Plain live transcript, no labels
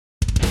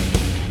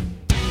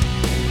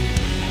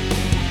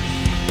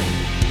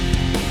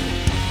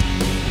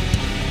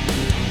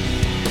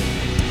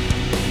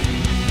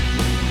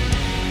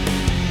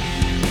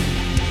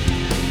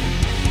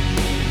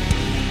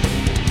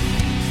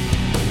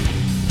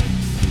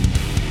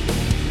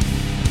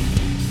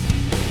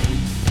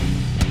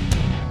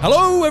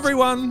Hello,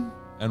 everyone,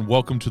 and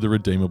welcome to the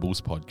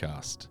Redeemables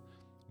podcast,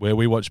 where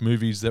we watch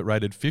movies that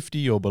rated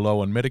 50 or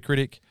below on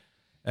Metacritic,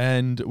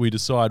 and we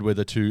decide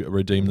whether to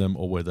redeem them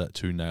or whether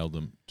to nail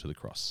them to the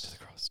cross. To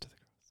the cross.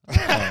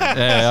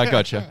 Yeah, I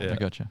gotcha. Yeah. I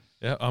gotcha.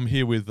 Yeah, I'm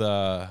here with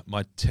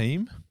my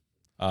team,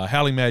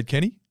 Howling Mad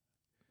Kenny.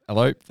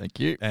 Hello, thank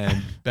you.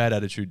 And Bad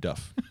Attitude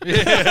Duff.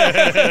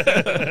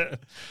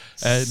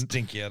 And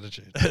stinky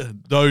attitude.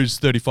 Those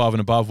 35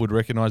 and above would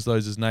recognise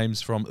those as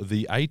names from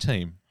The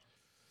A-Team.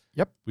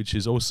 Yep. Which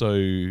is also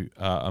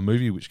a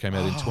movie which came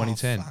out in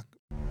 2010. Fuck.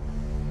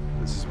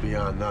 This is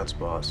beyond nuts,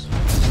 boss.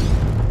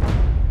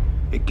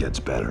 It gets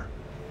better.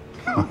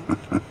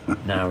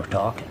 Now we're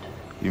talking.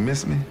 You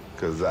miss me?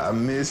 Cause I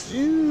miss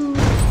you.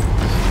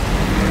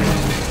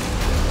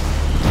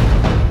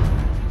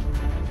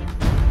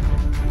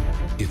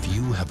 If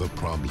you have a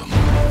problem,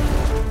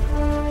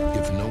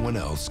 if no one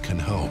else can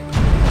help,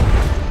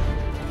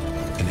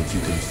 and if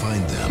you can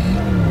find them,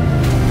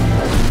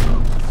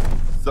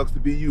 Sucks to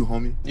be you,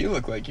 homie. You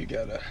look like you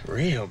got a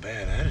real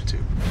bad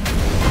attitude.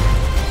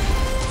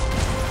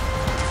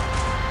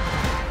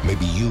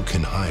 maybe you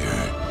can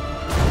hire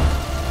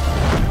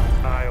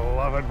I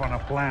love it when a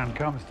plan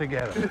comes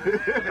together.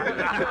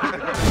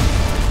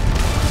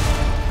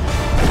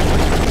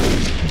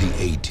 the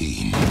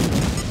A-Team.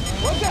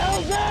 What the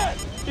hell's that?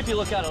 If you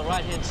look out on the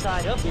right-hand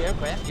side of the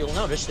aircraft, you'll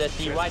notice that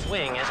the right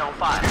wing is on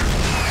fire.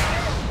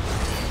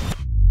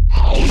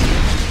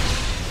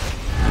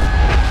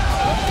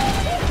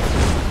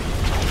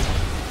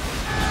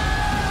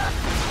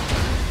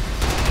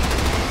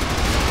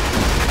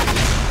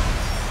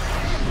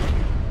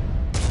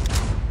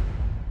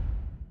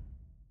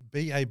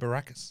 B.A.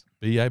 Baracus.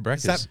 B.A. Baracus.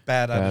 Is that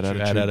bad attitude?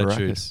 Bad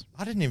attitude. Baracus.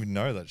 I didn't even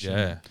know that shit.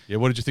 Yeah. Yeah,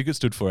 what did you think it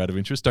stood for out of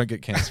interest? Don't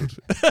get cancelled.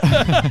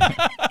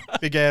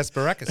 Big ass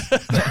Baracus.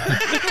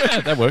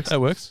 Yeah, that works.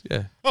 That works,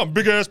 yeah. I'm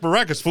big ass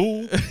Baracus,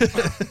 fool.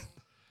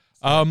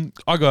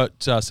 I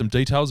got some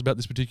details about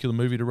this particular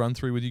movie to run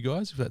through with you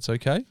guys, if that's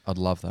okay. I'd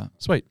love that.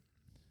 Sweet.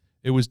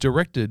 It was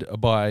directed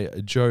by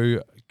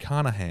Joe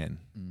Carnahan.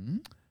 Mm-hmm.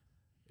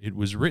 It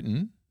was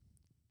written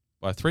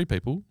by three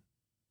people,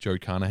 Joe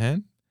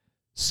Carnahan,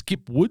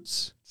 Skip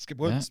Woods, Skip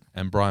Woods.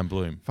 and Brian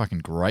Bloom. Fucking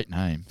great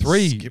name.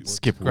 Three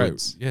Skip great-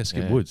 Woods. Yeah,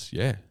 Skip Yeah. Woods.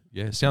 Yeah,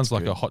 yeah. Sounds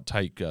like good. a hot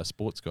take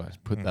sports guy.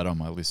 Put that on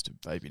my list of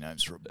baby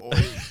names for a boy.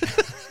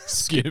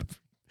 Skip.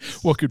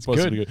 What could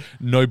possibly go?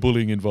 No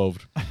bullying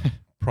involved.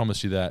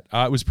 Promise you that.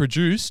 It was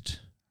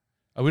produced.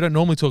 We don't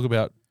normally talk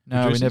about. No,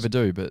 we producers. never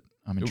do, but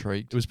I'm It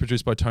intrigued. was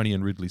produced by Tony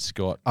and Ridley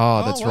Scott.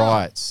 Oh, that's Oh, wow.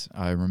 right.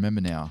 I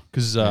remember now.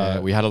 Because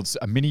We had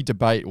a mini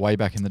debate way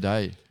back in the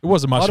day. it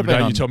wasn't much Might of a have been day.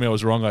 You on- told me I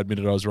was wrong. I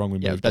admitted I was wrong. We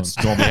Yeah, moved that's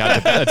on. normally how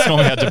that's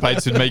normally how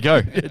debates with me go.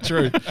 Yeah,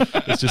 true.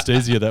 It's just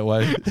easier that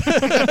way.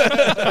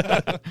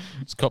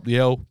 Just cop the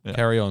L,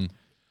 carry on.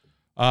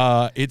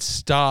 It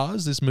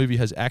stars, this movie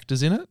has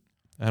actors in it,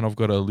 and I've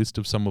got a list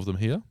of some of them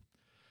here.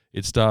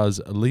 It stars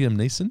Liam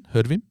Neeson,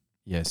 heard of him?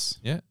 Yes.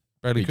 Yeah.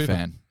 Bradley Big Cooper,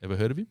 fan. ever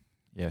heard of him?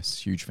 Yes,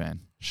 huge fan.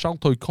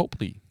 Sholto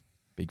Copley,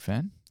 Big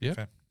fan. yeah.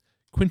 Fan.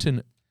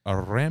 Quentin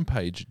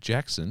Rampage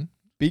Jackson,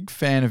 Big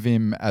fan of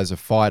him as a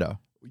fighter.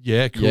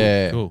 yeah, cool,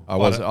 yeah, cool. I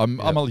was. I'm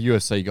a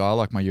UFC guy. I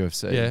like my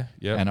UFC. Yeah,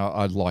 yeah. And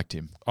I liked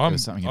him. There I'm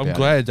was something about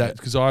glad him. that,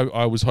 because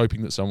I was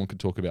hoping that someone could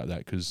talk about that,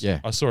 because Yeah.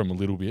 I saw him a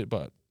little bit,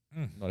 but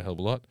not a hell of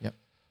a lot. Yep.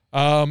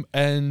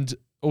 And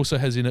also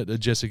has in it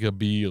Jessica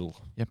Biel,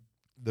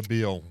 The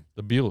Beal.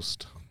 the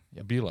Bielst,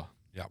 Yep. the Bieler,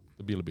 Yep.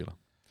 the Bieler.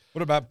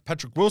 What about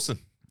Patrick Wilson?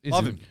 Is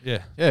Love it- him.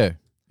 Yeah, Yeah.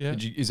 yeah.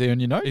 Is he on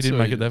your notes? He didn't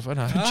or- make it that far.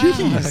 No.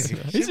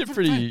 Jeez. Is it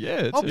pretty?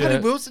 Yeah. It's, Oh, yeah.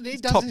 Paddy Wilson, he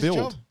does top his build.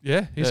 job.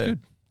 Yeah, he's Yeah. good.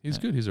 He's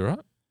good. He's all right.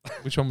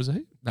 Which one was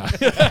he? No.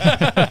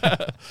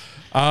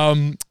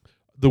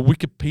 The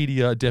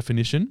Wikipedia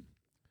definition,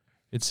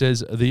 it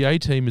says, The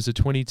A-Team is a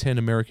 2010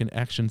 American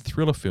action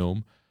thriller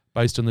film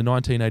based on the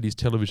 1980s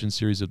television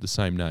series of the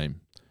same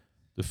name.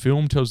 The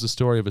film tells the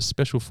story of a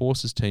special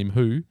forces team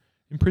who,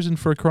 imprisoned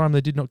for a crime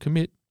they did not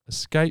commit,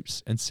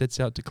 escapes and sets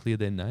out to clear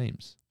their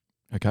names.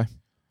 Okay.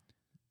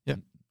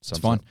 Sums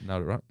fine. up.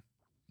 Nailed it right.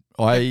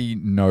 I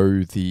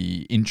know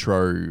the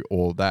intro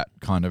or that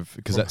kind of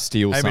because that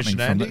steals Hamish something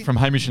and from Andy? from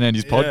Hamish and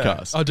Andy's Yeah.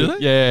 podcast. Oh, do they?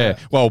 Yeah.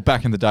 Well,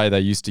 back in the day, they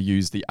used to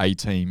use the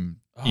A-Team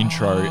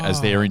intro as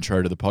their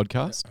intro to the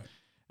podcast,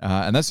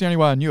 and that's the only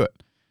way I knew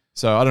it.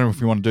 So I don't know if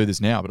we want to do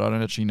this now, but I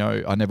don't actually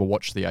know. I never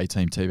watched the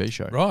A-Team TV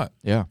show. Right.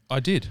 Yeah. I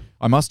did.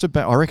 I must have.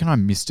 I reckon I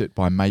missed it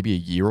by maybe a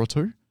year or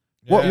two.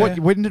 Yeah.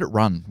 When did it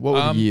run? What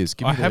were the years?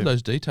 Give I me have the-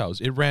 those details.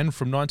 It ran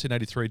from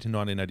 1983 to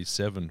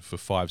 1987 for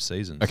 5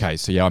 seasons. Okay,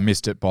 so yeah, I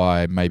missed it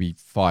by maybe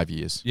 5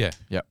 years. Yeah.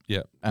 Yep. Yeah.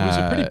 It was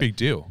a pretty big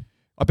deal.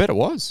 I bet it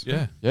was.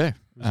 Yeah. Yeah.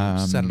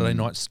 Saturday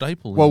night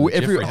staple Well, in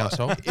the Jeffrey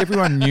household.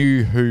 everyone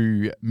knew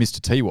who Mr.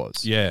 T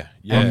was. Yeah.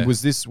 Yeah. And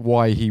was this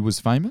why he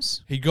was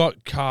famous? He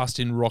got cast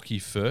in Rocky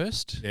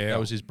first. Yeah. That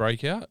was his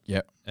breakout.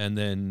 Yeah. And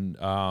then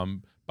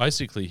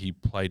basically he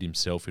played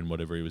himself in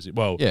whatever he was in.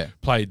 Well, Yeah.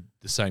 played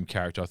the same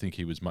character. I think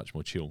he was much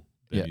more chill.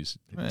 Yeah.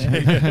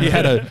 He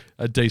had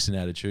a decent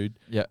attitude.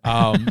 Yeah.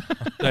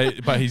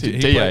 But he DA.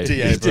 played,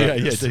 DA,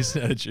 yeah,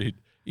 decent attitude.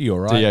 You all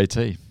right?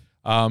 DAT.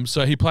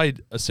 So he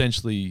played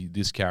essentially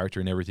this character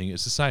and everything.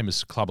 It's the same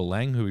as Clubber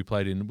Lang, who he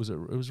played in. It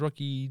was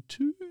Rocky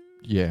 2?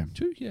 Yeah.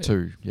 2? Yeah.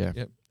 2, yeah.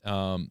 Yep.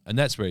 And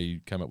that's where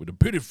he came up with a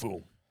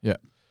beautiful. Yeah.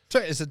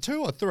 Is it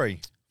 2 or 3?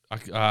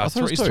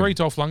 It's 3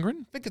 Dolph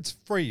Lundgren. I think it's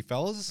 3,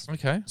 fellas.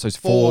 Okay. So it's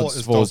Four four's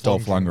is Dolph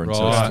Dolph Lundgren,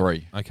 so Right. it's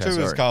 3. Okay. 2 is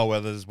sorry. Carl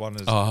Weathers, 1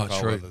 is Carl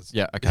true. Weathers.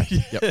 Yeah, okay.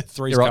 Yep.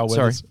 3's You're right, Carl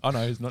sorry. Weathers. Oh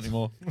no, he's not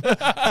anymore.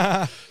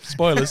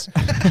 Spoilers.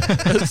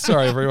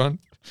 Sorry, everyone.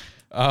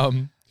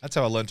 That's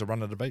how I learned to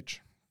run at the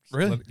beach.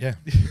 Really? Yeah.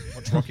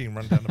 Watch Rocky and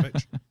run down the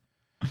beach.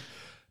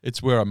 It's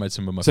where I made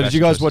some of my. So did you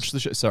guys fashion watch choices. the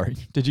show? Sorry.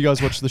 Did you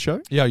guys watch the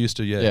show? Yeah, I used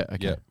to. Yeah. Yeah,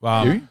 okay.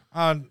 Yeah. You?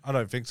 I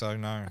don't think so,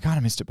 no. I kind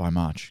of missed it by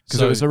March. Because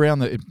So- it was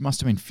around it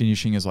must have been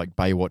finishing as like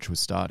Baywatch was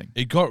starting.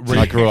 It got And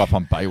I grew up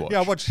on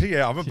Baywatch.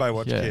 Yeah, I'm a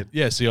Baywatch Yeah. kid.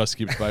 Yeah, see, I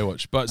skipped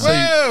Baywatch, but see,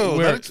 Well,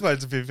 where- that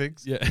explains a few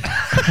things. yeah.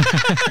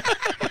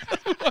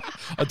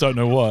 I don't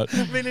know what.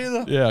 Me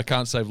neither. Yeah, I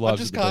can't save I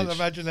lives. just at the can't beach.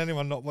 imagine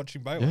anyone not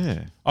watching Baywatch.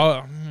 Yeah.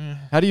 Oh,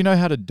 How do you know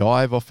how to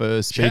dive off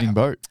a speeding Yeah.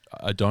 boat?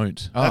 I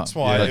don't. Oh, That's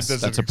why yeah, if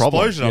there's that's an a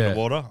problem. explosion Yeah.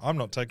 underwater, I'm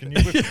not taking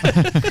you with me.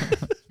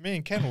 Me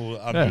and Ken will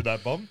undo Yeah.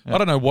 that bomb. I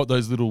don't know what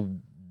those little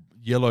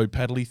yellow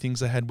paddly things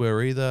they had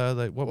were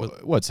either. What were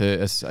What's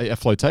a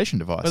flotation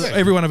device?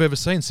 everyone I've ever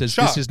seen says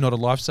Shark. this is not a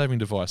life-saving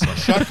device.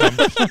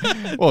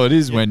 Well, it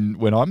is when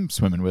I'm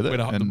swimming with it When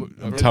and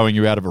I'm towing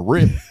you out of a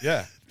rip.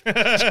 Yeah.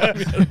 I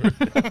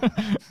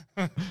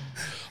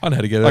know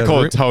how to get it I out call of the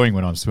it rip. towing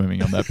when I'm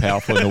swimming. I'm that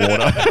powerful in the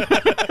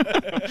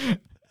water.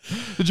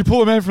 Did you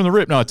pull a man from the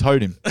rip? No, I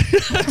towed him.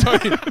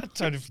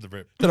 Tony for the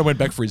rip. Then I went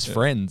back for his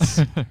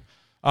friends.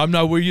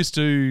 No, we used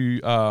to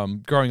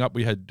growing up.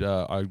 We had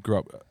I grew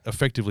up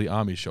effectively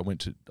Amish. I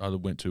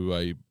went to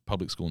a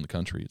public school in the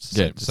country. It's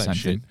the same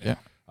shit. thing. Yeah.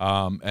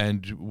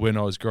 And when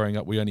I was growing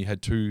up, we only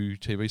had 2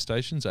 TV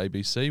stations,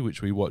 ABC,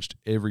 which we watched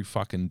every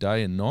fucking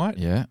day and night.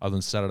 Yeah. Other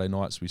than Saturday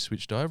nights, we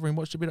switched over and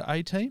watched a bit of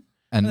A-Team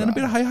and then a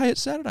bit of Hey Hey at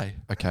Saturday.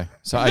 Okay.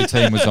 So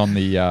 18 was on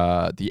the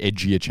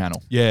edgier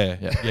channel. Yeah.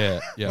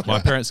 Yeah. My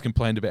parents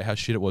complained about how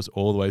shit it was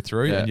all the way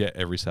through, Yeah. and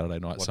every Saturday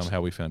night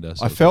somehow we found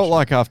ourselves. I felt watching.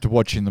 like after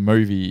watching the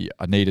movie,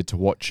 I needed to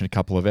watch a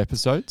couple of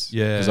episodes.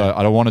 Yeah. Because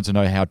I wanted to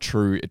know how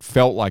true it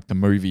felt. Like the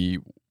movie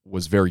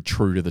was very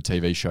true to the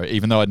TV show,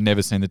 even though I'd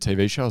never seen the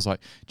TV show. I was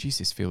like, geez,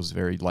 this feels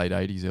very late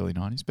 80s, early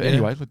 90s. But Yeah.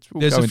 anyway,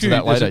 we'll go into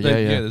that later.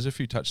 There's a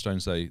few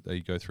touchstones they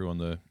go through on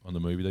the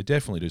movie. They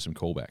definitely do some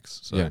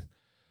callbacks. So, Yeah.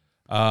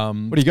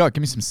 What do you got?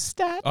 Give me some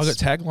stats. I got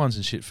taglines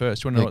and shit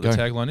first. Do you want to know Yeah, what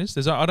go. the tagline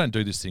is? I don't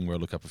do this thing where I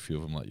look up a few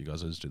of them like you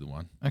guys. I just do the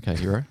one. Okay,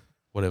 hero.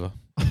 Whatever.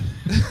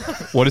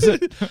 What is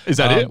it? Is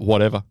that it?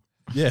 Whatever.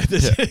 Yeah.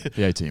 That's it.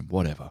 The A-Team.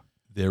 Whatever.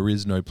 There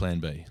is no plan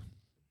B.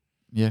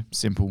 Yeah,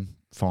 simple,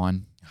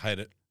 fine. Hate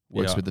it.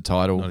 Works Yeah, with the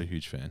title. Not a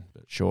huge fan.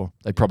 But Sure.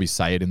 They probably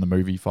say it in the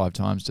movie 5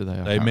 times, do they? I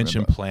they can't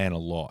mention remember. plan a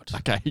lot.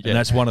 Okay, yeah. And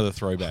that's one of the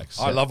throwbacks.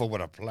 I love it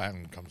when a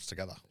plan comes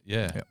together.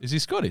 Yeah. Is he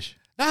Scottish?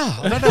 No,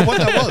 I don't know what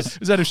that was.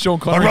 Is that if Sean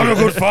Connery? I'm not a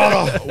good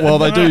father. Well,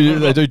 they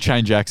do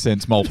change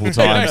accents multiple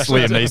times.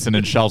 Liam Neeson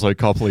and Sholto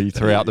Copley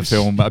throughout the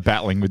film are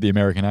battling with the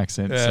American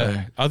accent.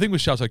 So. I think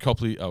with Sholto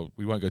Copley,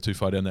 we won't go too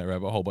far down that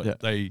rabbit hole, but Yeah.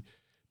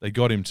 they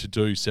got him to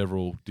do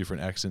several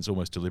different accents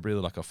almost deliberately.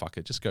 They're like, oh, fuck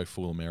it, just go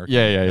full American.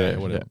 Yeah,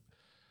 Whatever.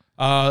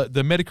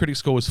 The Metacritic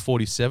score was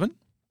 47.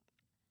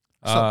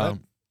 not bad.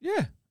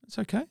 Yeah, it's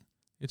okay.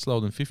 It's lower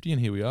than 50, and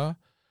here we are.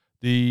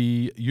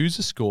 The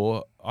user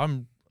score, I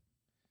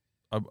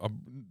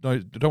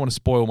don't want to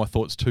spoil my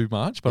thoughts too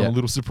much, but Yeah. I'm a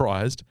little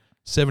surprised.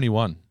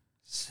 71.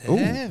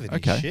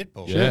 okay. Shit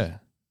balls. Yeah.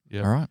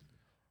 Yeah. All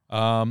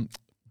right.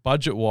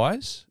 Budget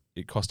wise,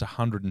 it cost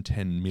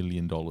 $110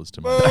 million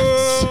to make.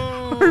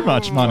 So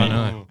much money.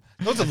 I know.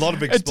 That was a lot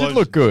of It explosions. did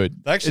look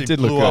good. They actually it did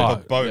blew look up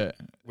good. a boat Yeah.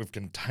 with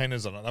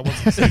containers on it. That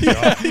wasn't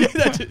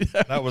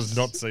CGI. That was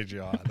not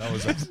CGI. That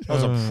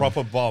was a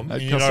proper bomb. That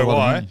And you cost a know lot of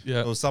why? money. Yeah.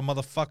 There was some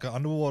motherfucker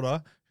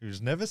underwater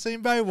who's never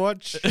seen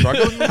Baywatch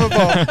struggling with a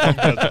bomb.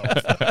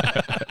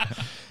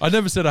 I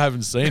never said I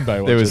haven't seen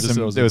Baywatch. There I was just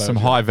said I some a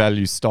Baywatch. high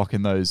value stock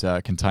in those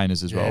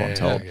containers as well. I'm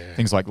told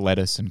things like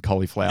lettuce and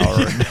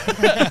cauliflower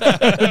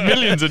and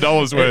millions of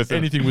dollars worth.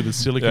 Anything with a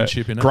silicon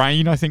chip in it.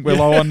 Grain, I think we're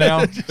low on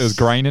now. There's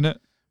grain in it.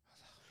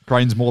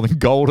 Grain's more than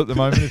gold at the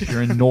moment if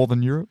you're in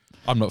Northern Europe.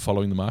 I'm not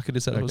following the market.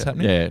 Is that what's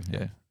happening?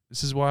 Yeah.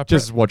 This is why I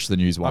Just watch the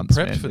news I'm once,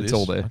 prepped man. for this. It's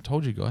all there. I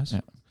told you guys. Yeah.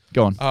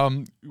 Go on.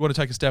 You want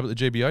to take a stab at the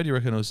GBO? Do you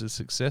reckon it was a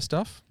success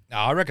stuff? No,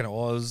 I reckon it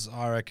was.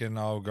 I reckon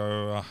I'll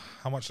go.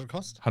 How much did it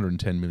cost?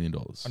 $110 million.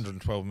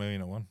 112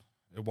 million.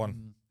 It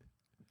won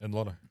in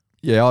Lotto.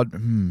 Yeah,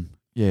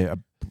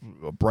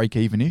 a break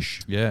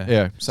even-ish. Yeah.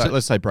 Yeah, so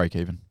let's say break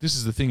even. This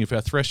is the thing. If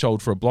our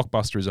threshold for a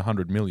blockbuster is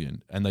 100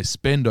 million and they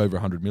spend over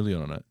 100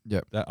 million on it,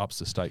 Yep. that ups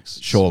the stakes.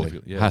 Surely.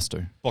 significantly. Yeah. Has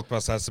to.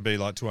 Blockbuster has to be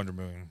like 200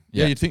 million.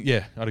 Yeah, you'd think.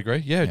 Yeah, I'd agree.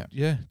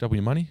 Yeah. Double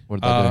your money.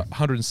 What did they do?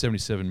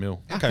 177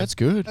 mil. Okay. That's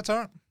good. That's all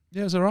right.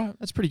 Yeah, it's all right.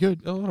 That's pretty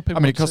good. A lot of people. I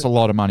mean, it costs a upset.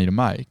 lot of money to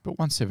make, but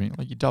 170,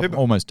 like you double, People-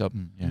 almost double.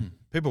 Yeah.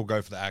 People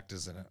go for the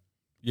actors in it.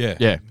 Yeah.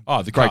 Yeah.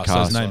 Oh, the Great cast. Those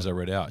cast. names I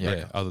read out. Yeah.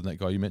 Yeah. Other than that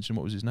guy you mentioned,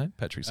 what was his name?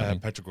 Patrick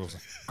something. Patrick Wilson.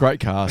 Great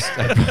cast.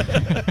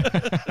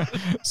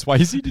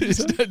 Swayze, did you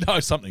say? No,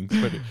 something.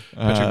 Patrick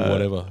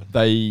whatever.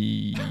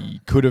 They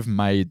could have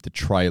made the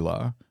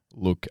trailer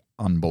look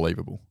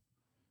unbelievable.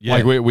 Yeah.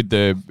 Like with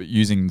the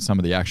using some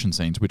of the action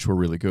scenes, which were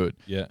really good.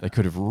 Yeah. They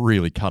could have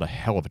really cut a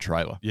hell of a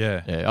trailer.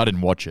 Yeah. Yeah, I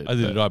didn't watch it. I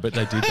did, but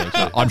they did.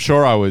 Actually. I'm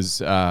sure I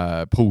was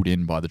pulled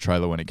in by the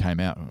trailer when it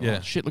came out. Yeah.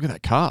 Oh, shit, look at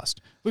that cast.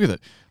 Look at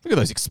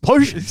those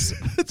explosions.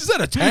 Is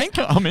that a tank?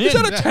 I'm in. Is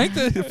that a tank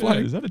that you're Yeah,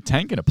 flying? is that a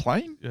tank in a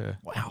plane? Yeah.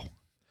 Wow.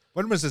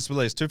 When was this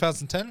released?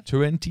 2010?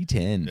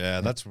 2010. Yeah,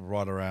 that's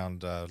right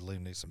around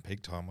Liam Neeson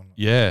peak time. Wasn't it?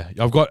 Yeah.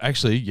 I've got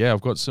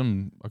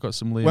some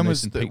Liam When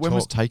was Neeson peak when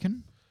was talk.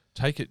 Taken?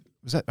 Take it.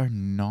 Was that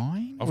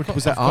 09? I've got-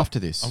 Was that I've got- after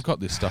this? I've got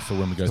this stuff for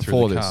when we go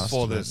Before through the this. cast.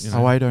 Before this. You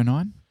know. 08,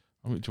 09?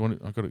 I mean, do you want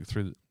it? I've got it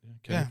through the.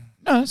 Okay. Yeah.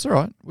 No, that's all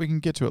right. We can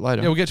get to it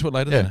later. Yeah, we'll get to it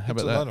later Yeah, then. How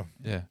get about to that? it later.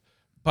 Yeah.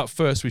 But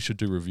first, we should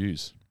do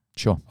reviews.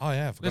 Sure. Oh,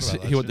 yeah. I forgot Let's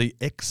about that hear what shit.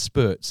 the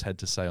experts had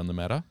to say on the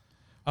matter.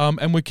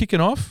 And we're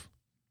kicking off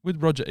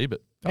with Roger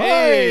Ebert.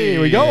 Hey,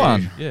 we got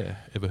one. Yeah,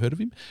 ever heard of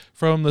him?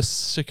 From the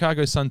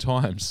Chicago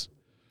Sun-Times.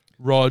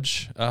 Rog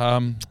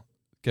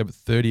gave it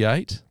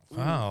 38.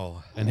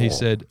 Wow. And he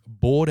said,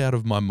 bored out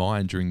of my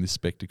mind during this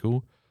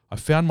spectacle, I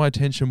found my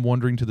attention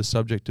wandering to the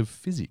subject of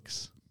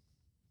physics.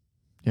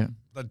 Yeah.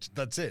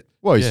 That's it.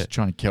 Well, he's Yeah.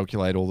 trying to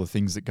calculate all the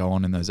things that go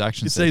on in those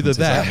action It's either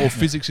sequences. that or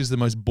physics is the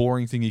most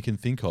boring thing you can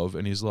think of.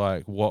 And he's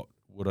like, what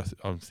would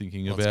I'm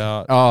thinking What's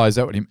about? Oh, is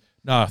that what he...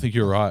 No, I think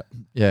you're right.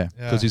 Yeah.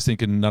 Because Yeah. he's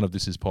thinking none of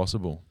this is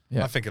possible.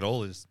 Yeah. I think it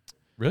all is.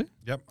 Really?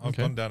 Yep. I've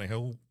Okay. gone down a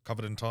hill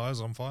covered in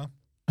tyres on fire.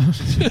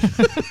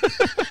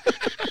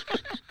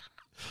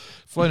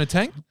 Flown a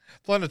tank?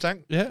 Flying a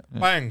tank. Yeah.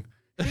 Bang.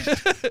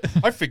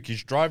 I think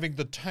he's driving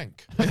the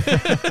tank.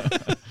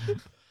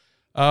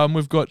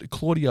 We've got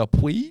Claudia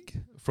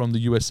Puig from the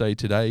USA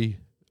Today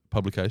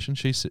publication.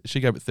 She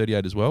gave it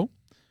 38 as well.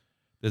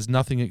 There's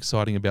nothing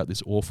exciting about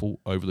this awful,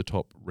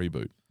 over-the-top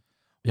reboot.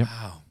 Yep.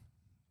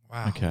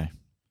 Wow. Okay.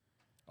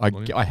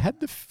 I had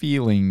the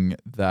feeling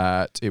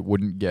that it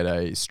wouldn't get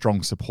a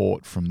strong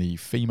support from the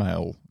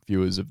female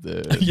viewers of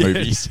the movie.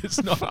 Yes,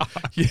 it's not.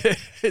 Yeah,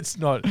 it's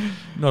not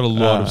a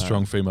lot of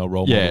strong female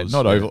role Yeah, models.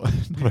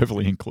 not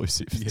overly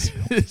inclusive.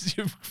 It's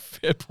your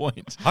fair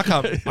point. I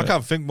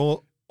can't think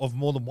more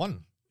than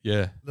one.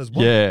 Yeah. There's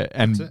one. Yeah,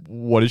 and That's it.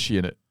 what is she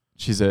in it?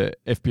 She's a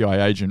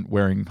FBI agent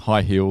wearing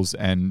high heels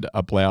and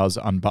a blouse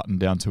unbuttoned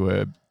down to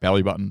her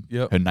belly button.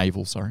 Yep. Her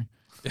navel, sorry.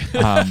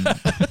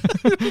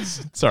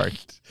 Sorry.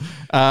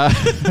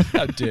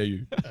 How dare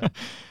you?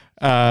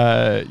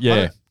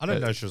 Yeah. I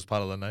don't know she was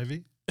part of the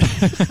Navy.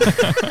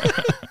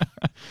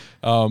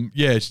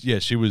 Yeah,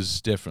 she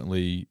was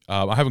definitely.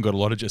 I haven't got a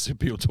lot of Jessica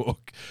Biel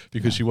talk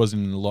because she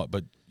wasn't in a lot,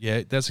 but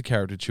yeah, that's a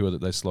caricature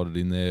that they slotted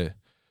in there.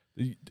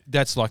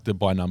 That's like the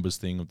by numbers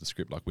thing of the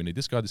script. Like we need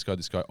this guy, this guy,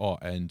 this guy. Oh,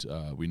 and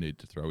we need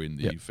to throw in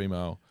the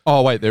female.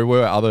 Oh, wait, there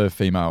were other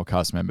female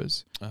cast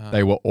members.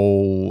 They were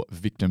all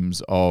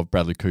victims of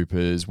Bradley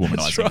Cooper's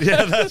womanizing. Right.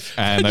 Yeah,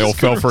 And they all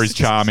fell for his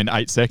charm in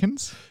 8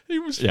 seconds. He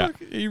was. Yeah.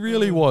 He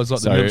really was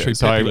like the military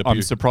Pepe Le I'm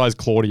Pew. surprised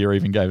Claudia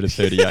even gave it a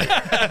 38.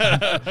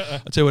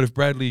 I tell you what, if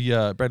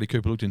Bradley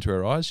Cooper looked into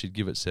her eyes, she'd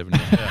give it 70.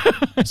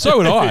 So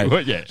would I.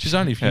 Well, yeah. She's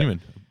only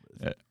human,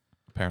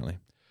 apparently.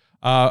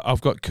 I've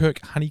got Kirk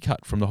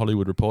Honeycutt from The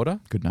Hollywood Reporter.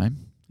 Good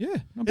name. Yeah,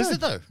 not Is bad.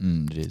 it though?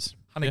 It is.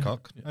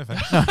 Honeycock. No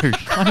thanks. No,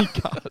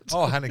 Honeycutt.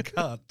 Oh,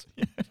 Honeycutt.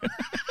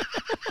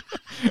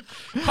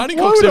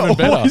 Honeycock's even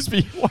better.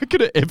 Why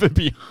could it ever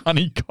be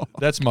Honeycock?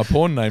 That's my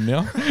porn name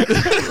now.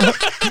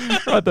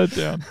 Write that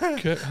down.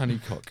 Kurt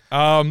Honeycock.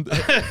 From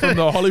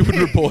The Hollywood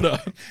Reporter.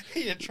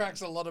 He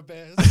attracts a lot of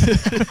bears.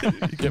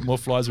 You get more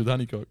flies with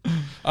Honeycock.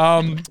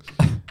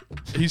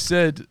 He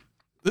said,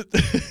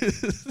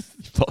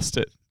 You've lost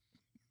it.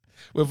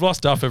 we've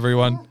lost Duff,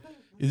 everyone.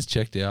 He's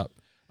checked out.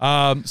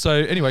 So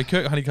anyway,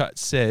 Kirk Honeycutt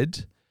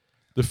said,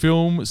 the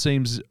film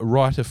seems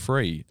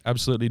writer-free.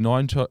 Absolutely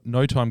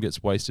no time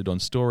gets wasted on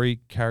story,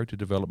 character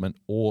development,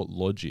 or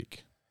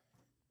logic.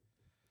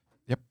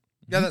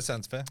 Yeah, that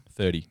sounds fair.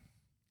 30.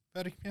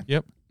 30, yeah.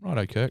 Yep.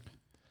 Righto, Kirk.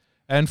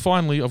 And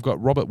finally, I've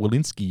got Robert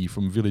Walensky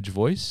from Village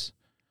Voice,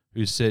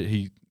 who said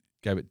he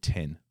gave it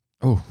 10.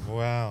 Oh,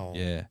 Wow.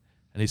 Yeah.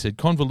 And he said,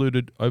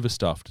 convoluted,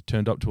 overstuffed,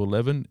 turned up to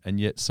 11, and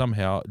yet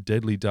somehow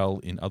deadly dull,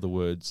 in other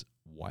words,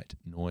 white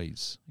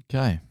noise.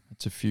 okay.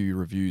 That's a few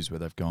reviews where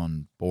they've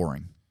gone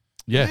boring.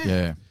 Yeah.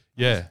 Yeah.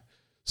 Yeah.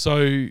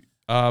 So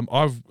I'm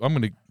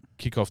going to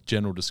kick off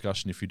general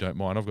discussion, if you don't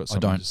mind. I've got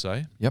something don't. to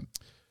say. Yep.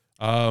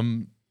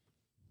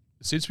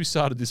 Since we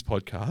started this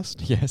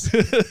podcast, Yes.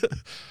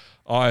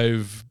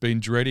 I've been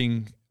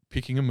dreading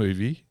picking a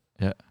movie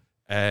Yeah.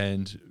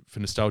 and for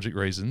nostalgic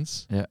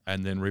reasons, Yeah.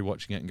 and then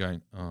rewatching it and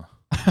going, oh.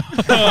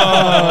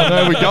 Oh,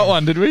 no, we got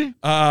one, did we?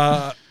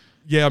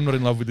 Yeah, I'm not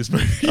in love with this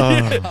movie.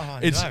 Oh,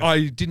 It's no.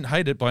 I didn't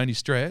hate it by any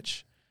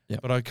stretch,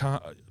 Yep. but I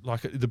can't.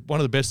 Like one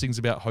of the best things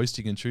about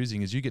hosting and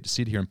choosing is you get to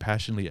sit here and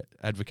passionately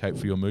advocate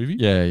for your movie.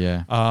 Yeah,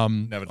 yeah.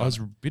 Never done I was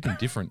a bit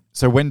indifferent.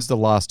 So when's the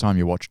last time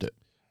you watched it?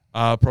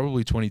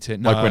 Probably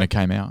 2010. Like No, when it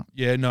came out.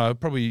 Yeah, no,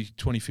 probably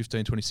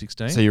 2015,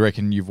 2016. So you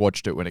reckon you've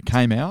watched it when it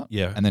came out?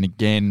 Yeah. And then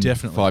again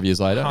Definitely. 5 years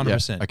later?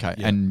 100%. Yeah. Okay.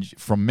 Yeah. And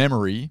from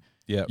memory,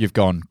 Yeah. you've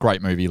gone,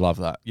 great movie, love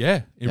that.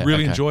 Yeah, Yeah,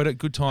 really okay. enjoyed it.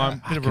 Good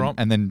time, bit of a romp.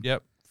 And then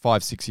Yep.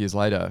 5-6 years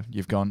later,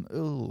 you've gone,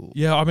 ooh.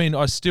 Yeah, I mean,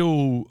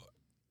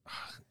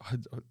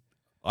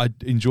 I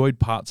enjoyed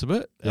parts of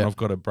it, and Yeah. I've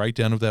got a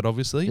breakdown of that,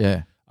 obviously.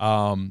 Yeah.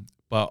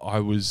 But I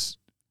was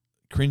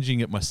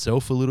cringing at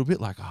myself a little bit,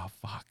 like, oh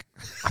fuck,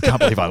 I can't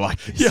believe I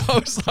like this. yeah, I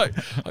was like,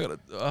 I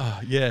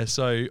gotta, yeah.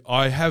 So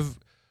I have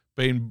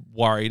been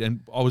worried,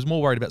 and I was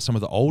more worried about some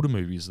of the older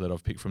movies that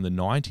I've picked from the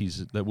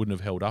 90s that wouldn't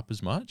have held up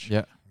as much.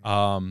 Yeah.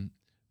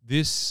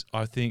 This,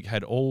 I think,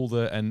 had all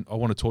the, and I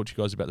want to talk to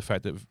you guys about the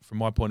fact that from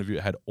my point of view,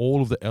 it had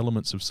all of the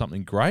elements of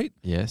something great.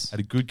 Yes. Had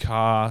a good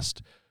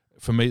cast.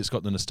 For me, it's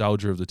got the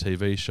nostalgia of the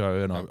TV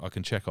show, and I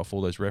can check off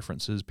all those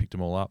references, picked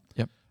them all up.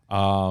 Yep.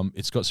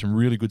 It's got some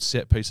really good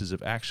set pieces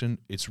of action.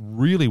 It's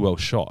really well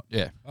shot.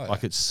 Yeah.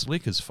 Like, it's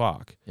slick as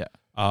fuck.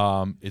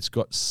 Yeah. It's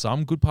got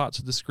some good parts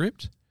of the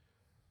script.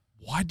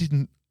 Why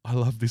didn't I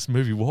love this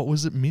movie? What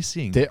was it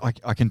missing?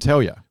 I can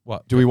tell you.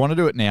 What? Do we want to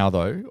do it now,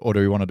 though, or do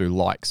we want to do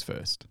likes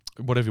first?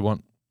 Whatever you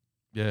want.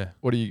 Yeah.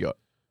 What do you got?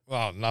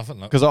 Well,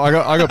 nothing. Because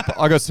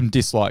I got some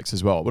dislikes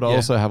as well, but I Yeah.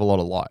 also have a lot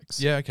of likes.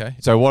 Yeah, okay.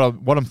 So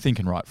what I'm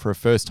thinking, right, for a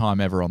first time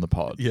ever on the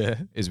pod, Yeah.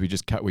 is we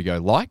go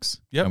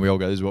likes, Yep. and we all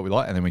go, this is what we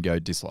like, and then we go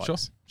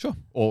dislikes. Sure.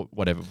 Or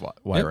whatever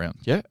way Yep. around.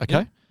 Yeah,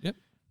 okay. Yep.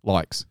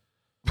 Likes.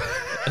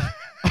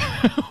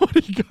 What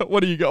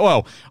do you got?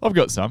 Well, I've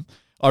got some.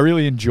 I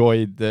really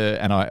enjoyed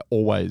and I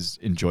always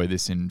enjoy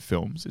this in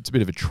films. It's a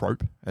bit of a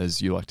trope,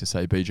 as you like to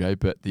say, BJ,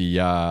 but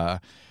the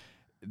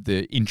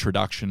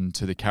introduction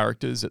to the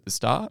characters at the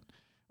start,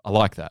 I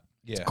like that.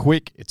 Yeah. It's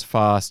quick, it's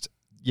fast.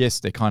 Yes,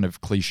 they're kind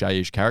of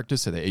cliche-ish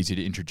characters, so they're easy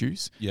to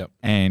introduce. Yep.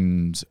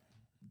 And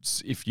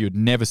if you'd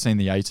never seen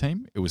the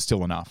A-Team, it was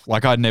still enough.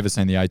 Like, I'd never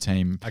seen the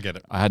A-Team. I get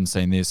it. I hadn't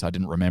seen this. I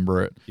didn't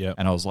remember it. Yep.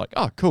 And I was like,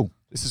 oh, cool.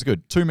 This is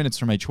good. 2 minutes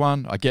from each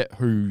one. I get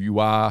who you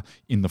are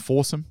in the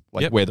foursome,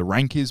 like Yep. where the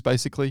rank is,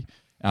 basically.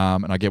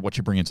 And I get what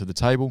you're bringing to the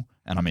table,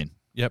 and I'm in.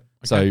 Yep. Okay.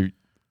 So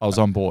I was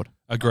on board.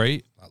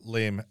 Agree.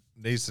 Liam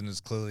Neeson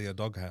is clearly a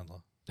dog handler.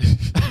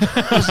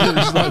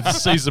 He's like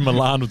Caesar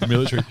Milan with the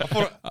military.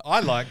 I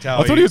liked how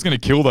I thought he was going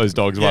to kill those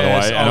dogs, by the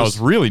Yes, way, I and I was- was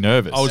really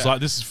nervous. I was like,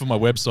 this is for my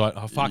website.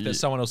 Oh, fuck, that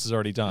someone else has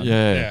already done.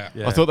 Yeah.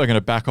 Yeah. I thought they were going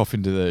to back off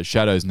into the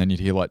shadows, and then you'd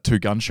hear like 2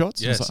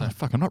 gunshots. Yes. I was like, oh,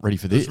 fuck, I'm not ready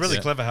for It this. was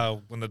really clever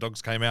how when the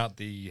dogs came out,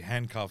 the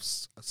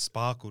handcuffs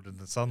sparkled in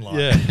the sunlight.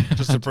 Yeah.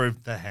 Just to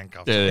prove the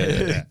handcuffs.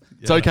 Yeah.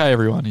 It's okay,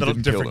 everyone. He They look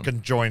didn't kill different them.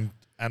 conjoined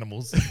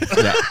animals.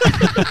 Yeah.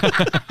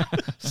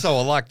 So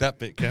I like that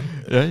bit, Ken.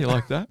 Yeah, you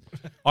like that?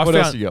 I What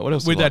found, else you got? What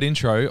else with you like? that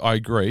intro, I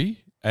agree,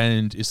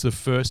 and it's the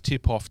first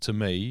tip off to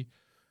me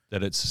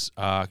that it's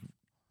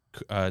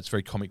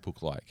very comic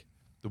book like.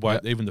 The way,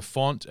 Yep. even the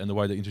font and the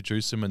way they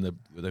introduce them, and the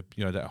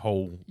that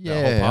whole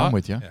Yeah, part. I'm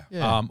with you. Yeah.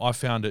 Yeah. I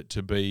found it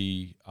to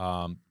be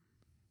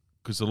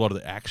because a lot of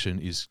the action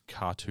is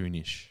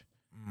cartoonish,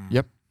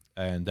 Yep.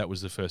 and that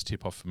was the first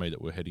tip off for me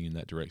that we're heading in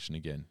that direction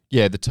again.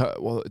 Yeah,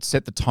 it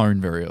set the tone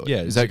very early.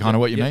 Yeah, Is that kind of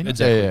what you mean?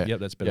 Exactly. Yeah, yeah. Yep,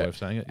 that's a better way of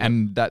saying it. Yep.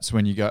 And that's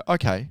when you go,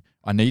 okay,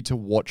 I need to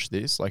watch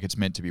this like it's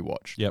meant to be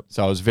watched. Yep.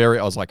 So I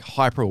was like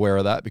hyper aware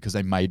of that because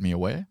they made me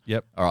aware.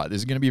 Yep. All right, this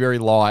is going to be very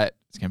light.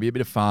 It's going to be a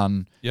bit of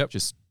fun. Yep.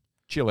 Just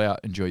chill out,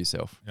 enjoy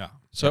yourself. Yeah.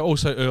 So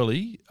also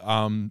early,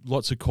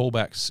 lots of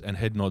callbacks and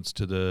head nods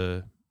to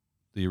the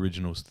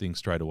original thing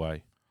straight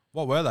away.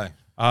 What were they?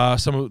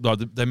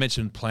 They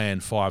mentioned plan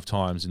 5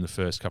 times in the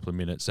first couple of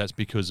minutes. That's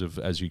because of,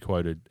 as you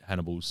quoted,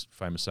 Hannibal's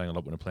famous saying, "I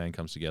love when a plan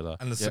comes together."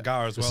 And the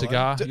cigar as The well.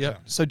 cigar, eh?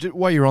 yep. So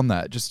while you're on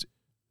that, just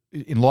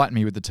enlighten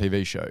me with the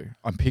TV show.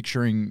 I'm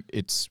picturing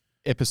it's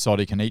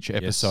episodic, and each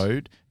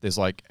episode there's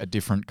like a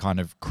different kind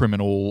of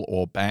criminal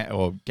or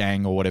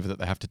gang or whatever that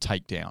they have to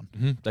take down.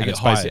 They and get it's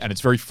hired. and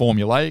it's very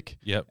formulaic.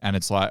 Yep. And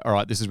it's like, all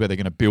right, this is where they're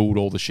going to build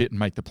all the shit and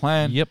make the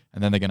plan. Yep.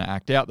 And then they're going to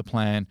act out the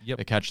plan. Yep.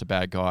 They catch the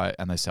bad guy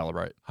and they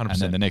celebrate. 100%.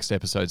 And then the next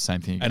episode, same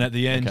thing. And again. at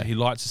the end, Okay. he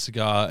lights a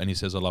cigar and he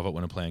says, "I love it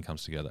when a plan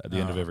comes together." At the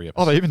end of every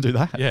episode. Oh, they even do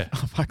that? Yeah.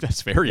 Oh, fuck,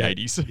 that's very Yeah.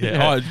 80s.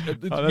 Yeah.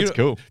 Oh, that's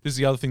cool. This is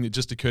the other thing that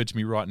just occurred to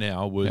me right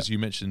now was you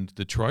mentioned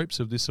the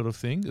tropes of this sort of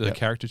thing, the Yep.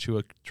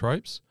 caricature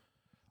tropes.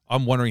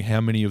 I'm wondering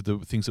how many of the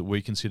things that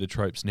we consider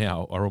tropes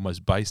now are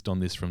almost based on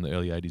this from the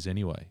early 80s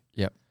anyway.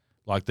 Yep.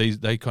 Like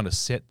they kind of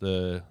set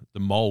the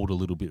mold a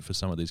little bit for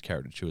some of these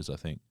caricatures, I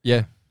think.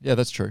 Yeah. Yeah,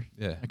 that's true.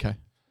 Yeah. Okay.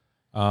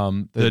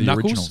 The the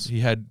knuckles, originals.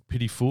 he had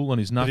Pity Fool on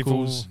his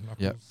knuckles.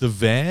 Yep. The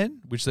van,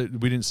 which we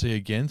didn't see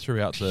again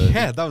throughout the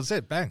Yeah, that was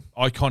it. Bang.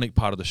 iconic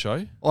part of the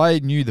show. I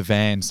knew the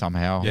van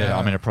somehow. Yeah.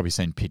 I mean, I've probably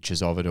seen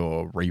pictures of it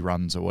or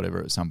reruns or whatever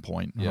at some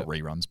point. Yep. Not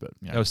reruns, but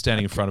They were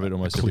standing in front of it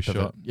almost every clip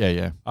of shot. it.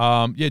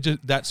 Yeah. Yeah,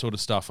 just that sort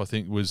of stuff I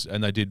think was,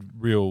 and they did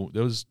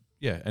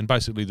and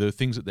basically the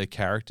things that their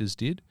characters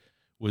did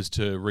was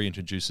to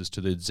reintroduce us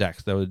to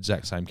they were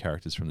exact same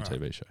characters from the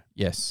TV show.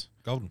 Yes.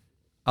 Golden.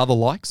 Other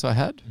likes I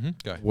had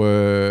Go.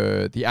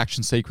 were the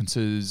action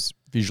sequences,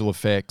 visual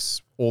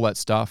effects, all that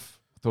stuff.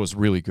 I thought it was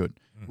really good.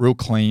 real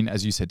clean,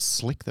 as you said,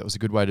 slick. That was a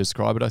good way to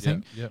describe it, I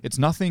think. Yep. It's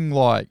nothing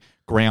like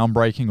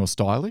groundbreaking or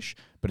stylish,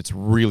 but it's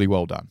really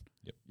well done.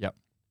 Yep.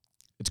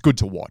 It's good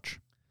to watch.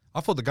 I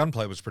thought the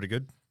gunplay was pretty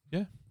good.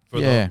 Yeah. For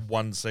Yeah. the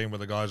one scene where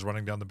the guy's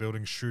running down the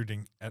building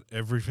shooting at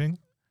everything.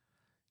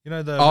 You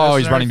know the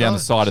He's running down the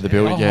side of the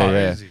building.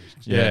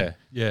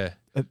 Yeah.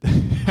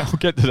 I'll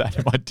get to that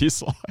in my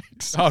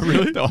dislikes. Oh,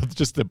 really?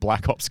 Just the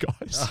Black Ops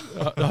guys.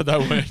 No, they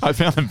weren't. I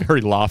found them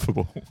very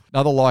laughable.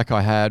 Another like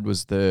I had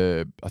was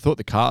I thought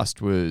the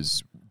cast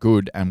was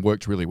good and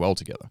worked really well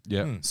together.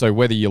 Yeah. So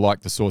whether you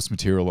like the source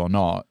material or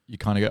not, you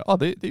kind of go,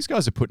 these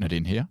guys are putting it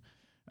in here.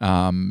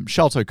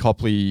 Sholto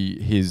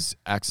Copley, his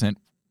accent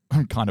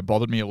kind of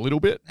bothered me a little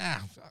bit.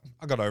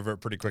 I got over it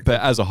pretty quickly.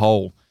 But as a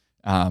whole,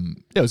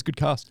 it was a good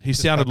cast. He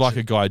sounded like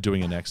a guy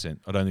doing an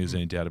accent. I don't think there's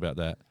any doubt about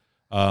that.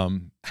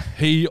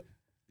 He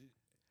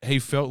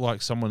felt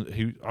like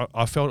someone.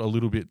 I felt a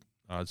little bit.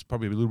 It's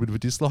probably a little bit of a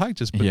dislike.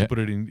 Just put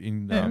it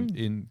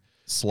in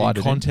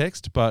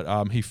context.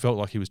 But he felt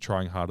like he was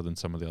trying harder than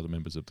some of the other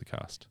members of the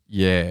cast.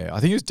 Yeah, I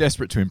think he was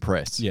desperate to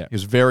impress. Yeah, he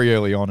was very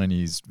early on in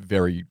his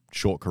very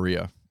short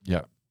career.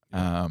 Yeah.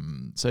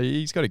 So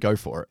he's got to go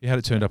for it. He had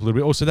it turned up a little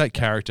bit. Also, that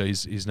character,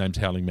 his name's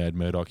Howling Mad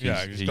Murdoch.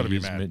 He's got to be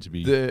mad. Meant to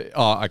be.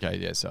 Okay,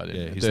 yes, I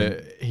did. Yeah,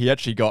 he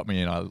actually got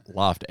me, and I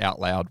laughed out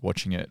loud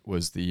watching it.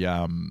 Was the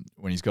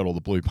when he's got all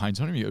the blue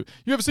paints on him? You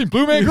ever seen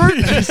Blue Man Group?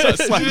 And he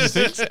starts slapping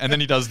things, and then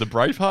he does the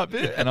Braveheart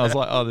bit, and I was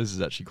like, oh, this is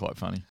actually quite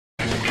funny.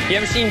 You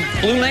ever seen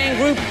Blue Man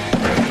Group?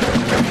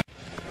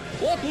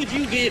 What would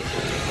you give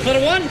for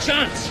one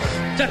chance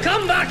to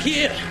come back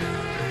here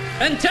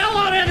and tell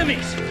our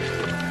enemies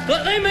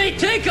that they may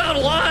take our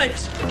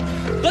lives,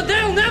 but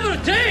they'll never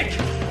take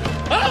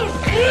our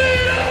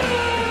freedom?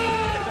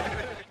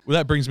 Well,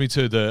 that brings me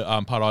to the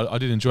part I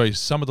did enjoy.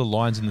 Some of the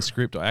lines in the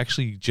script I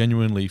actually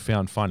genuinely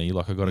found funny.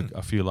 Like I got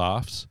a few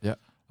laughs. Yeah.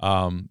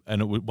 And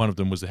one of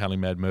them was the Howling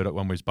Mad Murdoch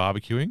one where he's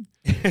barbecuing.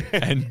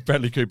 And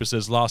Bradley Cooper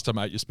says, last time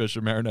I ate your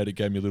special marinade, it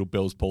gave me a little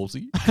Bell's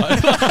palsy.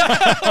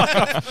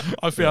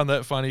 I found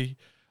that funny.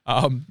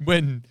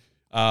 When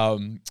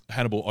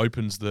Hannibal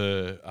opens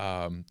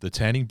the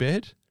tanning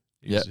bed,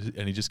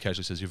 and he just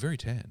casually says, "You're very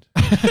tanned."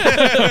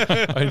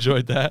 I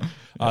enjoyed that.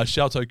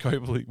 Sholto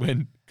Copley,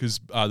 because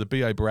the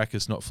B.A.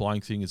 Baracus not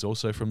flying thing is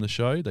also from the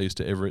show. They used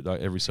to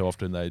every so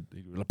often they'd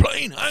be like,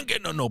 plane, I ain't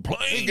getting on no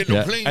plane.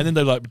 And then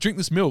they'd like, drink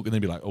this milk, and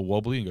they'd be like, all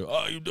wobbly, and go,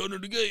 oh, you've done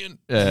it again.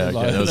 Yeah,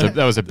 like,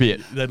 that was a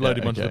bit. They'd load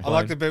him onto the plane. I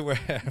like the bit where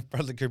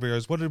Bradley Cooper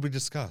goes, what did we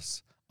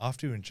discuss?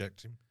 After you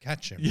inject him,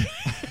 catch him. Yeah.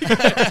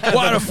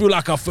 Why do I feel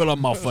like I fell on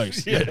my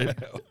face?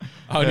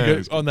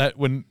 On that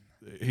when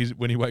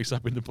he wakes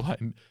up in the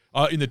plane,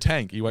 in the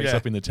tank, he wakes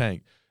up in the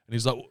tank, and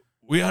he's like,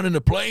 "We aren't in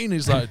a plane."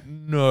 He's like,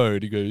 "No."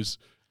 And he goes,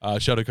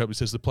 Sholto Copley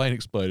says the plane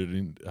exploded,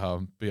 and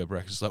B.A.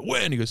 Baracus is like,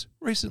 "When?" And he goes,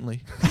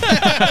 "Recently."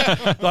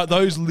 Like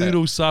those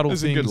little subtle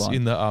things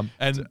in the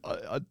and.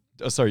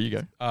 Sorry, you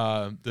go.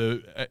 Our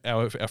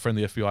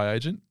friendly FBI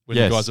agent, when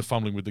the guys are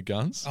fumbling with the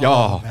guns.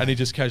 And he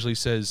just casually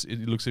says, he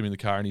looks at him in the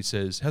car and he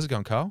says, "How's it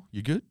going, Carl?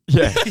 You good?"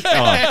 Yeah.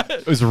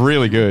 It was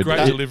really good.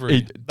 Great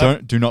delivery.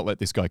 Do not let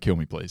this guy kill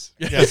me, please.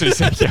 Yeah. That's what he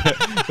said.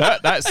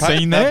 That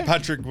scene there. That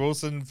Patrick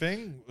Wilson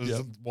thing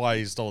was why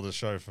he stole the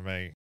show for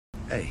me.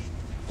 Hey,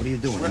 what are you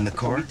doing in the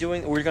car?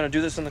 We're going to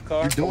do this in the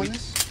car. You doing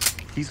this?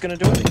 He's going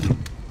to do it.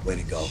 Way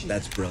to go.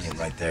 That's brilliant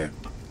right there.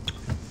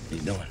 What are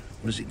you doing?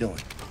 What is he doing?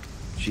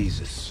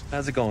 Jesus.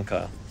 How's it going,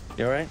 Kyle?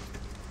 You all right?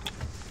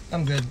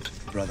 I'm good.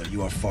 Brother,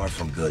 you are far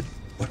from good.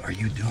 What are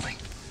you doing?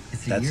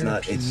 That's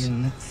not, it's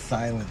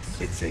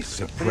silence. It's a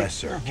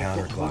suppressor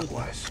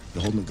counterclockwise.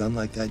 You're holding a gun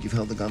like that? You've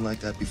held a gun like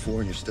that before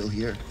and you're still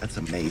here? That's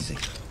amazing.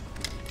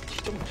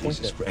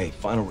 Jesus Christ. Hey,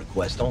 final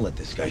request. Don't let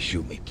this guy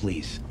shoot me,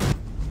 please.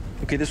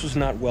 Okay, this was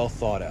not well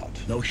thought out.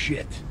 No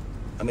shit.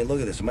 I mean, look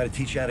at this. Am I to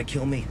teach you how to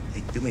kill me?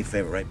 Hey, do me a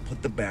favor, right?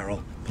 Put the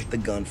barrel, put the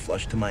gun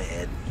flush to my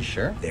head. You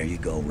sure? There you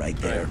go, right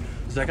there.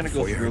 Is that going to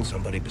go Before you through? hurt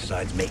somebody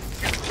besides me.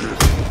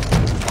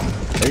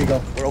 There you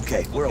go. We're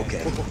okay. We're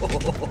okay.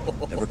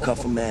 Never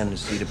cuff a man in a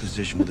seated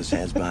position with his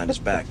hands behind his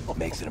back.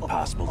 Makes it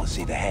impossible to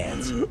see the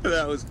hands.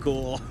 That was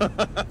cool.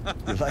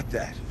 You like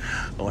that?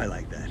 Oh, I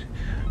like that.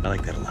 I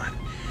like that a lot.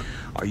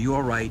 Are you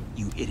all right,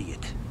 you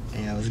idiot?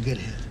 Yeah, it was a good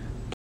hit.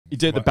 He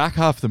did the back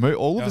half of the movie.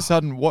 All of a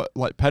sudden,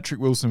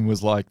 Patrick Wilson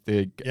was like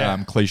the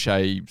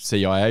cliche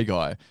CIA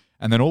guy,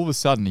 and then all of a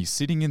sudden he's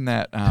sitting in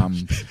that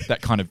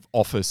that kind of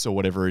office or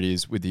whatever it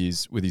is with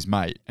his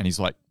mate, and he's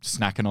like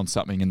snacking on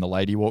something, and the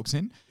lady walks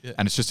in,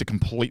 and it's just a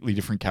completely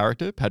different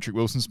character Patrick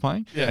Wilson's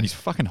playing, and he's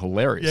fucking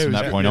hilarious from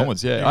that point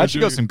onwards. Yeah, I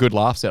actually got some good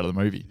laughs out of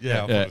the movie.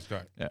 Yeah, I thought it was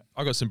great. Yeah,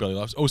 I got some belly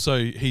laughs. Also,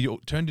 he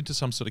turned into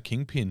some sort of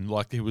kingpin.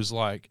 Like he was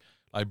like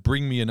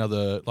bring me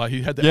another, like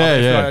he had the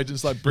FBI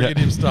agents like bringing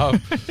him stuff,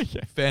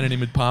 fanning him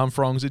with palm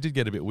fronds. It did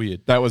get a bit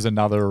weird. That was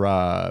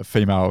another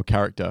female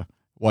character.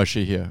 Why is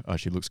she here? Oh,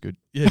 she looks good.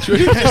 Yeah, true.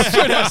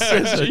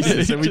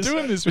 So we're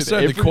doing this with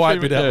every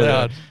quiet bit out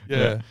loud.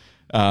 Yeah.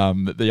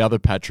 The other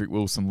Patrick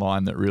Wilson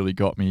line that really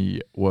got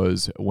me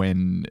was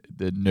when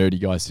the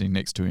nerdy guy sitting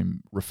next to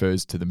him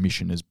refers to the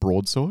mission as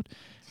broadsword.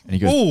 And he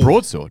goes,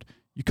 broadsword?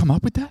 You come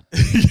up with that?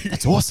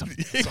 That's awesome.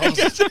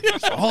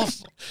 It's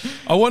awesome.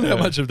 I wonder how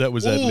much of that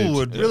was ad Oh,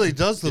 libbed. it really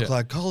does look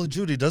like Call of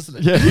Duty, doesn't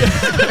it? Yeah.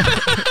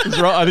 It's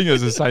right. I think it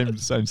was the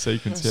same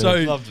sequence. Yeah. So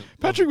Loved it.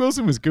 Patrick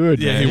Wilson was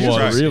good. yeah, man. he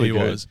was really he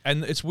good. was,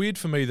 and it's weird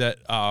for me that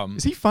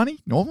Is he funny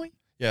normally?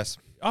 Yes.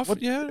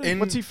 yeah.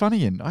 What's he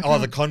funny in? Oh,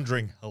 The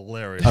Conjuring.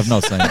 Hilarious. I've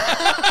not seen it.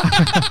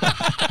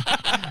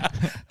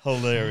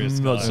 Hilarious.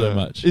 Not guy. so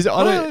much. He's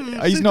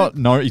not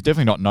known. He's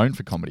definitely not known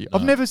for comedy.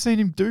 I've never seen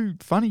him do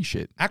funny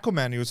shit.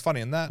 Aquaman, he was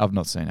funny in that. I've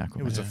not seen Aquaman.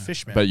 He was a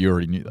fish man. But you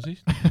already knew that.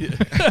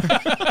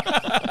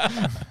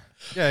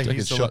 Yeah,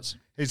 Taking shots.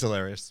 He's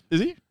hilarious.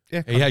 Is he?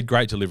 Yeah. He had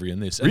great delivery in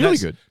this. And Really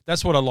that's, good.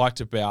 That's what I liked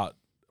about.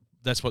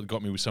 That's what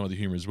got me with some of the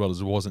humor as well.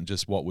 Is it wasn't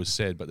just what was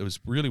said, but it was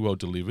really well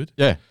delivered.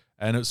 Yeah.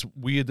 And it's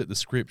weird that the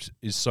script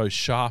is so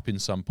sharp in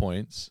some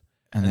points,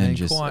 And then then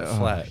just quite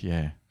flat.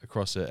 Yeah.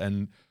 across it.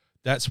 And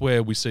that's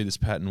where we see this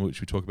pattern, which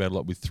we talk about a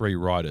lot with 3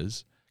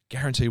 writers.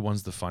 Guarantee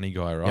one's the funny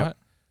guy, right? Yep.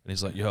 And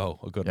he's like, "Yo,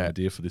 I've got an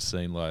idea for this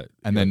scene." Like,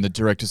 And then the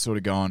director's sort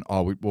of going,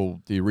 well,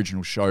 the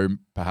original show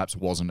perhaps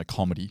wasn't a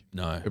comedy.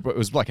 no, It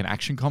was like an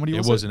action comedy.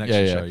 it was an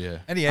action show. Yeah,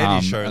 Any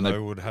 80s show, and they-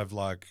 though, would have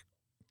like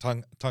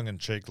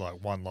tongue-in-cheek,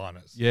 like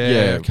one-liners. yeah.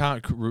 Yeah.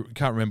 Can't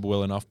remember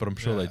well enough, but I'm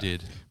sure they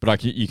did. But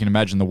like you can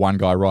imagine the one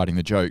guy writing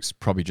the jokes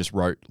probably just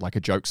wrote like a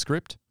joke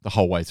script the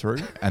whole way through.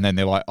 And then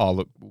they're like, oh,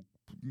 look, we'll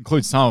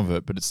include some of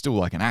it, but it's still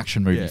like an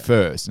action movie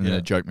first and then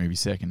a joke movie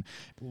second.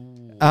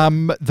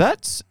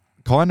 That's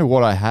kind of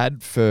what I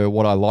had for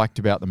what I liked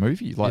about the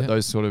movie. Like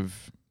those sort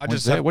of I points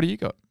just there. have- What do you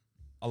got?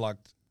 I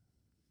liked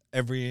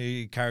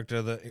every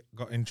character that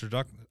got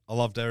introduced. I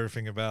loved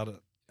everything about it.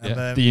 And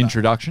then The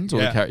introductions or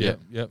the yeah. character?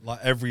 Yeah. like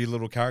every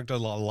little character,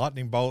 like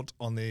lightning bolt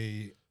on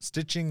the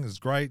stitching is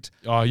great.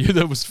 Oh, yeah,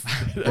 that was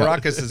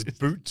Baracus's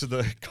boot to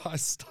the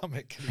guy's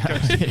stomach.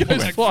 He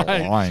goes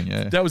flying.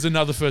 Yeah. That was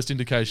another first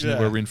indication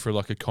that Yeah. we're in for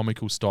like a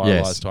comical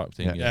stylized type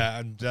thing. Yeah,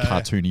 and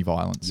Cartoony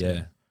violence.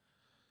 Yeah.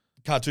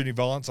 cartoony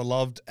violence I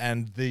loved,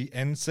 and the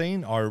end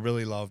scene I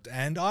really loved.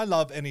 And I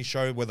love any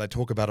show where they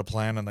talk about a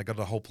plan and they got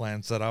a whole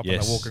plan set up and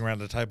Yes. they're walking around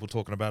the table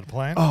talking about a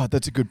plan. Oh,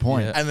 that's a good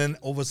point. Yeah. And then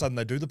all of a sudden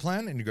they do the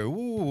plan and you go,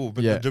 ooh,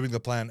 but Yeah. they're doing the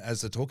plan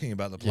as they're talking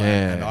about the plan.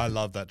 Yeah. And I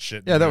love that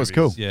shit. in Yeah, that was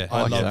movies. cool. Yeah. I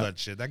I like love that. that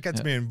shit. That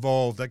gets me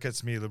involved. That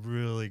gets me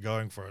really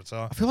going for it.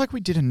 So I feel like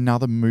we did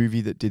another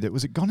movie that did it.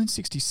 Was it Gone in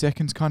 60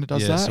 Seconds kind of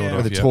does Yeah, that? sort Where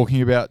of, they're yeah.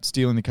 talking about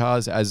stealing the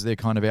cars as they're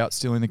kind of out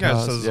stealing the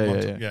cars. so there's a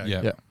bunch of- Yeah.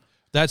 Yeah.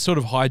 That sort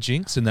of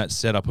hijinks and that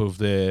setup of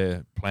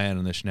their plan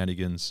and their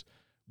shenanigans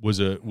was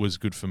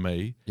good for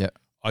me. Yeah.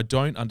 I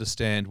don't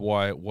understand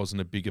why it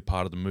wasn't a bigger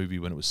part of the movie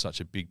when it was such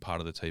a big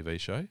part of the TV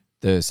show.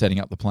 They're setting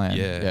up the plan.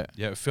 Yeah.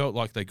 It felt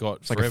like they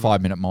got It's like a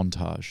 5-minute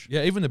montage.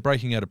 Yeah, even the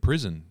breaking out of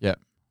prison Yeah.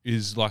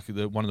 is like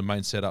one of the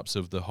main setups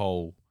of the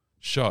whole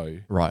show.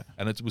 Right.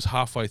 And it was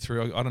halfway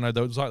through. I don't know. It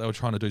was like they were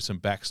trying to do some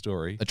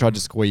backstory. They tried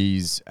to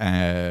squeeze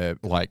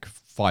like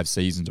 5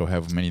 seasons or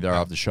however many there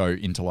are of the show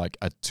into like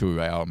a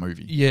 2-hour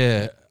movie.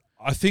 Yeah.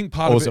 I think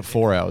part Or of was it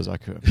 4 hours? I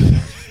could.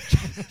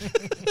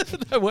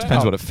 Wow.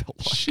 Depends what it felt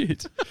like.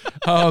 Shit.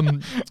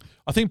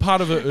 I think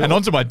part of it. And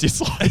onto my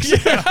dislikes.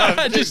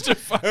 just to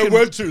fucking. it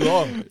went too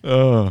long.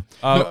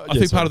 I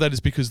think part of that is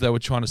because they were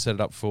trying to set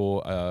it up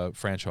for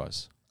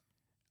franchise.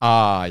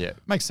 Yeah.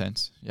 Makes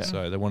sense. Yeah.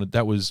 So they wanted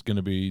that was going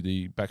to be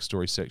the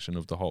backstory section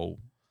of the whole.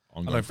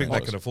 I don't think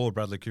they could afford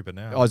Bradley Cooper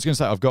now. I was going to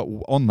say, I've got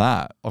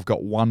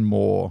one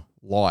more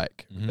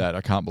that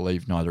I can't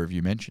believe neither of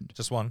you mentioned.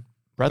 Just one.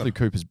 Bradley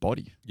Cooper's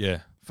body. Yeah.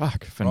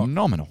 Fuck,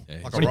 phenomenal. Yeah,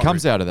 Like when a he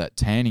comes out of that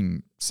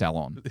tanning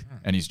salon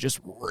and he's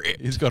just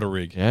ripped. He's got a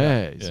rig.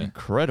 Yeah, he's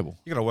incredible.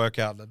 You got to work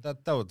out that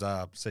was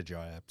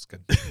CGI apps.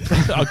 Good.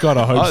 I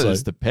gotta hope so.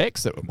 It's the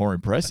pecs that were more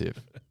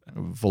impressive.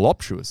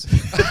 Voluptuous.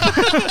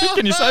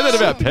 Can you say that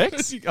about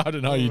pecs? I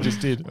don't know. You just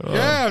did.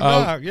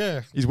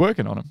 Yeah. He's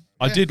working on them.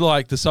 I did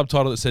like the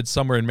subtitle that said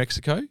 "Somewhere in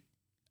Mexico,"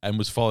 and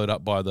was followed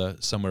up by the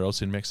 "Somewhere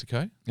else in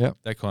Mexico." Yep.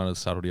 That kind of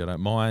subtlety I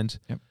don't mind.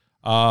 Yep.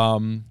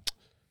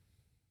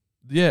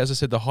 Yeah, as I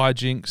said, the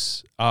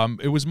hijinks.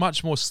 It was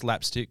much more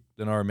slapstick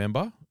than I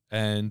remember,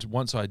 and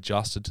once I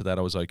adjusted to that,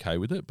 I was okay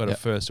with it. But at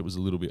first, it was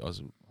a little bit.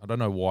 I don't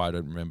know why I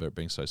don't remember it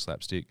being so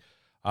slapstick,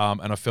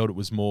 and I felt it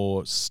was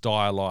more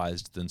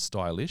stylized than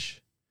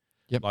stylish.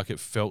 Yep. Like it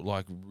felt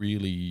like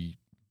really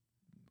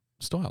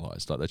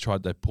stylized.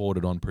 Like they poured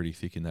it on pretty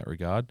thick in that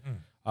regard.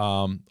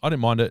 I didn't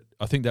mind it.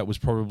 I think that was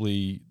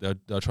probably they're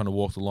trying to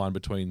walk the line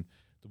between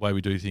the way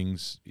we do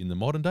things in the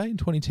modern day, in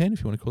 2010,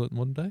 if you want to call it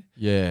modern day,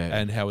 Yeah.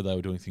 and how they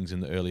were doing things in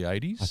the early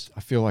 80s. I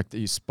feel like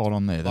you're spot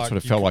on there. That's Like what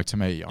it you felt ca- like to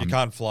me. You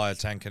can't fly a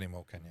tank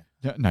anymore, can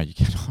you? No, you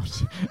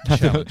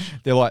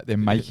cannot. they're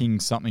making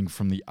something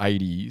from the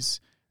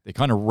 80s. They're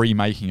kind of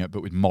remaking it,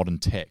 but with modern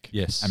tech.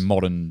 Yes. And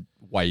modern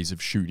ways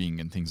of shooting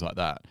and things like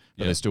that.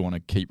 But Yeah. they still want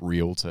to keep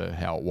real to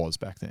how it was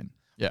back then.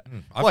 Yeah.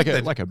 I Like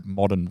think like a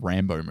modern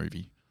Rambo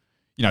movie.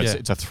 You know, Yeah.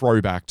 it's a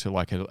throwback to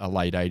like a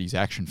late 80s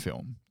action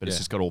film, but it's Yeah.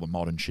 just got all the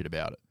modern shit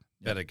about it.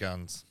 Better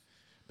guns.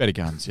 Better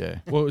guns, yeah.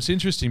 Well, it's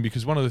interesting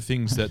because one of the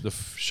things that the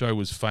show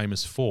was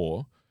famous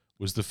for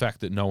was the fact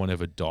that no one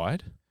ever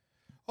died.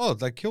 Oh,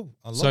 they kill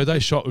a lot. So they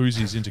shot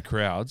Uzis into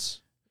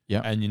crowds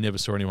Yeah. and you never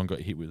saw anyone got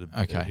hit with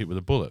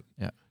a bullet.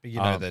 Yeah. But you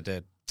know they're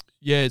dead.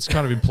 Yeah, it's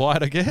kind of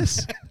implied, I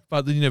guess.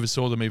 But then you never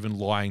saw them even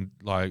lying,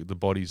 like the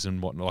bodies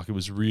and whatnot. Like it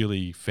was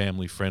really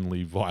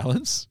family-friendly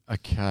violence.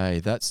 Okay,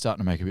 that's starting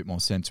to make a bit more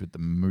sense with the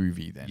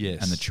movie then.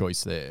 Yes. And the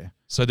choice there.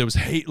 So there was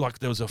heat, like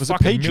there was a Was it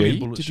fucking million PG?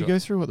 bullet Did shot. you go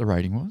through what the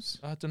rating was?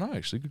 I don't know,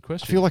 actually. Good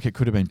question. I feel like it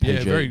could have been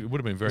PG. Yeah, it would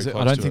have been very close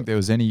I don't to think it. there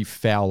was any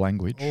foul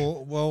language.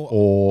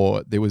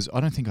 Well, there was.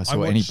 I don't think I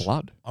saw any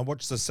blood. I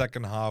watched the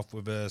second half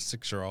with a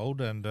 6-year-old,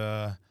 and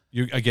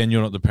You're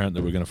not the parent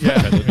that we're going to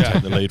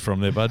take the lead from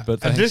there, bud.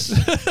 But and thanks.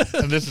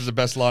 this is the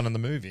best line in the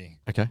movie.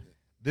 Okay.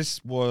 I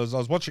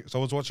was watching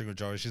with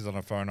Joey. She's on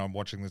her phone. I'm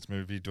watching this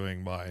movie,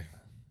 doing my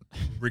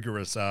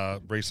rigorous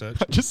research.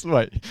 Just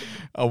wait.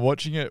 I'm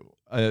watching it.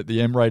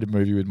 The M-rated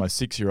movie with my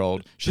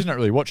 6-year-old. She's not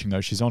really watching though.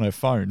 She's on her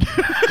phone.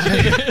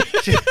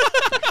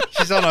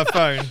 She's on her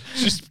phone.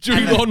 She's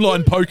doing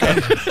online poker.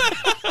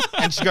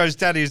 And she goes,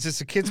 "Daddy, is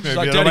this a kids movie?" She's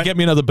like, And I "Daddy, went, get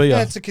me another beer."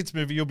 Yeah, it's a kids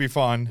movie. You'll be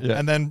fine. Yeah.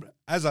 And then,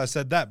 as I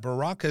said that,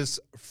 Baracus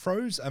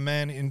throws a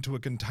man into a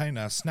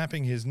container,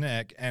 snapping his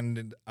neck,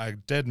 and a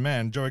dead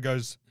man. Joey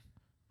goes,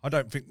 "I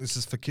don't think this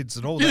is for kids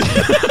at all."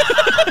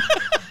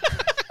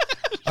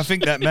 I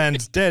think that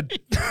man's dead.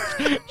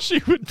 She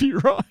would be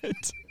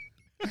right.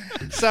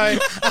 So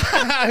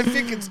I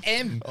think it's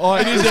M. Oh,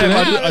 it is M.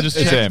 I just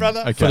It's checked. M,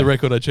 brother. Okay. For the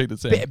record, I checked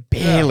it's M.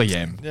 Barely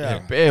M. Yeah.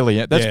 Barely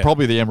M. That's Yeah.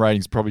 probably the M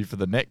rating's probably for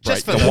the neck break.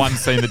 Just for The one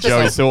scene that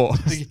Joey saw.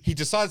 He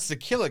decides to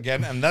kill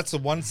again, and that's the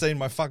one scene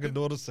my fucking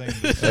daughter's seen.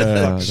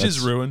 She's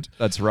ruined.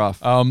 That's rough.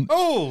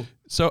 Oh,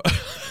 So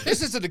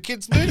this isn't a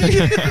kids movie.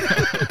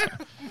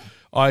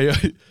 I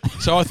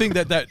think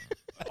that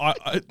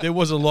there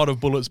was a lot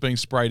of bullets being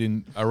sprayed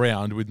in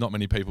around with not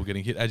many people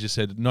getting hit. As you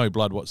said, no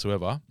blood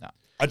whatsoever. No.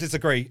 I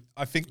disagree.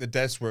 I think the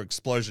deaths were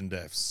explosion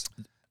deaths.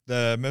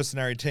 The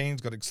mercenary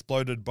teams got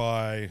exploded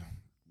by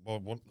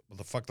what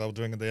the fuck they were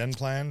doing at the end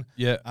plan.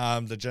 Yeah.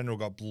 The general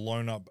got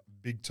blown up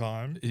big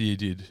time You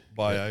did.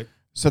 by a.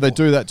 So they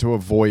do that to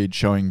avoid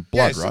showing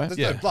blood, so right? There's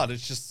Yeah. no blood.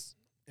 It's just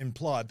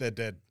implied they're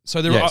dead.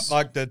 So there Yes.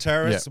 Like the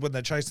terrorists when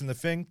they're chasing the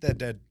thing, they're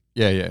dead.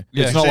 Yeah, yeah.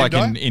 Yeah. It's not Same like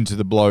guy? in Into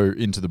the Blue.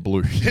 Into the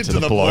Blow.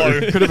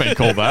 Could have been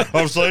called that.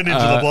 I've seen Into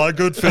the Blow.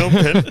 Good film,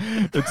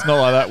 Ken. It's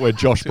not like that where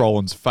Josh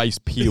Brolin's face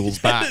peels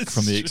back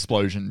from the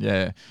explosion.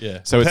 Yeah. Yeah.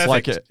 So it's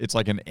Perfect.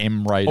 like an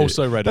M rated.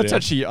 Also rated That's M.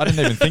 actually I didn't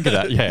even think of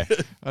that. Yeah.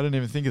 I didn't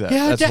even think of that.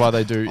 That's why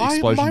they do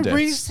explosion my deaths.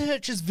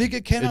 research is vigor,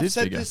 Ken. It I've is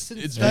said vigor. this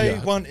since It's day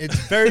vigor. one. It's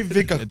very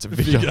vigor. It's a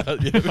vigor. I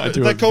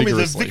do They it call me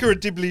the vigorously. vicar of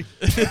Dibley.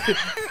 The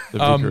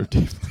vigor of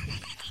Dibley.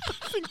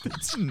 I think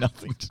that's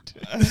nothing to do.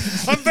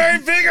 I'm very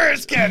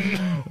vigorous, Ken.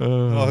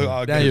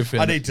 Now you've I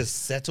found need to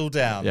settle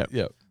down. Yeah.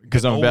 Yeah.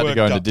 Because I'm All about to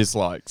go worked into up.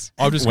 dislikes.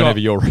 I've just whenever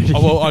got, you're ready.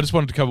 Oh, well, I just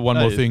wanted to cover one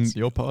more Hey, thing it's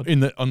your pod. in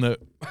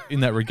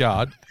that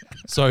regard.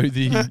 So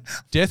the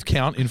death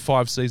count in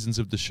 5 seasons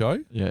of the show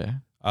Yeah.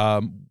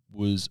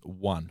 was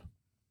 1.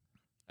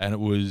 And it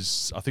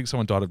was, I think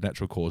someone died of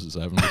natural causes.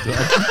 I haven't looked it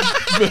up.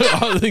 But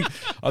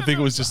I think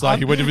it was just like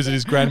he went to visit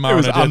his grandma. It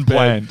was on her deathbed,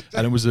 unplanned.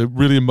 and it was a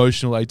really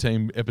emotional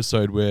A-Team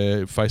episode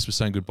where Face was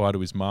saying goodbye to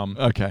his mum.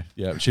 Okay.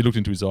 Yeah, she looked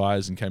into his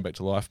eyes and came back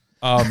to life.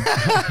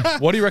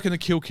 What do you reckon the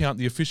kill count,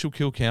 the official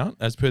kill count,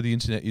 as per the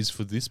internet, is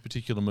for this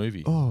particular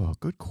movie? Oh,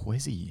 good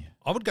quizzy.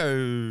 I would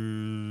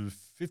go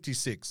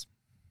 56.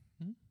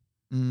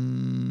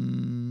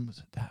 Was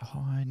it that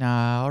high?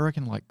 Nah, I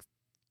reckon like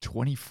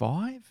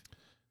 25.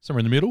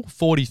 Somewhere in the middle,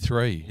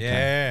 43.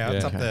 Yeah,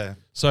 that's up Okay. there.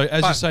 So as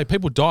you But- say,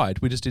 people died.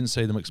 We just didn't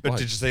see them explode. But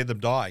did you see them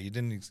die? You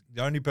didn't.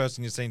 The only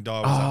person you've seen die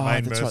was that Oh,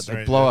 main that's right.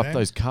 mercenary. They blow up there.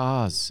 those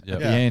cars Yep. at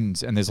the Yeah.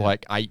 end, and there's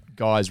like 8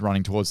 guys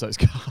running towards those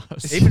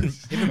cars.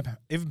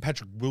 Even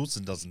Patrick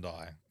Wilson doesn't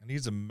die, and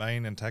he's a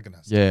main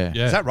antagonist. yeah.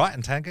 Yeah. Is that right?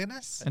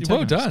 Antagonist? Well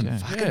Antagonist, done. yeah.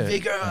 Fucking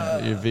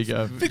vigor. Your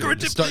vigor. Vigor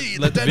and Stop- Dibley,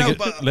 let, the the dead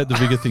vigor, helper. let the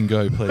vigor thing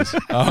go, please.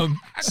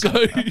 So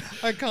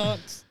I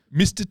can't.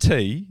 Mr.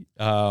 T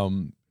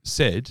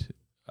said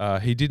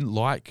he didn't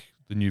like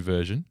the new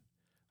version.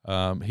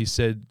 He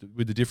said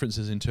with the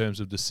differences in terms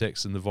of the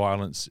sex and the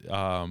violence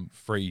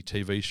free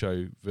TV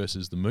show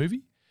versus the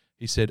movie,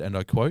 he said, and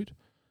I quote,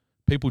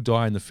 "People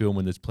die in the film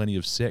when there's plenty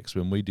of sex.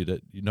 When we did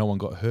it, no one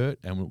got hurt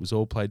and it was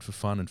all played for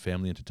fun and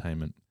family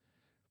entertainment.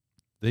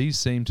 These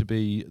seem to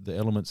be the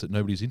elements that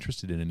nobody's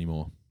interested in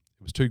anymore.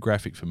 It was too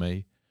graphic for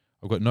me.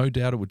 I've got no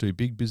doubt it would do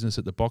big business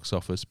at the box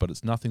office, but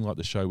it's nothing like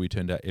the show we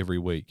turned out every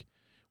week.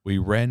 We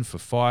ran for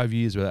 5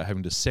 years without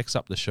having to sex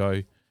up the show,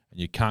 and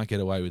you can't get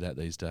away with that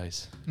these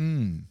days."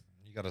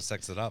 You got to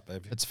sex it up,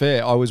 baby. It's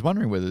fair. I was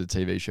wondering whether the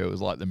TV show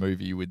was like the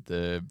movie with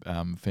the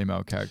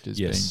female characters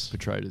Yes. being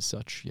portrayed as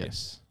such.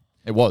 Yes.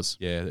 It was.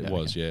 Yeah, it Yeah,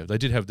 was, okay. yeah. They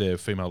did have their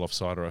female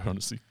offsider, I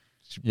honestly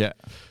Yeah.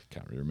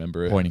 can't really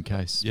remember it. Point in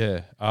case.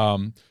 Yeah.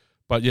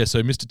 But yeah,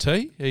 so Mr.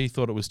 T, he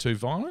thought it was too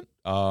violent.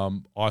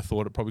 I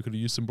thought it probably could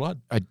have used some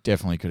blood. I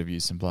definitely could have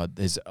used some blood.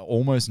 There's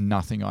almost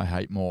nothing I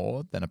hate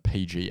more than a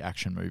PG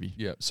action movie.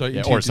 Yeah. So Yeah,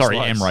 into your or sorry,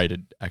 dislikes.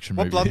 M-rated action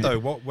What movie.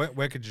 blood though?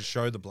 Where could you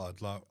show the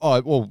blood? Like,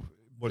 Oh, well,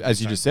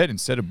 as you just said,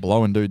 instead of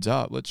blowing dudes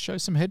up, let's show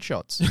some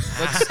headshots.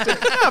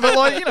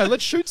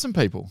 Let's shoot some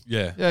people.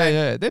 Yeah.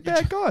 Yeah. They're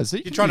bad guys.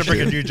 You're trying to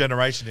bring a new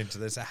generation into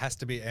this. It has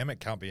to be M. It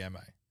can't be MA.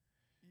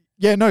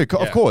 Yeah, no,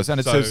 of course. And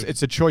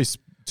it's a choice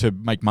to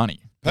make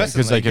money.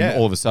 Because they can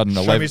all of a sudden,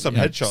 show me some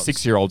headshots.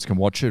 6-year-olds can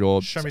watch it, or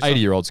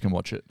 80-year-olds can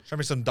watch it. Show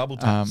me some double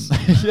taps.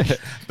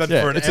 But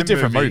for an it's M a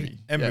different movie,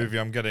 movie.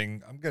 I'm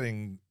getting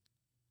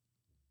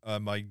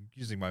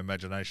using my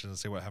imagination to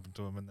see what happened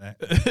to him in there.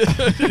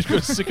 He's got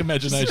a sick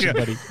imagination,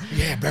 buddy.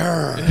 Yeah,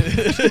 burr.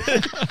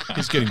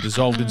 He's getting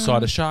dissolved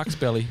inside a shark's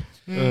belly.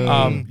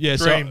 Dreams.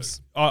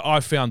 So I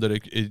found that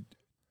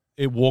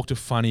it walked a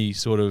funny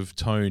sort of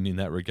tone in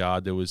that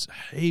regard. There was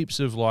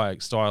heaps of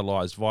like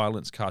stylized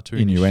violence, cartoon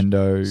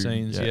innuendo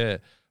scenes,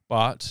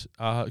 but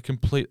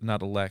complete and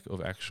utter lack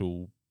of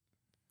actual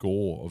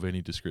gore of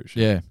any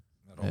description. Yeah,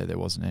 there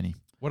wasn't any.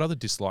 What other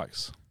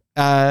dislikes?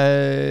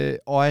 I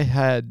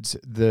had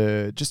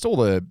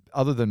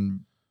other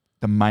than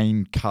the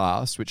main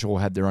cast, which all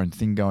had their own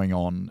thing going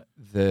on.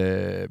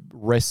 The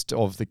rest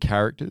of the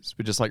characters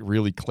were just like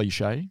really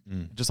cliche,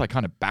 just like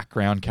kind of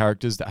background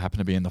characters that happen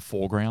to be in the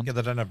foreground. Yeah,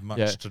 they don't have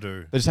much to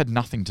do. They just had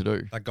nothing to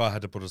do. That guy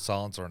had to put a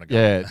silencer on a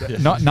gun.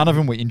 None of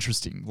them were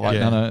interesting. Like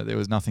there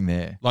was nothing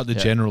there. Like the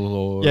general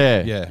or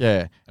yeah.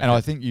 Okay. And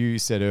I think you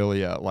said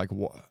earlier, like,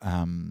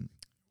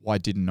 why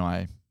didn't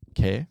I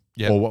care?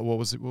 Yeah. Or what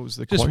was it? What was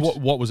the just quote?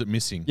 what was it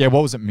missing? Yeah,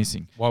 what was it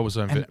missing? Why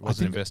wasn't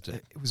invested?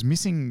 It was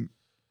missing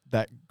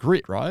that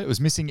grit, right? It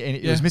was missing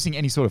it was missing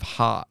any sort of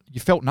heart.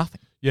 You felt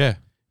nothing. Yeah.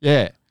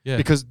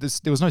 Because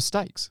there was no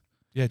stakes.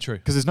 Yeah, true.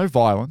 Because there's no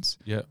violence.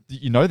 Yeah.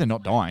 You know they're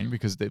not dying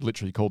because they're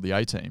literally called the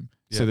A-Team.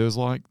 Yeah. So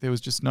there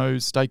was just no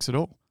stakes at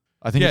all.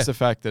 I think it's the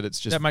fact that it's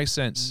just that makes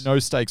sense. No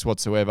stakes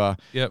whatsoever.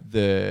 Yep.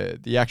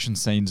 The action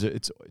scenes,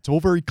 it's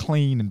all very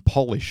clean and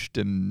polished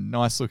and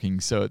nice looking.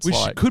 So it's which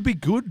could be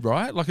good,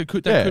 right? Like it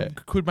could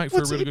could make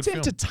for a really good film.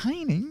 It's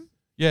entertaining.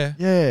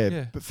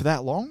 Yeah. But for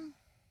that long,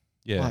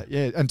 yeah,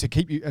 and to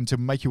keep you and to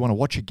make you want to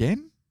watch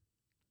again.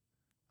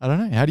 I don't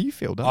know. How do you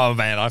feel, Doug? Oh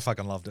man, I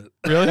fucking loved it.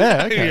 Really?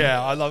 Yeah. Okay.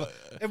 Yeah, I love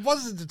it. It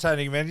was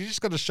entertaining, man. You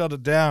just got to shut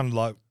it down.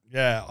 Like,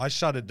 yeah, I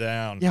shut it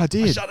down. Yeah, I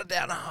did. I shut it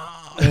down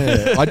hard.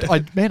 Yeah,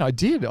 I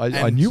did.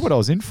 I knew what I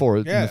was in for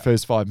in the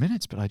first 5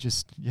 minutes, but I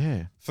just,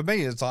 For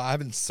me, it's like I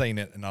haven't seen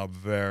it in a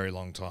very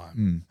long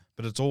time.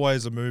 But it's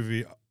always a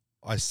movie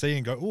I see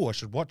and go, oh, I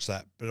should watch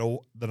that. But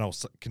then I'll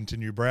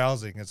continue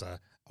browsing as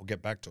I'll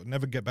get back to it.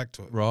 Never get back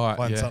to it. Right.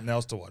 Find something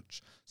else to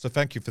watch. So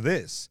thank you for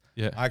this.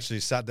 Yeah. I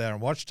actually sat there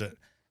and watched it.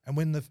 And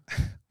when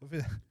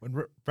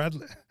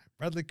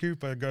Bradley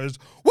Cooper goes,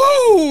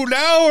 woo,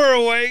 now we're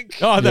awake.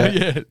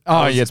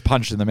 It's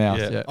punched in the mouth.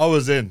 Yeah. I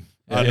was in.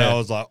 I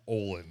was like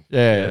all in.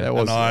 Yeah, that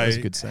was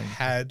a good scene.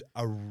 Had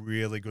a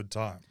really good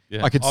time.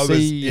 Yeah. I was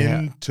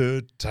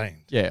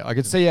entertained. Yeah, I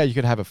could see how you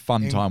could have a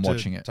fun time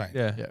watching it.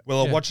 Yeah.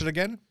 Will I watch it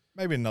again?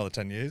 Maybe in another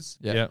 10 years.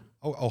 Yeah.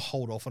 I'll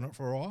hold off on it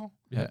for a while.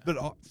 Yeah.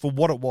 But for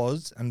what it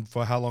was and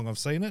for how long I've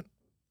seen it,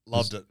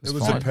 loved it. It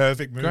was fine. a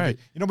perfect movie. Great.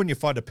 You know when you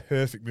find a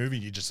perfect movie,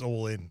 you're just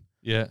all in.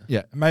 Yeah.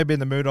 Maybe in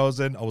the mood I was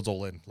in, I was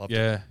all in. Loved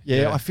it.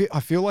 Yeah. I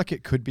feel like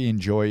it could be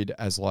enjoyed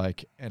as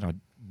like, and I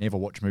never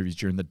watch movies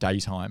during the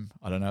daytime.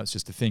 I don't know, it's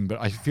just a thing,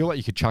 but I feel like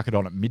you could chuck it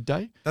on at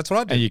midday. That's what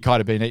I did. And you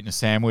kind of been eating a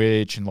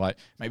sandwich and like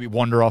maybe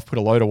wander off, put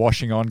a load of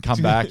washing on,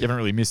 come back. You haven't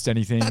really missed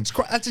anything.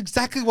 That's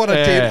exactly what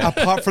I did,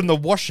 apart from the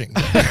washing.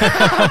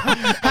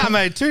 I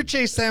made 2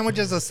 cheese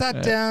sandwiches. I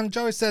sat down.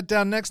 Joey sat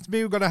down next to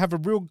me. We're going to have a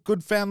real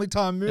good family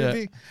time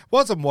movie.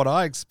 Wasn't what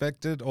I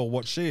expected or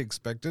what she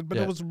expected, but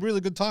it was a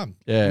really good time.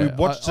 Yeah. We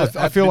watched it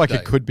I feel like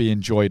it could be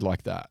enjoyed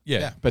like that.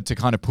 Yeah. But to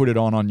kind of put it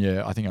on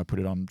your, I think I put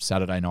it on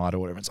Saturday night or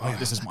whatever. It's like,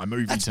 this is my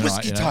movie That's tonight.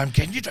 whiskey time,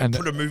 Ken. You don't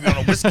put a movie on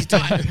a whiskey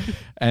time.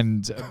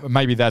 And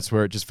maybe that's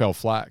where it just fell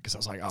flat because I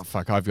was like, oh,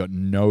 fuck, I've got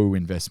no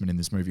investment in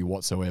this movie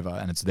whatsoever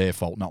and it's their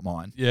fault, not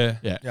mine. Yeah.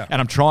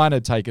 And I'm trying to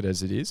take it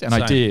as it is. And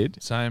I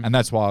did. Same. And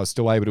that's why I was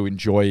still able to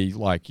enjoy,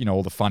 like, you know,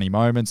 all the funny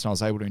moments and I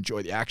was able to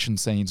enjoy the action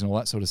scenes and all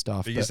that sort of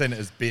stuff. But you're saying it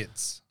as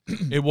bits.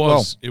 It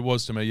was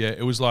to me, yeah.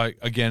 It was like,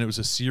 again, it was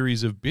a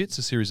series of bits,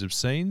 a series of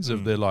scenes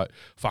of they're like,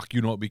 fuck,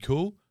 you know what'd be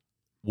cool?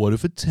 What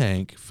if a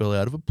tank fell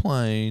out of a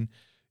plane?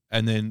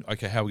 And then,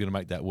 okay, how are we going to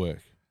make that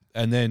work?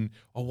 And then,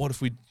 what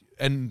if we...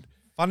 And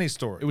funny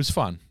story. It was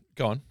fun.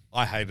 Go on.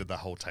 I hated the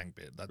whole tank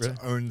bit. That's the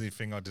only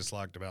thing I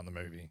disliked about the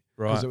movie.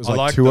 Right. Because it was I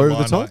like too over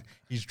the top?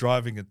 He's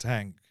driving a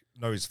tank.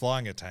 No, he's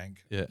flying a tank.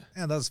 Yeah.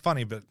 Yeah, that's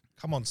funny, but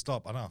come on,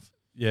 stop. Enough.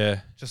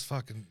 Yeah. Just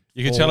fucking...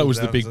 You could tell it was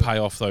the big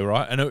payoff, though,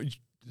 right? And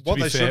to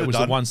be fair, it was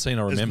the one scene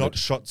I remembered. It's not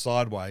shot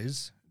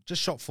sideways.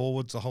 Just shot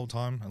forwards the whole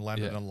time and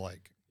landed on the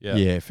lake.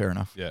 Yeah, fair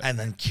enough. Yeah. And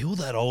then kill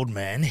that old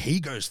man.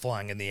 He goes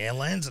flying in the air,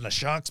 lands in a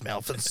shark's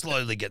mouth, and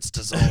slowly gets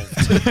dissolved.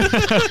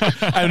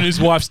 And his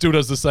wife still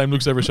does the same.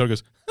 Looks over her shoulder,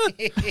 goes.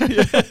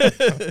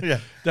 Yeah.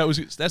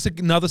 That's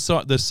another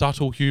side. The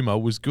subtle humor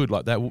was good.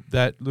 Like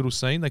that little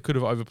scene, they could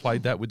have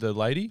overplayed that with the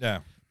lady. Yeah.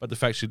 But the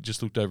fact she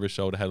just looked over her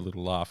shoulder, had a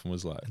little laugh, and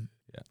was like,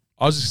 "Yeah."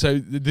 I was just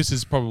saying this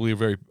is probably a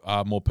very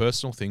more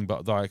personal thing,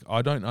 but like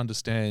I don't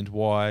understand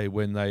why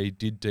when they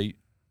did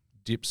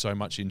dip so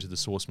much into the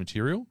source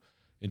material.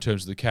 in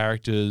terms of the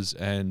characters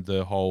and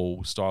the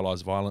whole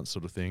stylized violence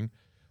sort of thing.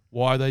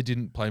 Why they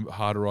didn't play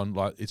harder on,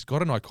 like, it's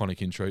got an iconic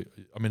intro.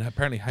 I mean,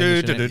 apparently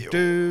Hamish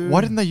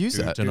Why didn't they use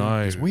that? Don't know.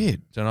 It's weird.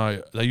 Don't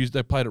know.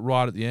 They played it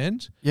right at the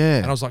end. Yeah.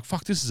 And I was like,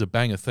 fuck, this is a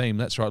banger theme.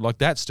 That's right. Like,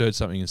 that stirred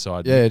something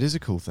inside me. Yeah, it is a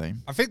cool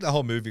theme. I think the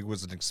whole movie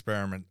was an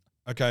experiment.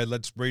 Okay,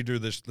 let's redo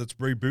this. Let's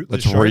reboot this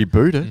Let's show.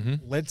 reboot it.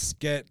 Mm-hmm. Let's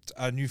get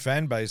a new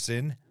fan base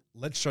in.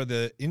 Let's show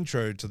the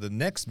intro to the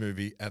next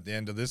movie at the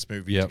end of this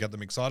movie to get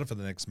them excited for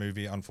the next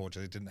movie.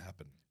 Unfortunately, it didn't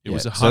happen. It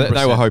was 100%. So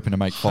they were hoping to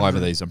make 5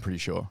 of these, I'm pretty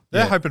sure.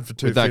 They're hoping for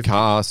 250. With that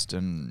cast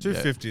and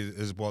 250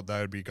 is what they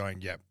would be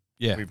going,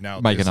 we've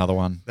nailed make this. another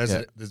one.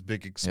 There's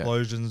big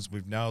explosions.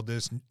 We've nailed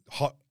this.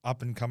 Hot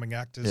up-and-coming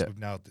actors. We've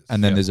nailed this.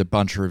 And then there's a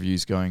bunch of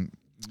reviews going,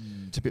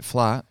 it's a bit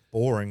flat.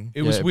 Boring.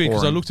 It was weird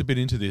because I looked a bit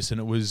into this and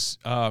it was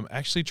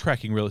actually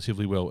tracking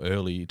relatively well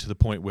early to the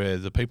point where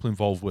the people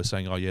involved were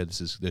saying, "Oh yeah,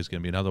 there's going to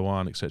be another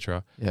one,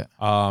 etc." Yeah.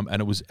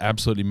 And it was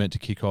absolutely meant to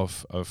kick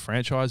off a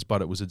franchise,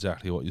 but it was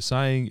exactly what you're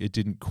saying. It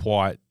didn't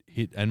quite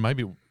hit, and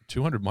maybe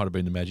 200 might have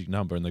been the magic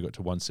number, and they got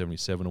to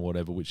 177 or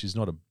whatever, which is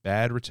not a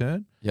bad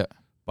return. Yeah.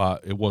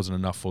 But it wasn't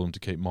enough for them to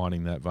keep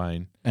mining that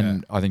vein.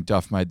 And I think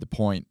Duff made the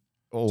point.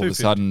 All of a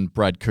sudden,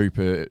 Brad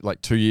Cooper,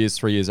 like 2 years,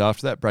 3 years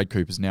after that, Brad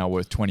Cooper's now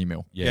worth 20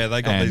 mil. Yeah,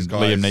 they got these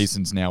guys. Liam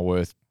Neeson's now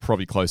worth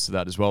probably close to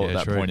that as well at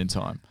that point in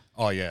time.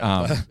 Oh, yeah.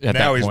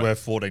 Now he's point.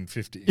 worth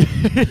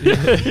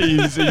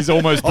 $14.50. he's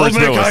almost I'll Bruce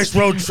make Willis. Ice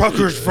Road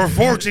Truckers for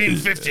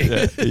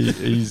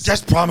 $14.50.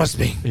 Just promise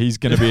me. He's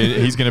gonna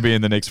be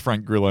in the next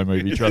Frank Grillo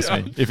movie. Trust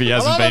me, if he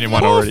hasn't been in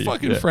one already.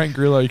 Fucking Frank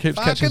Grillo, he keeps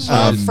catching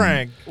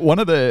Frank. One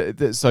of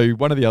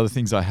the other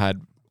things I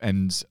had,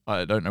 and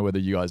I don't know whether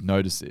you guys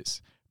noticed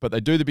this, but they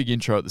do the big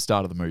intro at the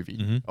start of the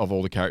movie of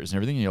all the characters and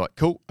everything, and you're like,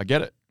 cool, I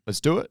get it, let's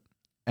do it.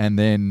 And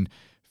then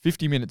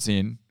 50 minutes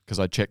in, because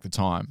I checked the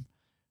time,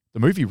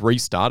 the movie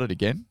restarted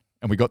again,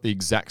 and we got the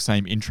exact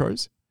same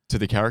intros to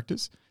the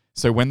characters.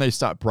 So when they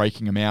start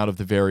breaking them out of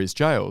the various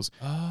jails,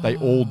 they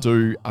all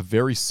do a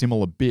very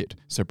similar bit.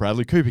 So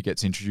Bradley Cooper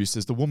gets introduced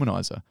as the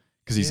womanizer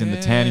because he's in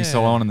the tanning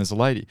salon and there's a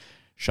lady.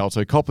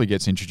 Sholto Copley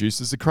gets introduced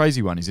as the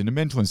crazy one. He's in a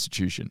mental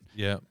institution.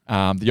 Yeah.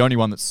 The only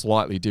one that's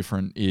slightly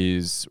different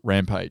is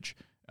Rampage.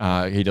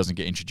 He doesn't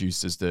get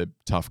introduced as the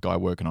tough guy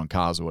working on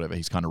cars or whatever.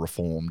 He's kind of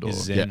reformed. He's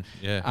zen,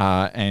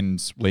 and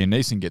Liam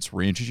Neeson gets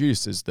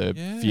reintroduced as the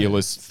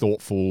fearless,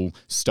 thoughtful,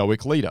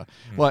 stoic leader.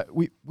 Like,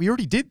 we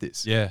already did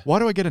this. Yeah. Why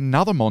do I get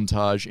another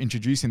montage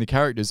introducing the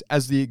characters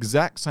as the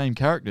exact same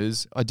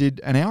characters I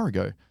did an hour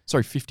ago?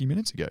 Sorry, 50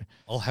 minutes ago.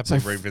 I'll happily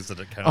revisit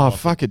it.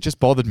 Fuck, it just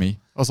bothered me.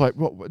 I was like,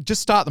 well,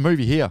 just start the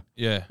movie here.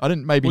 Yeah. I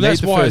didn't need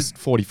the first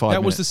 45 minutes.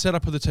 That was the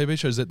setup of the TV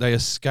shows, that they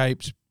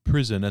escaped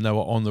prison and they were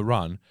on the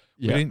run.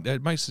 Yeah.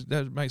 That makes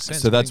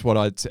sense. So that's what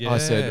I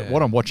said.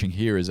 What I'm watching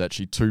here is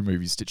actually 2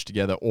 movies stitched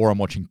together, or I'm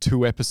watching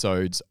 2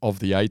 episodes of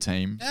the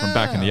A-Team from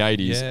back in the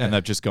 80s, and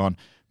they've just gone,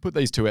 put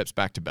these 2 eps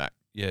back to back.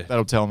 Yeah.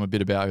 That'll tell them a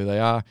bit about who they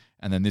are,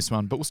 and then this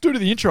one. But we'll still do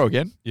the intro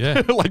again.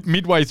 Yeah. Like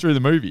midway through the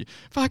movie.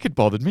 Fuck, it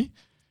bothered me.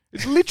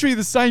 It's literally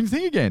the same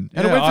thing again.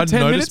 And it went for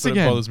 10 minutes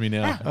again. It bothers me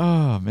now.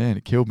 Oh, man,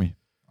 it killed me.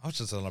 I was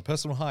just on a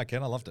personal high,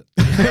 Ken. I loved it.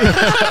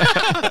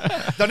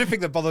 The only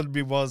thing that bothered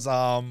me was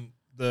when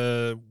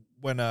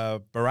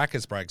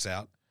Baracus breaks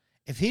out.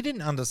 If he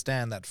didn't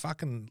understand that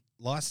fucking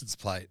license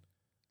plate,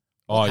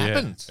 what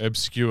happens?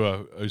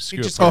 Obscure. He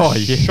just got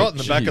shot in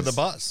the back of the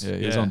bus. Yeah,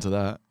 he's onto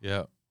that.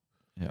 Yeah.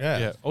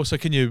 Also,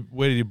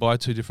 where did you buy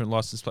 2 different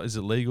license plates? Is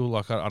it legal?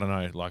 Like, I don't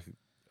know. Like,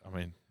 I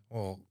mean.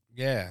 Well,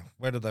 yeah.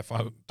 Where did they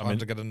find time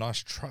to get a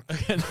nice truck?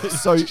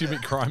 So you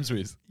commit crimes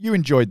with. You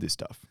enjoyed this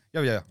stuff.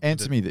 Yeah.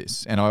 Answer me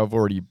this, and I've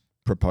already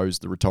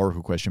proposed the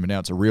rhetorical question, but now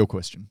it's a real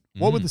question.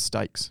 What were the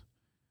stakes?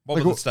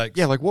 What were the stakes?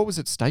 Yeah, like what was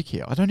at stake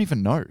here? I don't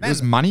even know.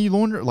 Was money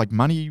laundering, like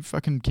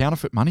fucking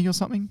counterfeit money or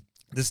something?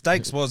 The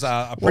stakes was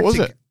a what was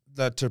it?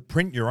 To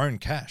print your own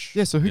cash.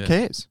 Yeah, so who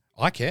cares?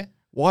 I care.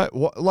 Why?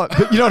 What? Like,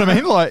 but you know what I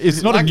mean? Like,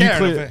 it's not a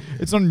nuclear.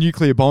 It's not a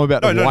nuclear bomb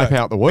about to wipe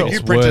out the world.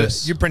 You print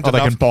they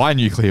can buy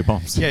nuclear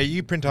bombs. Yeah,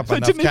 you print up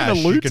enough cash,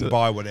 you can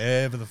buy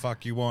whatever the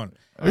fuck you want.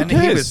 Who and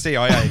cares? he was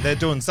CIA. They're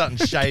doing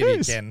something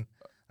shady, Ken.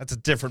 That's a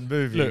different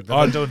movie. Look,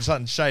 they're doing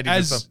something shady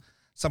with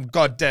some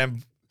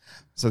goddamn.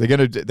 So they're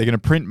gonna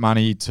print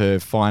money to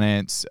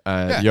finance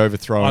the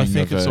overthrowing. I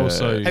think it's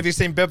also. Have you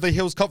seen Beverly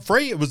Hills Cop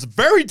 3? It was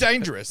very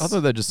dangerous. I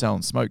thought they're just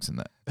selling smokes in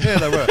that. Yeah,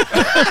 they were.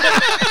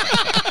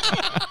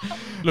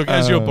 Look,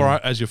 as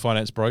your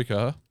finance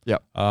broker,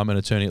 yep, an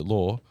attorney at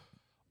law,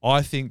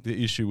 I think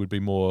the issue would be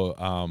more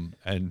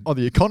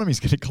the economy's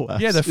going to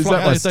collapse. Yeah,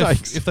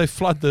 if they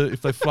flood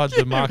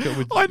the market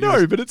with. I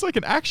know, but it's like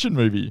an action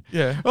movie.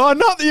 Yeah. Oh,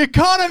 not the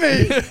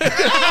economy.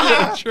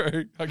 Yeah,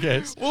 true. I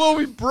guess we'll all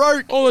be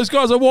broke. All those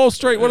guys on Wall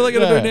Street. What are they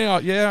going to do now?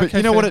 Yeah, but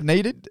you know what it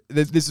needed?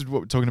 This is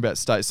what we're talking about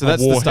stakes. So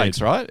that's the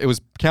stakes, right? It was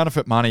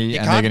counterfeit money,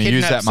 and they're going to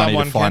use that money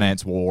to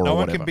finance war. No or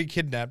one whatever. can be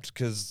kidnapped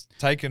because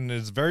Taken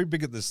is very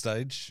big at this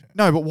stage.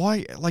 No, but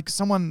why? Like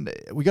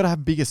we got to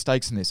have bigger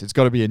stakes in this. It's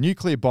got to be a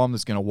nuclear bomb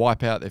that's going to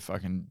wipe out their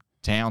fucking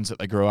towns that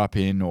they grew up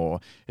in, or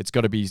it's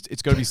got to be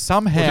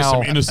somehow Just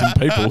some innocent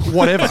people.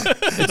 whatever.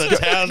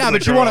 towns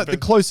But you want it. The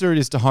closer it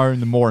is to home,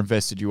 the more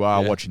invested you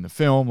are watching the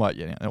film, like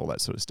all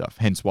that sort of stuff.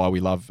 Hence why we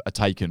love a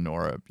Taken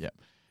or a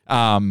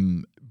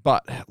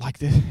But like,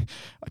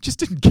 I just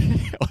didn't care.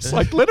 I was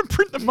like, let them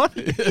print the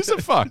money. Who's a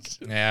fuck?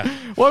 Yeah.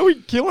 Why are we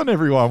killing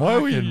everyone? Why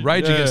are we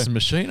Rage Against the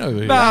Machine over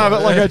here? Nah,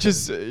 but like it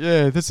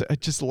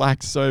just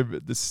lacked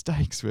the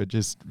stakes were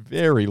just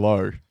very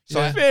low.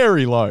 So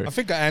very low. I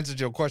think I answered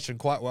your question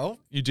quite well.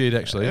 You did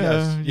actually.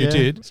 Yeah, You yeah.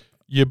 did.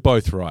 You're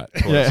both right.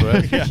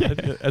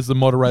 Yeah. As the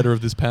moderator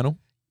of this panel.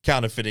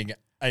 Counterfeiting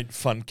ain't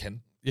fun, Ken.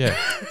 Yeah.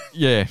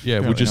 Yeah,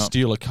 Would you not.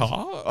 steal a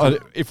car?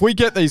 If we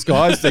get these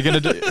guys, they're gonna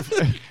do.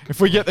 If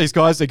we get these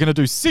guys, they're gonna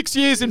do 6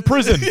 years in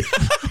prison.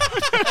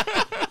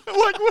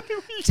 Like, what are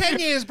we 10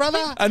 years,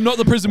 brother. And not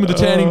the prison with the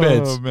tanning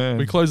beds. Man.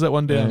 We closed that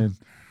one down. Man.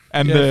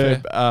 And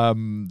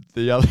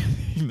the other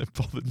thing that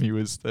bothered me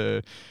was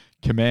the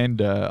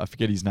commander. I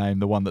forget his name.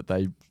 The one that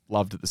they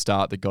loved at the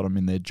start that got them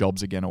in their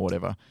jobs again or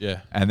whatever.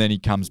 Yeah. And then he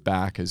comes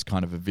back as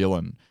kind of a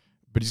villain,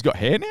 but he's got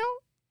hair now.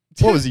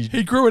 What was he?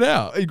 He grew it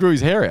out. He grew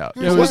his hair out.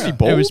 Grew his Was hair he out.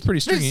 bald? It was pretty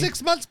It's been stringy.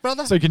 6 months,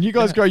 brother. So can you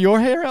guys grow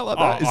your hair out like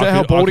that? Is I that how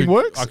could- balding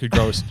works? I could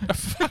grow a...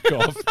 Fuck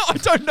off. I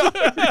don't know.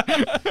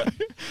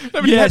 No,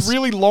 but he Yes. had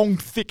really long,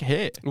 thick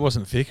hair. It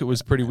wasn't thick. It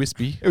was pretty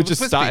wispy. It was just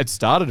wispy. it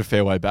started a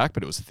fair way back,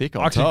 but it was thick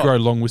on I could top. grow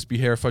long wispy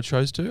hair if I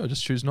chose to. I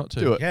just choose not to.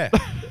 Do it. Yeah. Do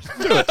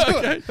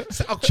it.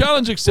 So I'll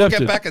Challenge we'll accepted.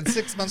 get back in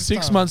 6 months.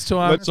 6 months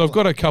time. So I've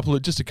got a couple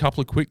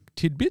of quick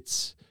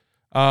tidbits.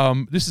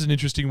 This is an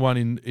interesting one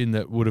in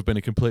that would have been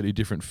a completely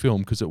different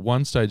film because at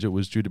one stage it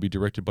was due to be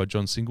directed by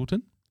John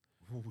Singleton.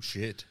 Oh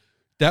shit.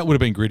 That would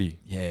have been gritty.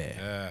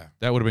 Yeah.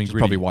 That would have been Which is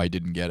gritty. probably why he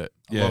didn't get it.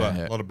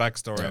 A lot of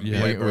backstory. on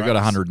Yeah. We've Baracus. got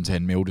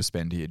 110 mil to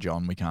spend here,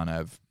 John. We can't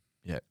have.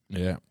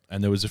 Yeah,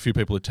 and there was a few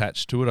people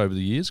attached to it over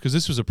the years because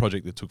this was a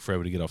project that took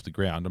forever to get off the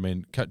ground. I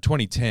mean,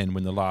 2010,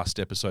 when the last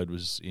episode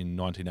was in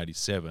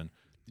 1987,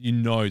 you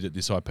know that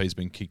this IP has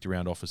been kicked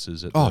around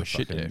offices at in the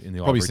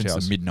Probably Ivory since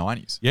Towers. the mid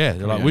 90s. Yeah,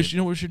 they're like, Yeah. you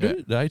know what we should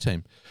do? The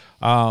A-Team.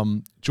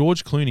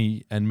 George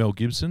Clooney and Mel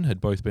Gibson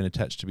had both been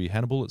attached to be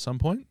Hannibal at some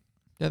point.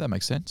 Yeah, that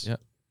makes sense.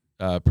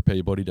 Yeah. Prepare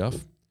your body, Duff.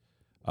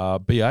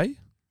 BA,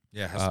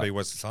 Yeah, it has to be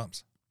Wesley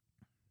Snipes.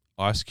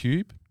 Ice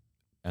Cube,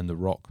 and The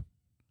Rock.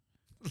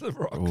 The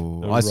Rock.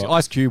 Ooh, The Ice, Rock.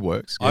 Ice Cube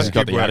works. Ice He's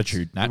got Cube the works.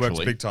 attitude He works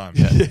naturally. big time.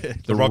 Yeah.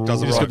 The Rock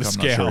does a He's rock. got the I'm I'm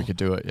not sure scowl. he could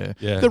do it. Yeah.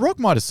 Yeah. The Rock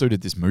might have suited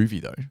this movie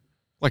though.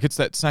 Like it's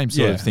that same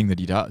sort of thing that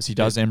he does. He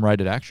does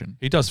M-rated action.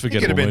 He does He could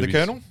forgettable have been the movies.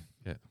 Colonel.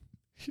 Yeah.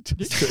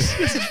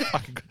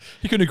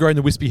 He couldn't have grown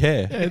the wispy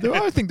hair.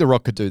 Yeah, I think The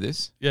Rock could do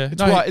this. Yeah. It's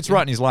No, right. It's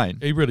right in his lane.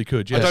 He really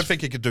could, yes. I don't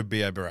think he could do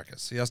B.A.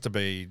 Baracus. He has to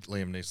be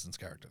Liam Neeson's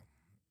character.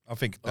 I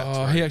think that's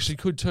right. He actually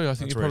could too. I think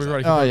That's you're probably where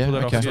right. he's He at. could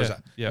Oh, pull yeah, that okay.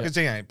 off. Yeah. Because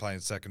he ain't playing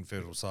second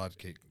fiddle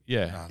sidekick.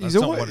 Yeah. Nah, He's that's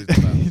not always, what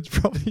he's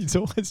about. he's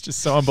always just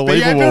so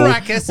unbelievable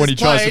when he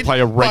tries to play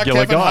a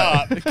regular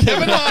guy.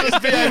 Kevin Hart is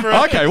B.A.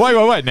 Baracus. Okay,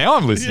 wait. Now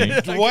I'm listening.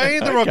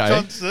 Dwayne The Rock Okay.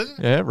 Johnson.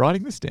 Yeah,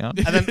 writing this down.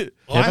 And then Kevin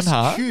Ice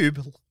Hart.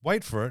 Cube,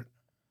 wait for it,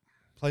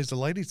 plays the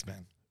ladies'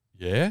 man.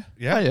 Yeah?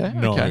 Yeah. Oh, yeah.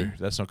 No, Okay.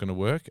 that's not going to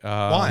work.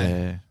 Why?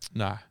 Yeah.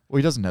 Nah. Well,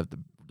 he doesn't have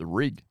the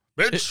rig.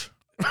 Bitch.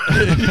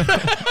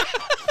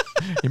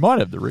 He might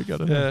have the rig. I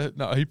don't know.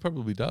 No, he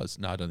probably does.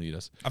 No, I don't think he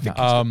does. I think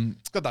Um,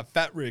 it's got that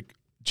fat rig.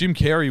 Jim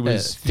Carrey Yeah,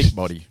 was thick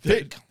body.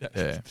 Thick.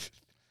 Yeah.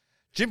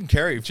 Jim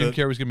Carrey. Jim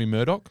Carrey was going to be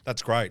Murdoch.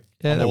 That's great.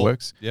 Yeah, I'm that all,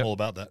 works. Yep. all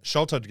about that.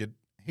 Sholto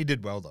he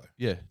did well though,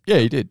 Yeah. Yeah,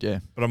 he did. Yeah.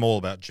 but I'm all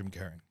about Jim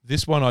Carrey.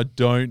 This one I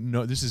don't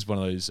know. This is one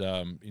of those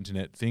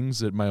internet things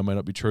that may or may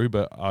not be true,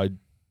 but I'm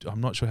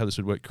not sure how this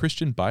would work.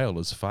 Christian Bale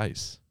as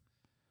Face.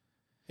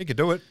 He could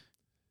do it.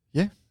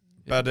 Yeah.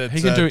 But it's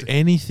He can do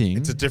anything.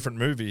 It's a different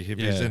movie if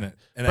he's Yeah. in it.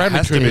 And Bradley it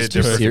has to be Trimmer's a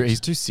too different He's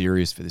too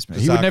serious for this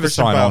movie. He Because, would never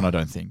Christian sign Bale- on, I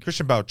don't think.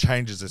 Christian Bale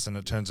changes this and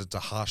it turns into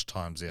Harsh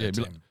Times. Yeah,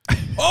 be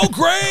oh,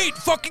 great!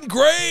 Fucking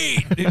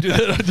great! He'd do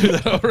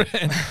that all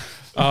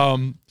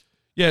around.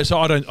 Yeah, so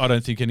I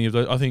don't think any of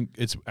those. I think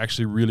it's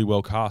actually really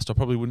well cast. I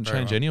probably wouldn't Very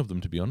change well. any of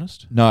them, to be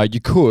honest. No, you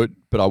could,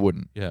 but I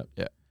wouldn't. Yeah.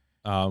 Yeah.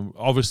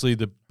 Obviously,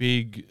 the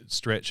big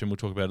stretch, and we'll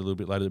talk about it a little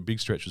bit later, the big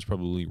stretch was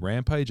probably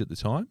Rampage at the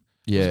time.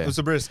 Yeah. It was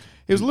a risk.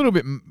 He was a little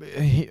bit.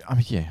 He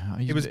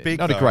was big,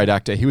 Not a though. great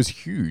actor. He was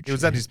huge. It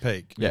was at his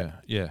peak. Yeah.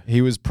 Yeah.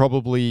 He was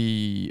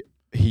probably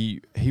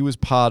he was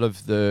part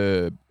of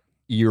the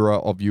era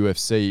of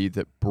UFC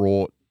that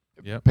brought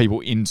Yep.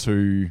 people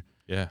into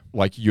Yeah.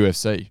 like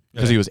UFC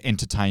because Yeah. he was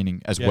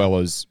entertaining as Yeah. well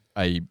as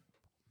a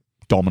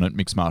dominant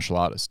mixed martial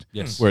artist.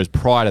 Yes. Whereas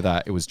prior to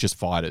that, it was just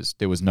fighters.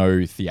 There was no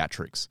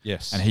theatrics.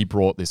 Yes. And he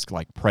brought this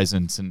like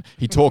presence, and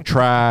he talked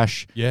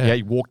trash. Yeah.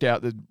 He walked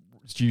out the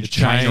huge The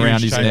chain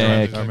around his chain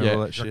neck. I remember Yeah.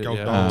 all that shit. Gold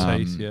Yeah. dollar.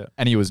 Teeth, yeah.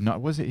 And he was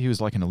not. Was it? He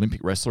was like an Olympic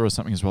wrestler or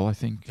something as well. I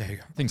think. There you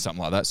go. I think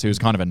something like that. So he was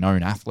kind of a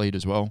known athlete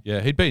as well. Yeah,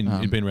 he'd been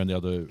Um, around the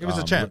other. He was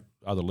a champ.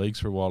 other leagues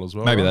for a while as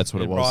well. Maybe right? that's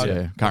what it was. Pride, Yeah,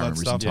 all can't that remember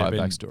his stuff. entire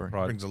Yeah, backstory.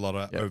 Pride. Brings a lot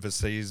of Yep.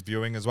 overseas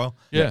viewing as well.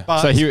 Yeah.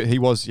 But, So he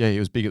was he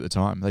was big at the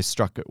time. They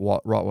struck it right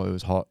while it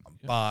was hot.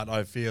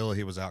 I feel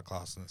he was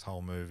outclassed in this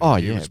whole movie. Oh,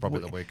 he yeah. was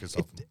probably the weakest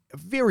of them.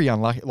 Very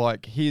unlucky.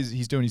 Like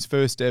he's doing his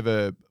first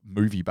ever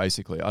movie.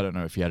 Basically, I don't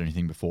know if he had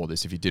anything before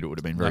this. If he did, it would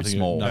have been very Nothing,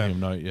 small. Nothing of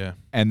note, yeah.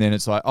 And then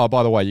it's like, oh,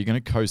 by the way, you're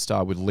going to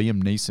co-star with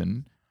Liam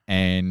Neeson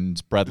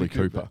and Bradley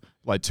Cooper,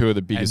 like two of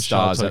the biggest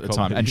stars Sharlto at the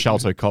time, Copley. and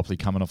Shalto Copley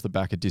coming off the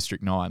back of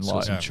District 9. Saw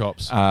Like, some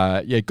chops.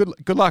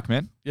 good luck,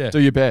 man. Yeah. Do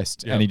your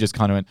best. Yeah. And he just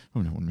kind of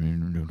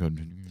went.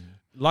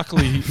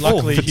 Luckily,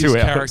 for his 2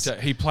 hours. character,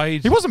 he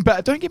played. He wasn't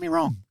bad. Don't get me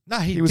wrong. No,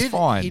 He was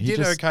fine. He He did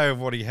just- okay with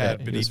what he had,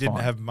 yeah, but he he was didn't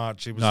fine. have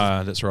much. He was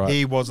No, that's right.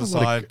 he was a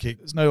sidekick.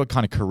 There's no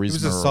kind of charisma.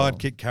 He was a or-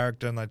 sidekick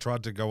character, and they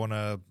tried to go on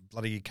a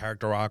bloody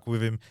character arc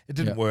with him. It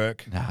didn't Yeah.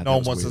 work. Nah, that no one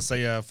was wants to weird.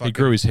 see a fucking. He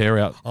grew his hair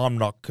out. I'm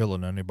not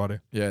killing anybody.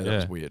 Yeah, that Yeah.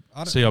 was weird.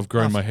 I don't- See, I've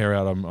grown my hair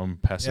out. I'm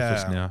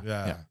pacifist now.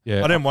 Yeah.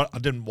 Yeah. I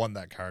didn't want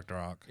that character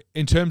arc.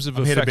 In terms of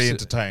I'm here to be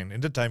effects, entertained.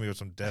 Entertain me with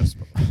some deaths.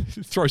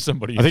 throw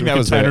somebody. I think into a that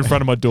was container their- in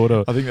front of my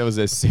daughter. I think that was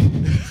their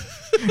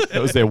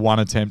that was their one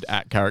attempt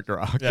at character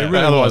arc. Yeah, really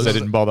Otherwise, was. they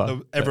didn't bother.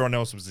 Everyone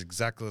else was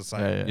exactly the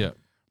same. Yeah.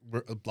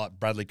 Like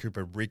Bradley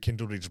Cooper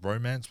rekindled his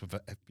romance with an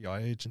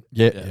FBI agent.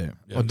 Yeah.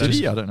 Yeah. Or did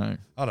he? I don't know.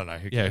 I don't know.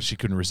 Who Yeah, cares? she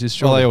couldn't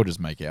resist. Well, surely. they all just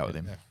make out with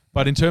him. Yeah.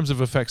 But in terms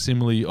of a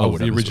facsimile of the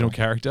whatever, original sorry.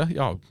 character,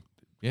 yeah,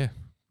 didn't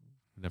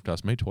have to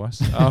ask me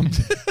twice.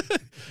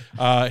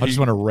 I just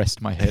want to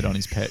rest my head on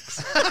his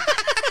pecs.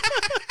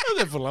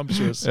 They're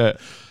voluptuous. Yeah.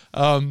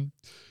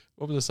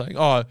 What was I saying?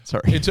 Oh,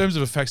 Sorry. In terms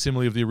of a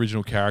facsimile of the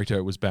original character,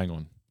 it was bang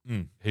on.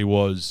 Mm. He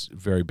was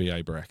very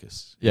B.A.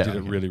 Baracus. He Yeah. did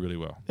it really, really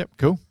well. Yep.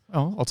 Cool.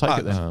 Oh, I'll take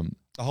it then.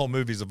 The whole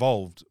movie's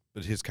evolved,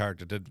 but his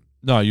character didn't.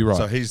 No, you're right.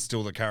 So he's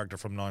still the character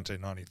from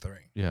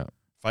 1993. Yeah.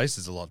 Face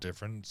is a lot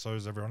different. So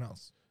is everyone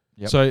else.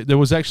 Yep. So there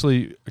was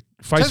actually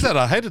face. Turns out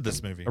I hated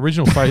this movie.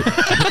 Original face.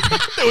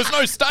 There was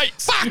no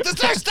stakes. Fuck,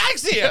 there's no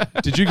stakes here.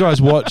 Did you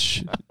guys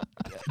watch?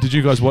 Did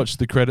you guys watch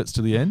the credits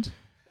to the end?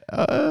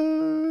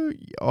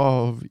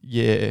 Oh,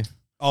 yeah.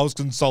 I was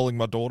consoling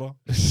my daughter.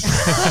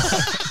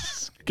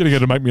 Gonna go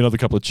to make me another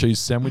couple of cheese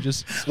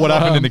sandwiches. What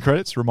happened in the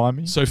credits? Remind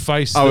me. So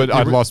face. I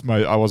I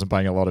wasn't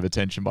paying a lot of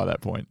attention by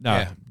that point. No,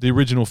 Yeah. the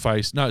original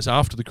face. No, it's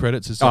after the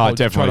credits. It's Oh, the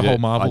definitely try the whole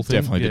did. Marvel I thing.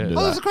 definitely didn't do Oh,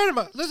 that. there's a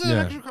credit. There's an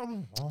Yeah. extra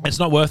credit. Oh. It's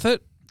not worth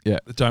it. Yeah.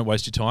 Don't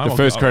waste your time. The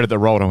first credit that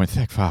rolled, I went,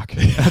 thank fuck.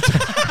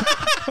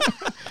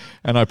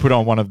 And I put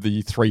on one of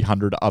the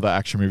 300 other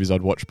action movies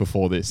I'd watched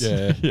before this.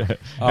 Yeah. Yeah.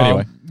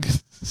 Anyway.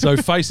 So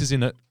face is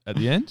in it at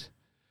the end.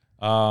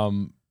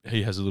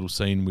 He has a little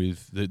scene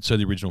with the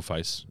original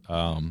face.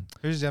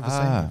 Who's the other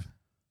scene?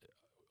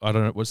 I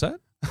don't know. What's that?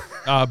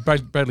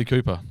 Bradley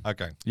Cooper.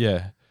 Okay.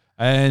 Yeah.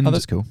 And Oh,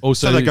 that's cool.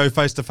 Also, So they go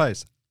face to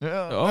face.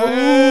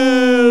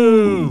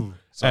 Oh.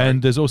 Sorry.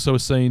 And there's also a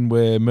scene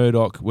where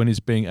Murdoch, when he's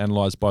being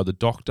analysed by the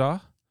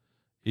doctor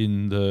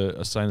in the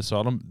insane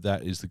asylum,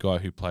 that is the guy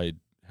who played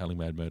Howling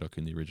Mad Murdoch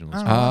in the original.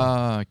 as well.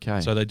 Ah,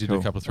 okay. So they did Cool.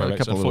 a couple of Well, throwbacks.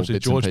 couple of little Unfortunately,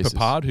 bits and George pieces.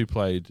 Papard, who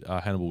played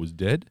Hannibal, was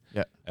dead.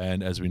 Yeah.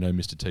 And as we know,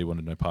 Mr. T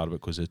wanted no part of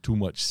it because there's too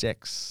much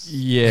sex.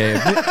 Yeah.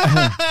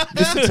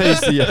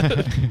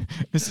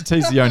 Mr.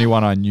 T's the only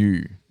one I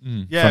knew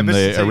Yeah, from Mr.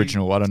 the T-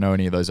 original. I don't know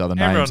any of those other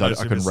Everyone names. I knows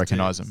who couldn't Mr. T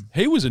recognize is. them.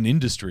 He was an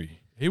industry.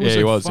 He was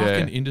he a was,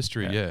 fucking yeah.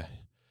 industry, yeah.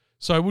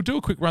 So we'll do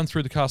a quick run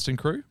through the cast and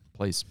crew.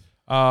 Please.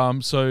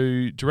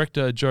 So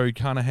director Joe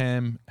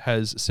Carnahan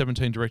has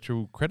 17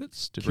 directorial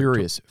credits.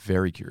 Curious.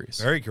 Very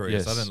curious. Very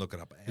curious. Yes. I didn't look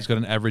it up. He's got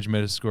an average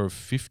Metascore of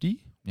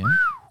 50. Yeah.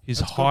 His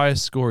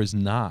highest score is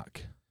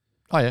Narc.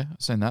 Oh, yeah.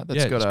 I've seen that. That's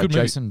Yeah, it's got a good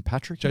movie. Jason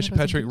Patrick. in Jason it,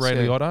 I think Patrick, it is.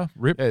 Ray Yeah. Liotta,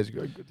 Rip. Yeah,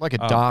 it's like a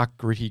dark,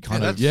 gritty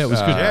kind of. Yeah, it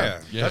was good.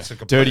 Yeah, Yeah. that's a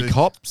completely, Dirty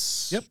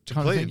Cops. Yep. kind of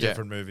completely thing. Yeah.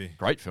 different movie.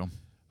 Great film.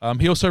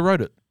 He also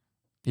wrote it.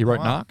 He wrote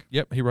Wow. Narc.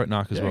 Yep, he wrote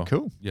Narc as Yeah, well.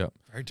 cool. Yeah.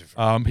 Very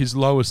different. His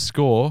lowest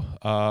score,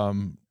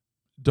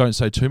 don't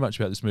say too much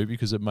about this movie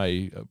because it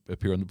may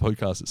appear on the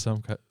podcast at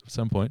some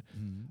point.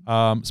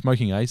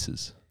 Smoking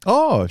Aces.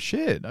 Oh,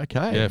 shit.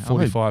 Okay. Yeah,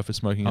 45 for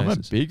Smoking I'm a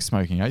Aces. big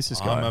Smoking Aces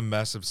guy. I'm a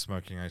massive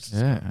Smoking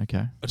Aces. Yeah,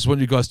 okay. I just want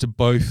you guys to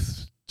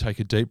both take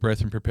a deep breath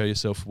and prepare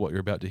yourself for what you're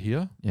about to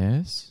hear.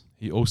 Yes.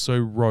 He also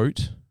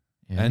wrote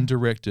Yeah. and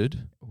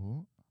directed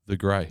Ooh. The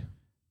Grey.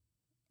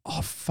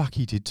 Oh, fuck,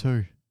 he did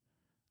too.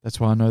 That's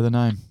why I know the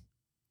name.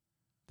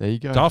 There you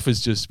go. Duff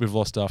is just, we've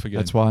lost Duff again.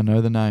 That's why I know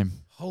the name.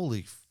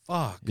 Holy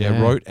fuck. Yeah,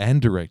 Yeah. wrote and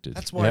directed.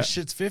 That's why Yeah.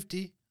 shit's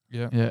 50.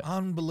 yeah. Yeah.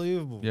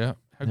 Unbelievable. Yeah.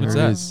 How There good's it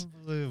that? is.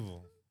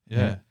 Unbelievable.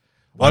 Yeah.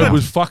 What I a-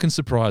 was fucking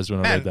surprised when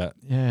I Man. read that.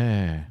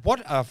 Yeah.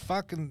 What a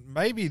fucking.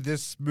 Maybe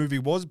this movie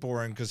was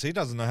boring because he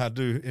doesn't know how to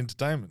do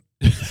entertainment.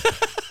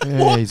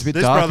 Yeah, he's a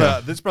bit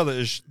darker. This brother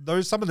is.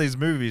 Those some of these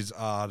movies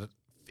are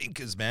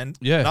thinkers, man.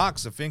 Yeah.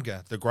 Narc's a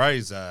thinker. The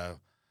Greys are.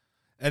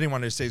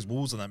 Anyone who sees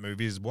Wolves in that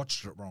movie has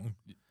watched it wrong.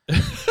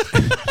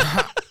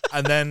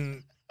 And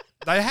then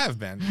they have,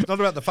 man. It's not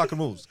about the fucking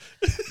Wolves.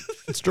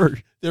 It's true.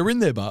 They're in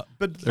there, but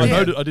But I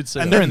yeah. know I did see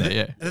And that. They're then in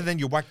there, yeah. And then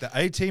you whack the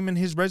A-Team in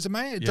his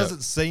resume. It Yeah.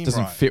 doesn't seem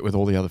Doesn't right. fit with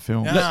all the other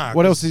films. Nah,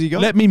 What else has he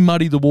got? Let me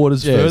muddy the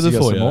waters Yeah, has further he got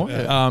for some you. more?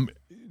 Yeah.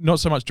 Not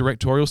so much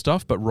directorial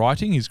stuff, but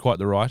writing. He's quite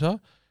the writer.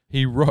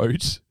 He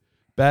wrote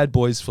Bad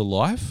Boys for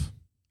Life.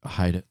 I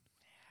hate it.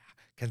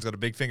 Ken's got a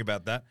big thing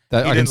about that.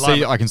 That He I can didn't love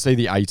see. it. I can see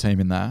the A-Team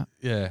in that.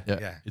 Yeah.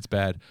 Yeah. It's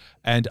bad.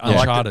 And Yeah. I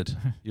liked Uncharted.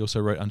 He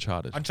also wrote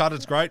Uncharted.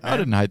 Uncharted's great, man. I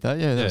didn't hate that.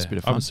 Yeah, that was a bit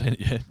of I fun. haven't seen it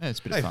yet. Yeah, it's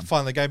a bit They of fun.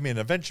 finally gave me an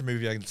adventure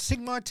movie I can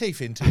sink my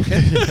teeth into.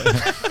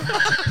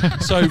 Ken.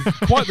 So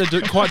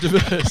quite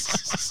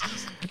diverse.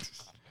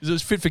 Is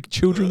it fit for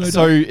children? Though,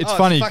 So Dom? it's Oh,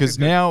 funny it's because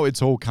fucking good. now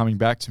it's all coming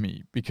back to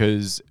me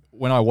because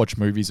when I watch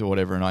movies or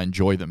whatever and I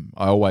enjoy them,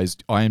 I always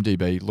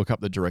IMDb, look up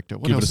the director,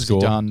 what Give it else a has score.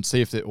 he done, see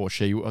if or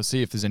she, or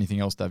see if there's anything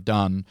else they've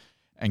done,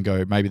 and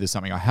go maybe there's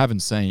something I haven't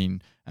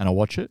seen, and I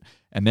watch it.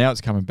 And now it's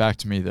coming back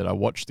to me that I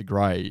watched The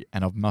Grey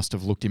and I must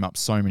have looked him up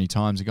so many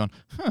times and gone,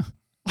 huh.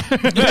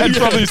 And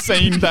probably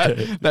seen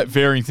that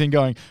varying thing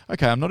going,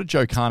 okay, I'm not a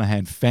Joe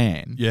Carnahan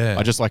fan. Yeah.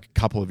 I just like a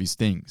couple of his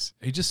things.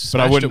 He just But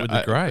I smashed wouldn't it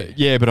with The Grey.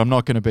 Yeah, but I'm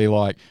not going to be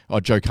like, oh,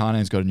 Joe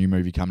Carnahan's got a new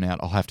movie coming out.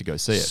 I'll have to go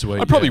see it.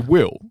 Sweet, I probably yeah.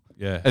 will.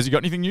 Yeah. Has he got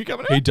anything new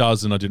coming out? He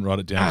does, and I didn't write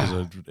it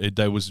down because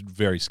there was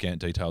very scant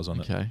details on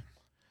it. Okay.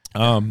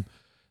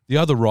 The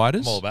other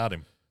writers. I'm all about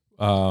him.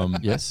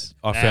 Yes.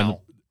 I Now. found.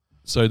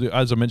 So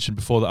as I mentioned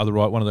before,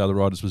 one of the other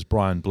writers was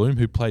Brian Bloom,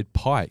 who played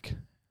Pike,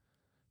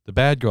 the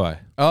bad guy.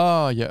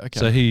 Oh, yeah. Okay.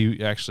 So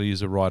he actually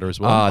is a writer as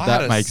well. Ah, I that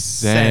had a makes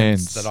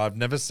sense. that I've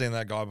never seen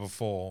that guy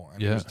before,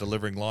 and he Yeah. was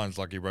delivering lines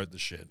like he wrote the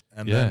shit.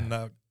 And Yeah.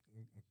 then,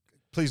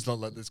 please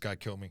don't let this guy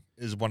kill me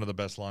is one of the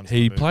best lines. He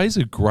in the movie. plays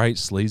a great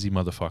sleazy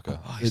motherfucker.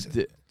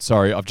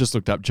 Sorry, I've just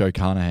looked up Joe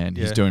Carnahan.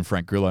 He's Yeah. doing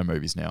Frank Grillo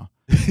movies now.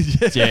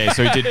 Yeah,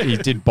 so he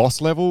did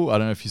Boss Level. I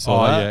don't know if you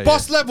saw that. yeah.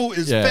 Boss Level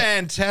is Yeah.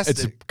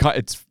 fantastic.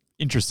 It's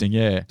interesting,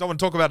 yeah. Don't want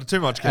to talk about it too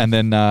much. Ken.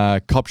 And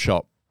then Cop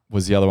Shop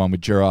was the other one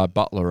with Gerard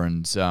Butler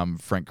and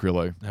Frank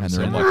Grillo, and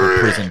they're in like a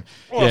prison.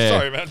 Oh,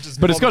 sorry, man. Just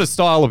But it's got a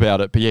style about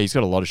it. But yeah, he's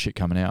got a lot of shit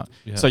coming out.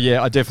 Yeah. So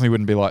yeah, I definitely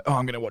wouldn't be like, oh,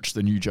 I'm going to watch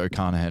the new Joe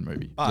Carnahan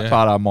movie. Yeah.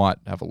 But I might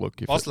have a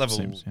look. If Boss it Level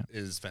seems, yeah.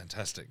 is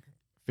fantastic.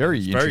 Very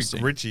It's interesting.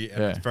 very gritty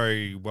and Yeah. it's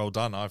very well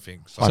done, I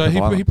think. So, So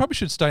Hyperviolent. he probably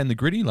should stay in the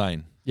gritty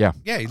lane. Yeah.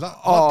 yeah, that's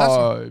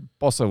Oh,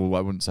 Boss Level,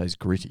 I wouldn't say is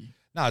gritty.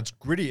 no, it's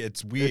gritty.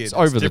 It's weird. It's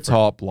over the different.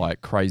 top,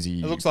 like crazy.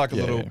 It looks like a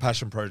yeah. little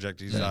passion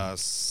project he's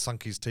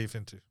sunk his teeth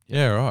into.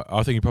 Yeah, right.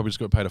 I think he probably just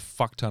got paid a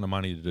fuck ton of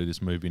money to do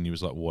this movie, and he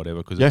was like, whatever,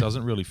 because Yeah. it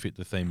doesn't really fit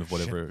the theme of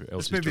whatever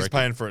else This he's movie's directing.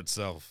 paying for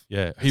itself.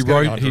 Yeah, It's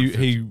getting 150.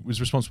 he was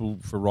responsible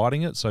for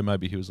writing it, so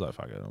maybe he was like,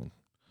 fuck it, I'll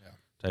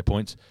take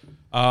points.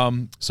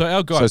 So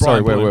our guy, So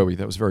sorry, Brian where Bloom, were we?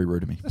 That was very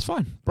rude of me. That's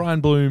fine. Brian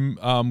Bloom,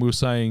 we were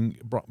saying,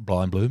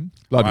 Brian Bloom?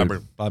 Blood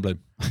Moon. Brian Bloom.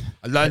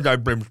 Orlando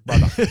Bloom's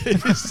brother.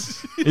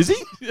 Is he?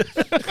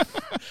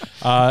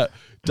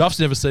 Duff's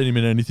never seen him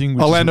in anything.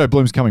 Which Orlando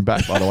Bloom's coming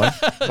back, by the way.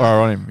 Or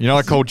on him. You know,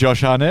 I called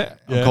Josh Arnett.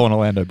 Yeah. I'm calling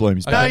Orlando Bloom.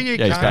 He's No, back. you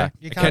yeah, he's can't. back.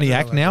 You Can he do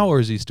act that. now, or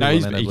is he still No,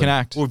 Orlando he Bloom? can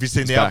act. Well, have you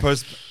seen He's the back.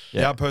 Outpost?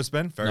 Yeah. The Outpost,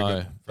 Ben? Very No,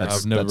 good. That's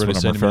I've never what really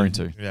I'm seen him referring in-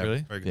 to. Yeah, Really?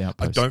 very good. The I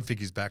Outpost. don't think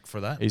he's back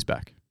for that. He's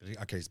back.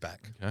 Okay, he's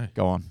back. Okay.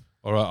 Go on.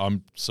 All right,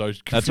 I'm so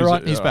confused. That's all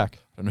right. He's back.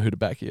 I don't know who to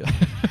back here.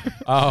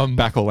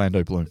 Back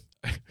Orlando Bloom.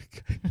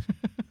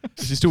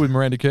 Is he still with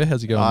Miranda Kerr?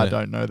 How's he going I there?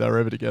 don't know. They're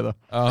ever together.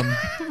 Um,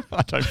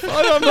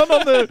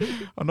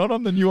 I'm not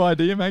on the New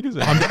Idea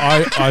magazine.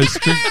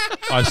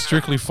 I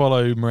strictly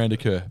follow Miranda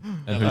Kerr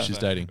and who she's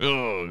dating.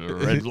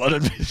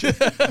 Red-blooded bitch.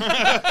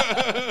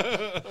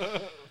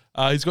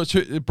 He's got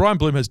Brian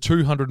Bloom has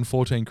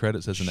 214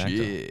 credits as an actor.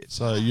 Shit.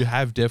 So you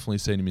have definitely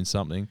seen him in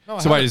something.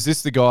 So wait, is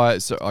this the guy?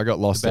 So I got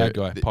lost. The bad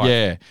there. guy, Pike.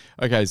 Yeah.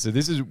 Okay. So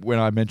this is when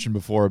I mentioned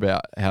before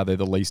about how they're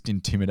the least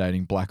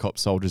intimidating Black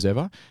Ops soldiers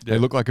ever. They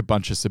look like a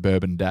bunch of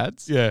suburban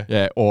dads. Yeah.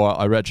 Yeah. Or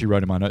I actually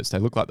wrote in my notes, they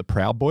look like the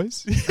Proud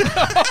Boys.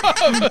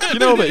 You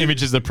know all the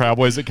images of the Proud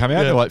Boys that come out?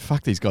 Yeah. They're like,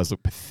 fuck, these guys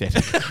look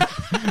pathetic.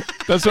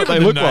 That's what they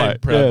The look name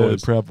like. Proud yeah,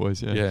 Boys. the Proud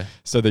Boys. Yeah. Yeah.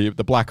 So the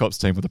Black Ops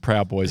team were the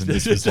Proud Boys, and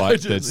this was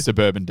like the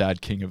suburban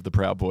dad king of the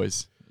Proud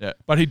Boys. Yeah.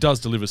 But he does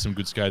deliver some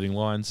good skating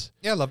lines.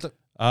 Yeah, I loved it.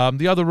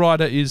 The other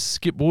writer is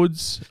Skip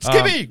Woods.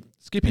 Skippy!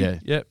 Skippy. Yeah.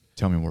 Yep.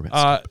 Tell me more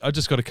about I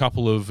just got a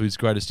couple of his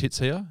greatest hits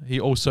here. He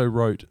also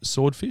wrote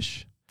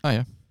Swordfish, Oh,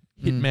 yeah.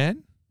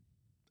 Hitman.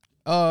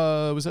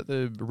 Was that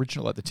the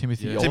original, like the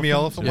Timothy Yeah. Oliphant? Timmy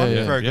Oliphant one?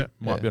 Yeah, Very yeah. good.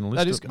 Might be on a list.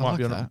 That is- I might like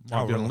be on that. a,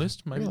 might be on a really?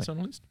 list. Maybe it's on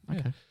a list. Yeah.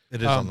 Okay.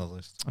 It is on the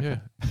list. Yeah.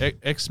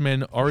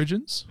 X-Men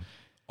Origins.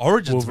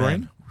 Origins,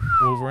 Wolverine. man.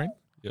 Wolverine.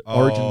 Yep.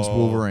 Origins Oh.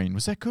 Wolverine.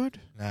 Was that good?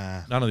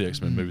 Nah. None of the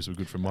X-Men movies were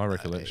good from my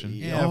recollection.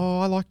 Yeah. Oh,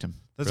 I liked them.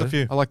 There's Really? a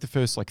few. I liked the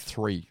first like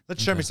 3.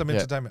 Let's show me some Yeah.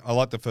 entertainment. I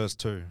like the first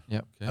two.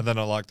 Yep. Okay. And then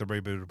I like the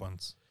rebooted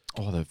ones.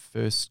 Oh, the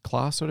First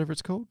Class, whatever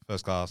it's called.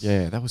 First Class.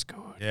 Yeah, that was good.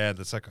 Yeah,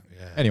 the second.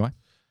 Yeah. Anyway,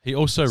 He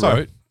also Sorry.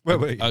 wrote Where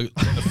were you?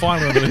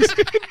 finally on the list,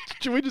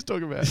 should we just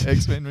talk about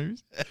X-Men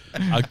movies?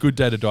 A Good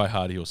Day to Die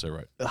Hard. He also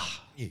wrote.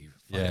 You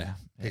Yeah.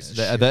 piece of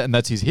Th- shit. that- and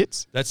that's his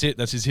hits. That's it.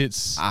 That's his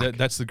hits. Fuck.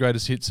 That's the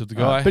greatest hits of the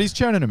guy. But he's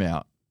churning them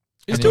out.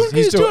 He's and doing.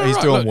 He's doing. he's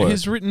right. doing Look,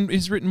 work.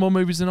 He's written more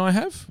movies than I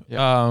have. Yep.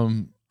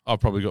 I've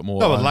probably got more.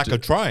 No, a lack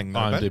of trying. No,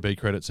 IMDb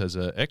credits as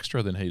an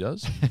extra than he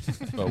does,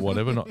 but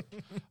whatever.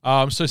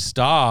 Not. So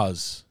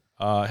stars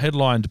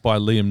headlined by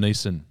Liam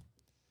Neeson.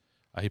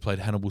 He played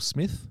Hannibal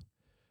Smith.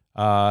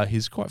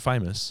 He's quite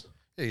famous.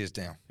 He is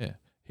down. Yeah,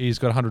 he's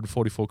got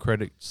 144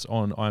 credits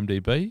on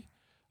IMDb.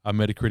 a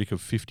Metacritic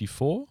of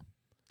 54.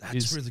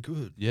 That's really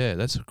good. Yeah,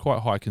 that's quite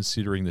high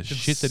considering the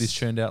shit that he's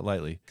churned out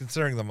lately.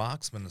 Considering the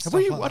Marksman and Have stuff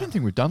we, like I that. don't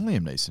think we've done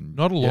Liam Neeson.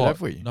 Not a yet, lot.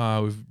 have we?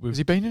 No, we've Has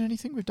he been in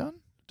anything we've done?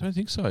 don't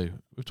think so.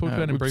 We've talked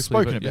about him We've briefly.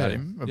 spoken but about yeah,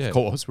 him, of yeah.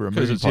 course. We're a 'Cause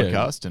movie it's- yeah.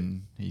 podcast,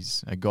 and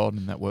he's a god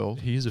in that world.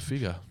 He is a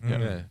figure. Mm.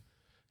 Yeah.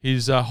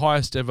 His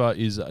highest ever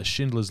is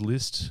Schindler's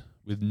List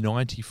with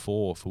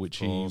 94, for which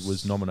he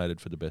was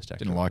nominated for the best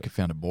actor. Didn't like it,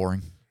 found it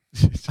boring.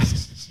 Black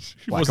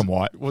Black and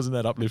white. Wasn't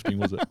that uplifting,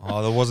 was it?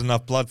 Oh, there wasn't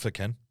enough blood for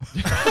Ken.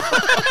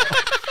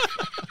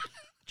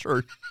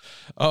 True.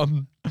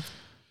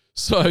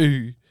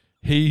 So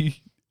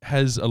he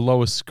has a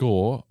lower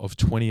score of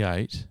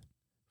 28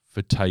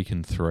 for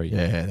Taken 3.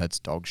 Yeah, that's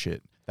dog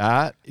shit.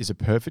 That is a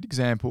perfect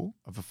example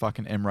of a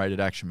fucking M-rated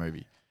action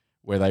movie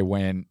where they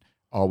went,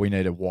 oh, we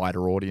need a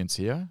wider audience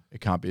here.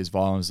 It can't be as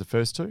violent as the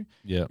first two.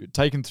 Yeah.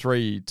 Taken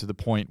 3 to the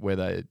point where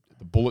the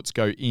bullets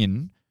go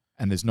in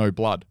and there's no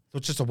blood. So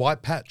it's just a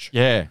white patch.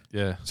 Yeah.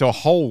 Yeah. So a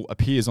hole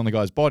appears on the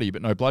guy's body,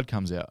 but no blood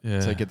comes out.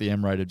 Yeah. So you get the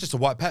M-rated. Just a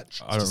white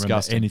patch. I don't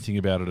disgusting. remember anything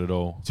about it at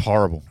all. It's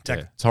horrible.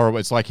 Yeah. It's horrible.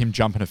 It's like him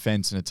jumping a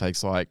fence and it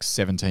takes like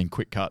 17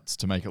 quick cuts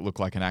to make it look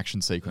like an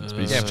action sequence, but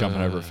he's just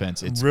jumping over a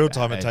fence. In It's real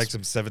time, bad. it takes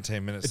him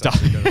 17 minutes. It to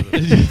actually go to the-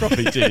 He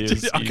probably did. He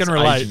was- I he can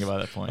was relate. aging by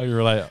that point. I can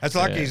relate. It's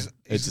like Yeah. he's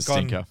It's a gone,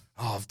 stinker.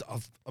 Oh,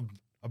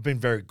 I've been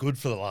very good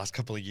for the last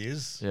couple of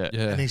years. Yeah.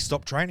 Yeah. And he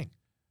stopped training.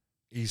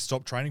 He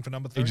stopped training for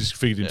number 3. He just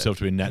figured himself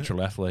to be a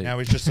natural athlete. Now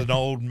he's just an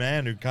old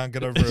man who can't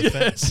get over a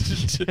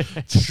fence.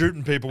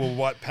 Shooting people with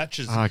white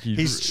patches.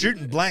 He's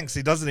shooting blanks.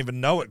 He doesn't even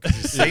know it because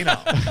he's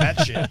senile. That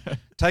shit.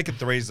 Taken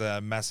 3's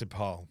a massive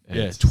pile.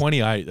 Yeah,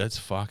 28. That's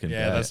fucking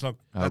Yeah, bad. that's not.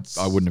 That's,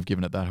 I wouldn't have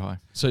given it that high.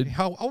 So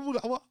I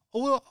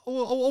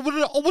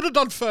would have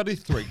done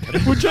 33.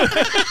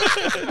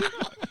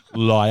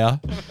 liar.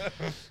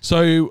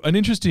 So an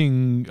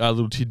interesting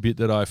little tidbit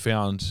that I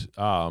found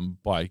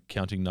by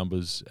counting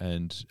numbers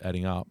and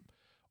adding up,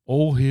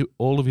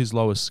 all of his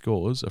lowest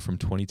scores are from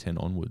 2010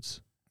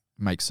 onwards.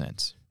 Makes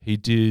sense. He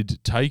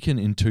did Taken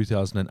in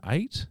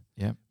 2008,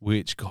 Yep.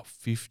 which got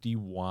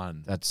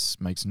 51. That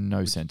makes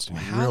no sense to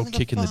me. Real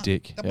kick in the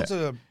dick.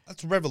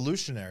 That's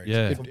revolutionary.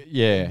 Yeah.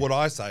 Yeah. What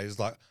I say is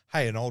like,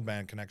 hey, an old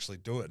man can actually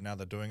do it. Now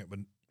they're doing it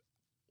with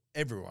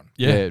everyone.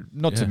 Yeah.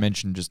 Not to Yeah.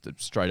 mention just the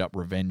straight up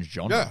revenge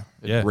genre. Yeah.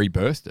 It Yeah.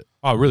 rebirthed it.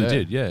 Oh, it really Yeah.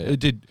 did. Yeah, it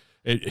did.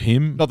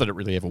 Him. Not that it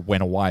really ever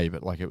went away,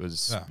 but like it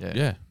was.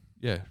 Yeah.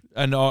 Yeah.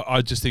 And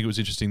I just think it was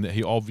interesting that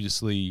he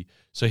obviously,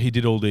 so he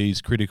did all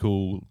these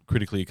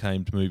critically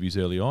acclaimed movies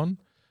early on,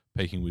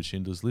 peaking with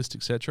Schindler's List,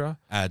 etc.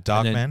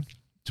 Darkman.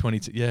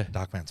 2010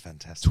 Darkman's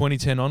fantastic.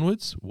 2010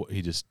 onwards,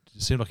 he just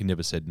it seemed like he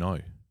never said no.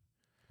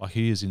 Like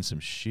he is in some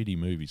shitty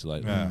movies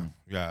lately. Yeah.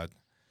 Yeah.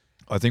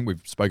 I think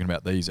we've spoken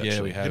about these actually.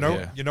 Yeah, we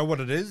have. You know what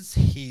it is?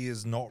 He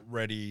is not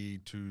ready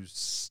to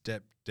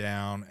step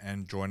down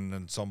and join an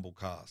ensemble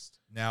cast.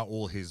 Now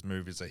all his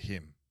movies are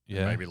him. And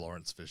Yeah. maybe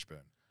Lawrence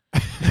Fishburne.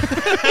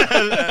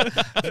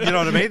 You know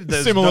what I mean?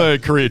 There's Similar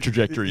career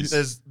trajectories.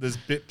 There's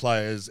bit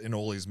players in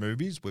all his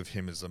movies with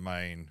him as the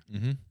main.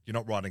 Mm-hmm. You're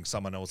not writing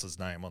someone else's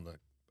name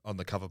on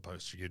the cover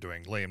poster. You're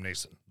doing Liam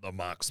Neeson, the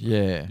marksman.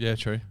 Yeah. Yeah,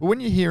 true. Well, when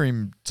you hear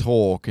him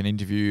talk and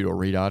interviewed or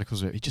read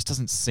articles, he just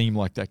doesn't seem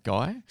like that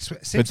guy.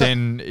 Seems But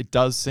then it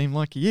does seem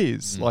like he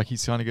is. Mm. Like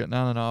he's kind of got,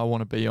 no, I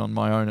want to be on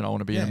my own and I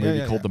want to be in a Yeah, movie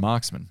yeah, called yeah. The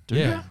Marksman. Do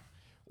Yeah. you?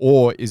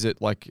 Or is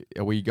it like,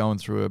 are we going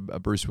through a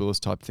Bruce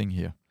Willis type thing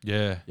here?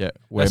 Yeah. Yeah.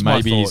 Where That's my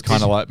maybe he's thoughts.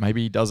 kind of like,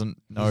 maybe he doesn't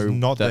know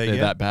not that there they're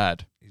yet. that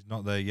bad. He's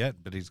not there yet,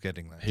 but he's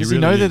getting there. Does he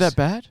know really they're is. that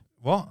bad?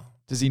 What?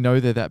 Does he know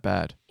they're that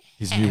bad?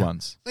 His new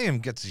ones.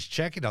 Liam gets his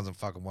check. He doesn't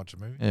fucking watch a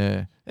movie.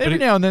 Yeah. Every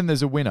now and then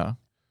there's a winner,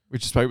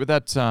 which is spoke with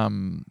that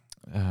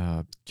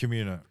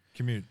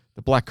Commute.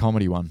 the black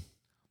comedy one.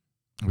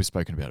 We've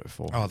spoken about it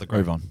before. Oh, the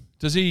Move on.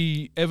 Does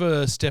he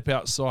ever step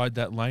outside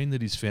that lane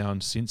that he's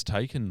found since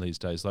Taken these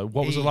days? Like,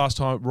 what was the last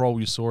time role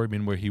you saw him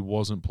in where he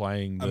wasn't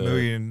playing A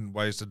Million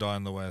Ways to Die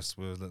in the West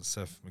was that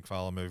Seth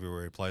MacFarlane movie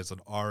where he plays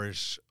an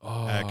Irish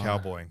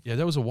cowboy. Yeah,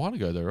 that was a while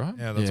ago though, right?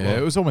 Yeah, that's Yeah,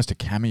 it was almost a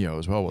cameo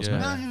as well, wasn't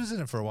Yeah. No, he was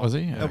in it for a while. Was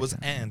he? That was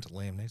Okay. and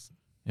Liam Neeson.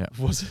 Yeah.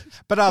 Was it?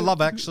 But I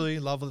lovely But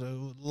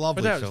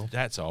film.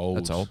 that's old.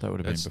 That's old. That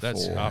would have been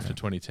That's before. after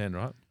 2010,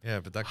 right?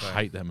 Yeah, but that guy. I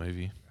hate that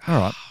movie. All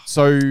right.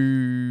 So,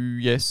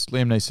 yes,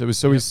 Liam Neeson.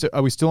 So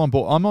are we still on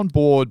board? I'm on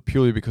board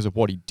purely because of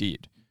what he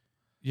did.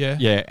 Yeah.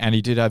 Yeah, and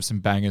he did have some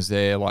bangers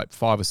there, like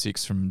 5 or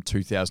 6 from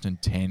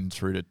 2010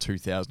 through to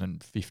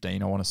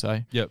 2015, I want to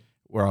say. Yep.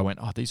 Where I went,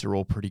 oh, these are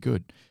all pretty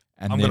good.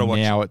 And I'm then gonna watch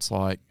now it's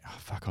like, oh,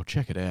 fuck, I'll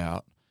check it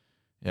out.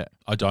 Yeah.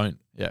 I don't.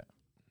 Yeah.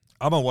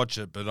 I'm gonna watch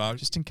it, but I'm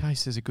Just in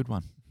case there's a good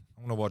one.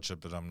 gonna watch it,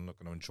 but I'm not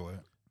gonna enjoy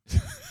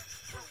it.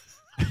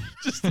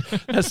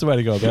 That's the way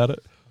to go about it.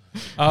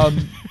 I'm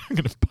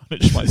going to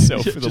punish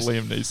myself for the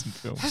Liam Neeson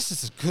film. This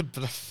is good,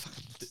 but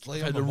I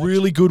had a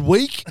really good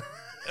week,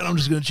 and I'm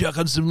just going to chuck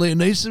on some Liam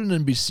Neeson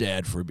and be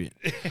sad for a bit.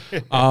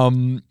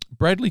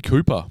 Bradley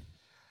Cooper.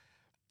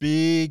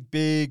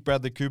 big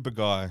Bradley Cooper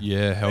guy.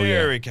 Yeah, hell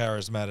yeah. Very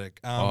charismatic.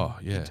 Oh,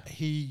 yeah.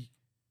 He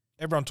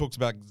everyone talks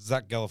about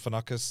Zach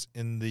Galifianakis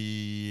in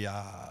the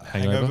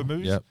Hangover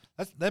movies. Yep.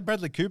 They're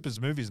Bradley Cooper's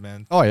movies,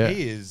 man. Oh, yeah.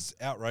 He is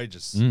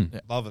outrageous.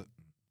 Mm. Love it.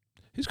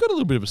 He's got a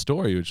little bit of a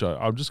story, which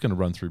I'm just going to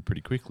run through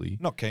pretty quickly.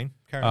 Not keen.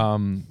 Carry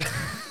on.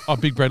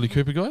 Big Bradley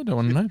Cooper guy. Don't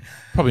want to know.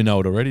 Probably know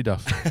it already,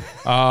 Duff.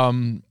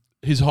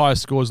 His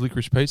highest score is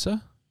Licorice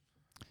Pizza,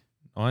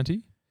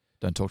 90.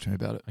 Don't talk to me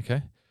about it.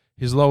 Okay.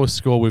 His lowest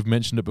score, we've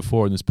mentioned it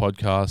before in this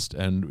podcast,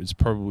 and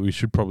we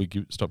should probably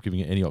stop giving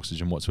it any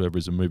oxygen whatsoever,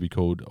 is a movie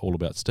called All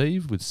About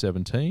Steve with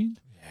 17,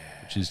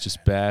 which is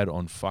just bad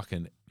on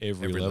fucking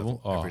every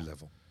level. Every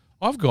level.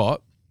 I've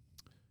got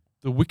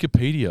the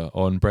Wikipedia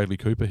on Bradley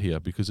Cooper here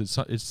because it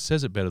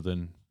says it better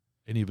than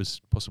any of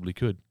us possibly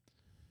could.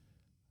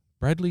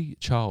 Bradley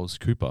Charles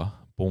Cooper,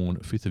 born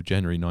 5th of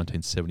January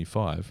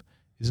 1975,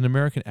 is an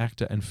American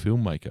actor and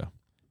filmmaker.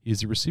 He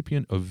is the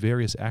recipient of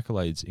various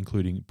accolades,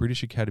 including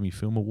British Academy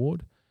Film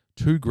Award,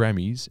 2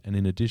 Grammys, and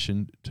in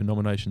addition to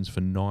nominations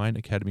for 9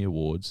 Academy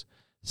Awards,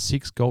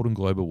 6 Golden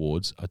Globe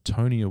Awards, a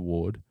Tony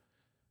Award.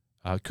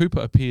 Cooper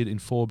appeared in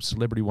Forbes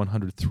Celebrity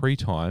 100 3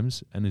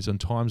 times and is on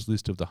Time's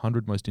list of the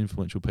 100 most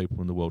influential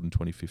people in the world in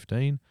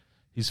 2015.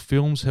 His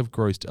films have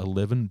grossed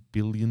 $11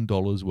 billion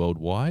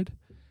worldwide,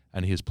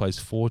 and he has placed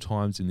 4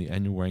 times in the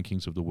annual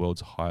rankings of the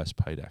world's highest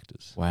paid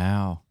actors.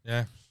 Wow.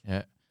 Yeah.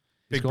 Yeah.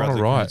 Big gone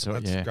all right. Cooper.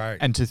 That's great.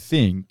 And to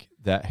think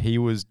that he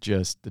was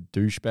just the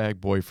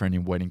douchebag boyfriend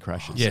in Wedding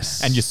Crashers.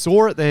 Yes. And you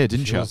saw it there,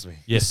 didn't you? Kills me.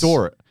 You Yes.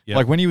 saw it. Yep.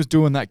 Like when he was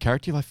doing that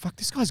character, you're like, fuck,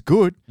 this guy's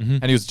good. Mhm.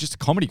 And he was just a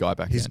comedy guy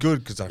back He's then. good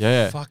because I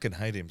Yeah. fucking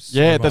hate him so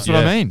Yeah, much. that's what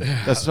I mean.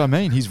 That's what I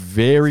mean. He's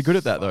very good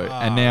at that though.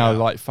 And now, yeah.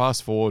 like,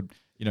 fast forward,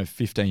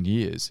 15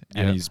 years,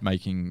 and Yeah. he's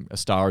making A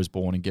Star Is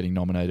Born and getting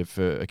nominated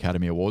for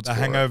Academy Awards. The for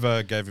it.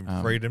 Hangover gave him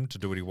freedom to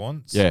do what he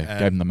wants. Yeah, and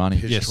gave him the money.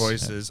 His Yes.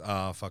 choices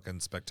are fucking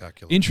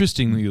spectacular.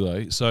 Interestingly,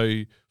 though,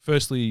 so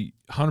firstly,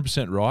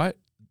 100% right.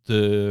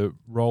 The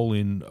role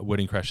in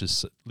Wedding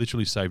Crashers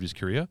literally saved his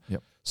career.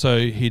 Yep. So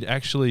he'd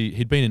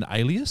been in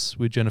Alias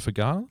with Jennifer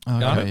Garner. Oh,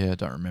 Garner, okay, yeah, I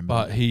don't remember.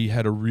 but he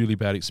had a really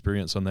bad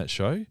experience on that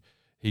show.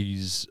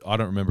 I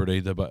don't remember it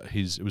either, but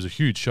it was a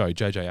huge show.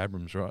 J.J.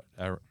 Abrams, right?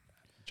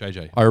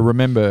 JJ. I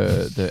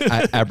remember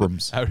the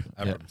Abrams.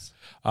 Abrams.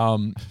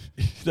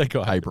 That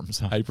guy. Abrams.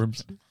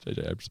 JJ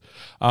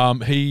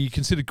Abrams. He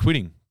considered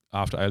quitting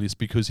after Alias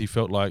because he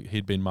felt like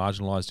he'd been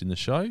marginalised in the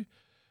show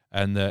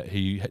and that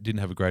he didn't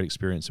have a great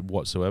experience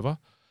whatsoever.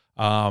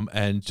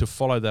 And to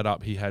follow that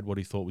up, he had what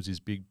he thought was his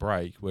big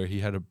break, where he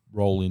had a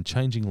role in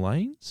Changing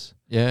Lanes,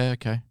 Yeah,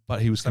 okay.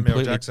 but he was Samuel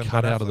completely Jackson,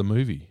 cut Ben out of the Affleck.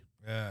 movie.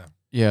 Yeah.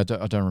 Yeah,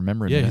 I don't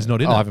remember him. Yeah, in he's it.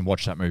 not in I that. haven't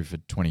watched that movie for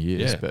 20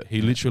 years. Yeah, But he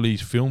literally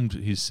filmed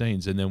his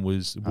scenes, and then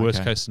was worst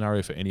Okay. case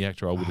scenario for any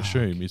actor, I would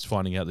assume, is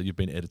finding out that you've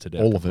been edited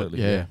out all of it.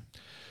 completely. Yeah.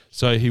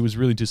 So he was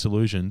really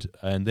disillusioned,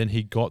 and then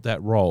he got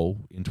that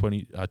role in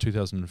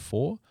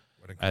 2004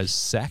 as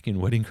Sack in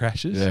Wedding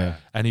Crashers. Yeah.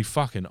 And he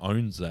fucking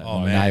owns that. Oh,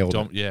 Like, man. Nailed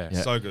it. Yeah.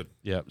 Yeah. So good.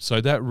 Yeah. So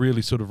that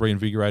really sort of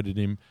reinvigorated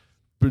him.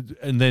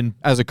 And then,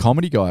 As a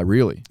comedy guy,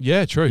 really.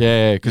 yeah, true.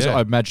 Yeah, because Yeah.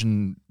 I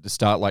imagine the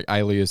start like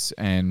Alias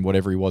and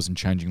whatever he was in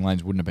Changing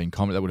Lanes wouldn't have been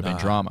comedy. That would have been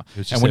drama. It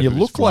was just And when you it was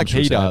look like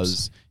he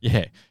voluptuous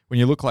does, when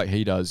you look like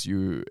he does,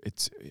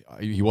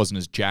 he wasn't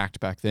as jacked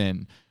back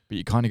then. But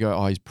you kind of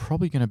go, he's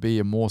probably going to be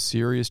a more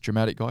serious,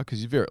 dramatic guy because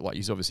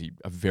he's obviously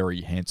a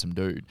very handsome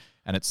dude,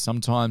 and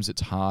sometimes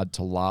it's hard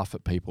to laugh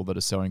at people that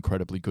are so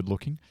incredibly good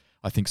looking.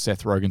 I think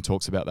Seth Rogen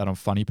talks about that on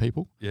Funny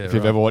People. Yeah, if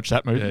you've right. ever watched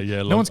that movie,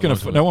 Yeah, no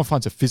one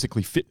finds a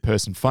physically fit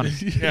person funny.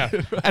 Yeah.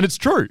 And it's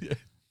true.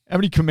 How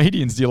many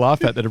comedians do you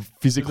laugh at that are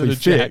physically That are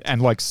fit jacked.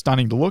 and like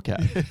stunning to look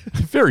at?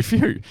 Very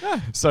few.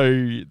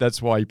 So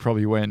that's why he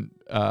probably went,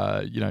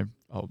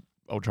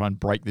 I'll try and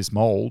break this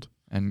mold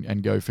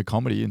and go for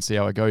comedy and see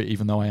how I go,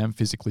 even though I am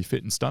physically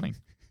fit and stunning.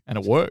 And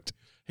it worked.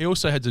 He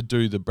also had to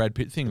do the Brad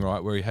Pitt thing,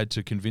 right, where he had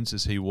to convince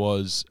us he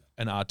was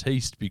an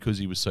artiste because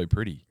he was so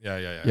pretty.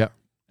 Yeah. Yep.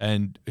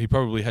 And he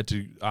probably had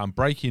to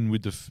break in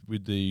with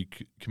the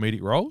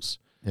comedic roles,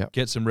 Yep.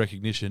 get some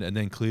recognition, and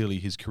then clearly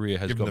his career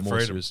has Give him got the more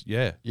freedom. serious.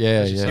 Yeah, Yeah,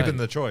 As you yeah. say. Given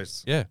the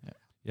choice. yeah.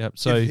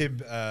 So Give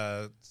him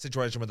a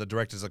situation where the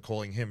directors are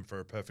calling him for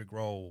a perfect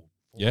role.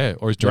 yeah,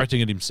 or he's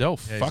directing it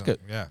himself. Yeah, Fuck he's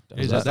it. Yeah.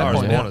 He's A at that Star Is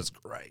point Born now. is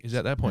great. He's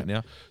at that point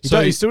now. He,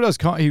 So he still does.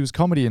 He was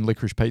comedy in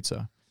Licorice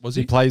Pizza. was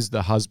He he? plays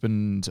the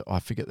husband. I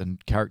forget the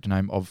character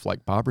name of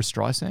like Barbara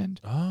Streisand,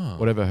 Oh,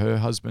 whatever her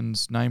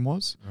husband's name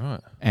was.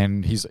 right.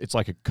 And it's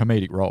like a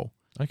comedic role.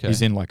 Okay.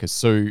 He's in like a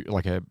suit,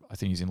 I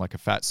think he's in like a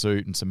fat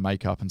suit and some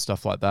makeup and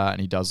stuff like that.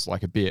 And he does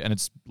like a bit, and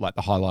it's like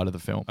the highlight of the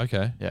film.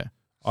 Okay. Yeah.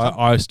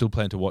 I still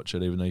plan to watch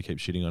it, even though you keep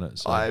shitting on it.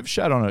 So. I've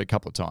shat on it a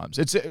couple of times.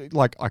 It's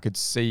like I could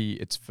see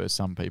it's for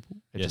some people.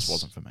 It Yes. just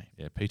wasn't for me.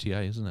 Yeah,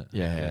 PTA, isn't it?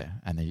 Yeah.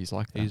 And he's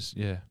like that.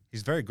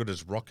 He's very good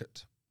as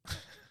Rocket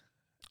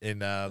in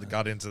the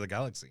Guardians of the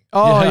Galaxy.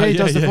 Oh, Yeah, he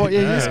does yeah, the voice.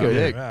 Yeah, yeah, he's good.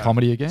 yeah, Yeah. yeah.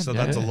 Comedy again. So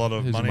yeah. that's a lot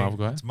of He's a money. Marvel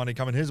guy. It's money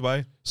coming his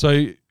way.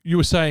 So you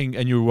were saying,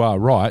 and you are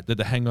right, that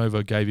The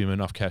Hangover gave him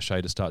enough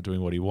cachet to start doing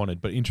what he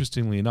wanted. But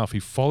interestingly enough, he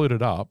followed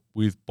it up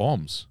with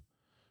Bombs.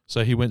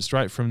 So he went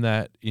straight from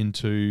that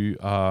into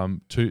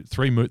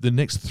the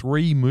next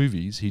 3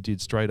 movies he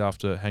did straight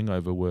after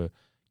Hangover were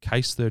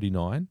Case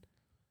 39,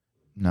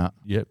 No.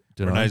 Yep.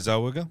 Renee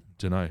Zellweger.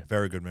 Dunno.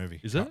 Very good movie.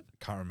 Is it?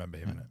 Can't remember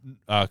him in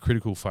it.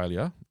 Critical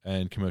Failure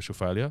and Commercial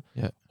Failure.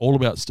 Yeah. All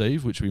About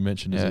Steve, which we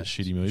mentioned is Yeah, a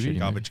shitty movie.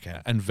 Garbage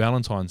can. And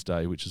Valentine's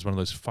Day, which is one of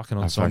those fucking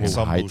I ensemble.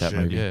 fucking hate that shit.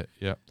 movie. Yeah,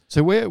 yeah.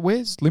 So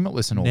where's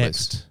Limitless in all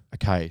Next. this?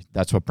 Okay,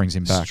 that's what brings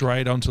him back.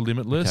 Straight onto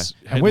Limitless.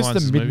 Okay. And where's the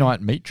Headlines this movie.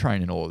 Midnight Meat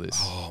Train in all of this?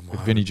 Oh, with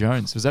my. Vinnie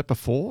Jones. Was that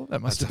before? That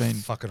must That's have a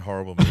been. fucking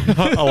horrible movie.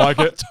 I like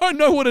it. I don't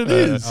know what it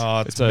is. Oh,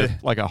 It's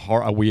like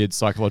a weird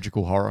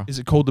psychological horror. Is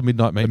it called The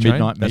Midnight Meat The Train?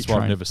 Midnight That's Meat why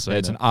Train. I've never seen Yeah,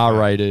 it's it. an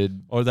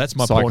R-rated Oh, that's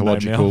my porn name now.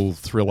 psychological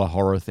thriller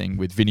horror thing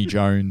with Vinnie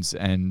Jones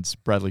and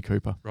Bradley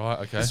Cooper. Right,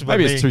 okay. This is what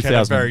Maybe me it's and Ken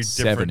are very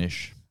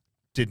 2007-ish.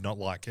 Did not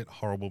like it.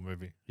 Horrible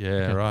movie.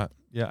 Yeah, right.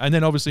 Yeah, and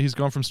then obviously he's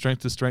gone from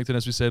strength to strength, and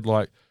as we said,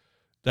 like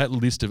that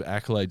list of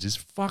accolades is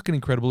fucking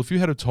incredible. If you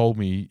had told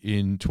me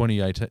in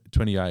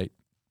 28,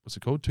 what's it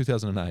called,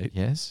 2008?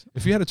 Yes.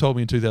 If you had told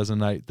me in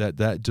 2008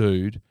 that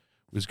dude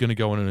was going to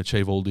go on and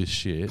achieve all this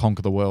shit,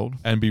 Conquer the world.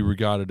 and be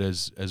regarded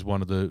as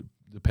one of the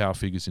power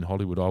figures in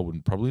Hollywood, I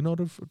wouldn't probably not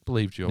have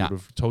believed you. I Nah. would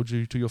have told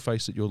you to your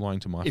face that you're lying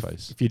to my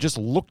face. If you just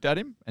looked at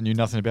him and knew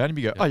nothing about him,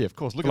 you go, oh yeah, of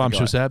course, look at the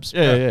Voluptuous guy. abs.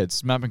 Yeah,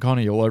 it's Matt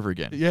McConaughey all over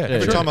again. Yeah.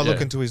 Every Sure. time I look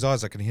Yeah. into his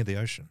eyes, I can hear the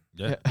ocean.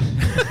 Yeah.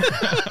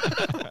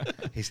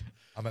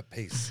 I'm at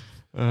peace.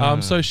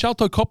 So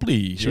Shalto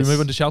Copley. Should Yes. we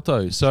move on to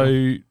Shalto? So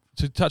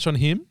to touch on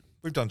him,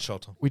 We've done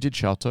Shelter. We did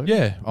Shalto.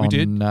 Yeah, we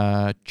did.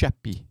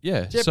 Chappie.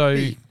 yeah. Jeppy. So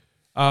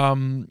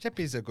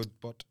Jeppy's a good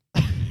bot.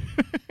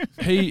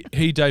 he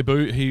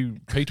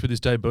peaked with his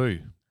debut,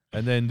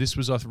 and then this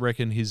was, I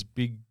reckon, his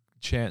big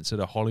chance at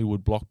a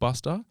Hollywood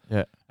blockbuster.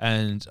 Yeah.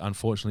 And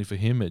unfortunately for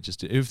him,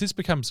 if this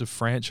becomes a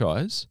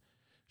franchise,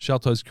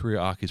 Shalto's career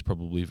arc is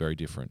probably very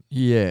different.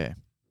 Yeah.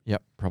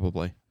 Yep,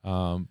 probably.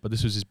 But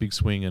this was his big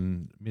swing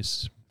and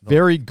miss.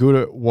 Very good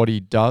at what he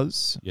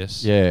does.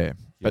 Yes. Yeah.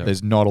 But Yeah.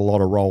 there's not a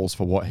lot of roles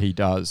for what he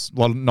does.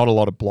 Not a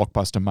lot of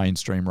blockbuster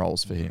mainstream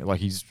roles for him. Like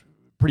he's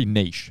pretty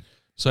niche.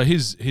 So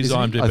his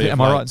Isn't he? IMDb. Am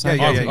I right in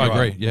saying? I Yeah, agree. you're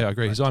right. Yeah, I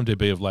agree. His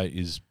IMDb of late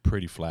is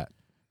pretty flat.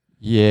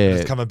 Yeah.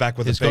 He's coming back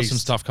with He's a got beast. some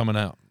stuff coming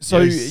out. So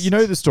Yes. you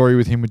know the story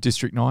with him with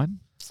District 9?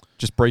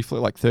 Just briefly,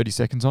 like 30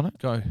 seconds on it.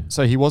 Go.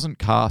 So he wasn't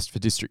cast for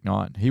District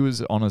 9. He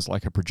was on as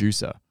like a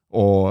producer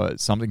or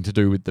something to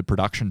do with the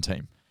production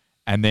team.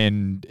 And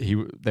then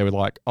they were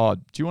like, oh,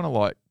 do you want to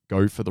like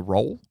go for the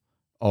role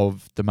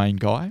of the main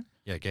guy?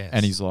 Yeah, I guess.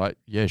 And he's like,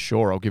 yeah,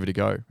 sure, I'll give it a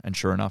go. And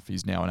sure enough,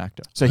 he's now an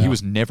actor. So he Wow.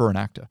 was never an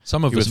actor.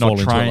 Some of He us was not fall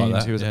into it like trained.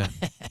 that. He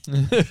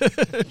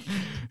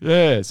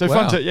yeah. So Wow.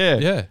 fun to,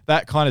 Yeah.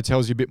 That kind of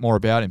tells you a bit more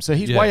about him. So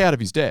he's Yeah. way out of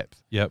his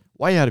depth. Yep.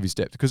 Way out of his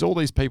depth. Because all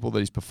these people that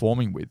he's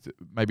performing with,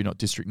 maybe not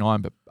District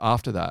 9, but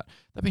after that,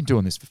 they've been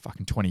doing this for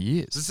fucking 20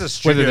 years. This is a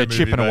studio Whether they're movie,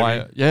 chipping baby.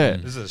 away. Yeah.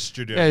 This is a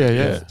studio. Yeah, yeah, movie.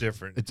 yeah. It's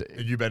different.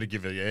 It's- You better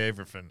give it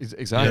everything.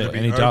 Exactly. You gotta be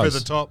and he over does. the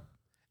top.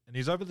 And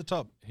he's over the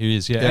top. He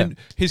is, yeah. Yeah. And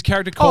his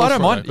character calls I don't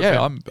for mind. it.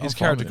 Yeah, I'm his fine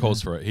character with it,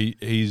 calls yeah. for it. He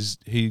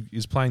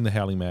is playing the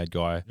howling mad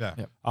guy. Yeah.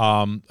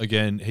 Yep.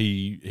 Again,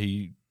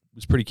 he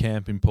was pretty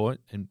camp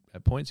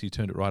at points. He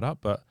turned it right up,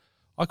 but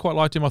I quite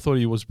liked him. I thought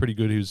he was pretty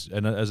good.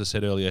 And as I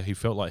said earlier, he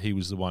felt like he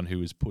was the one who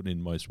was putting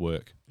in most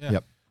work. Yeah.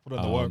 Yep. Put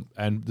on the work.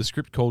 And the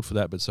script called for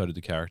that, but so did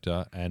the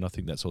character. And I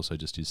think that's also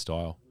just his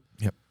style.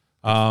 Yep.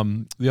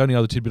 The only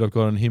other tidbit I've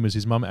got on him is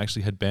his mum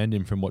actually had banned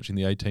him from watching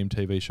the A-Team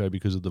TV show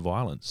because of the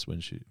violence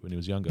when he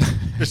was younger.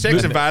 The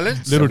sex and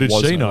violence. Little did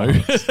was she no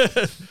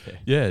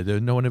know.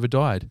 No one ever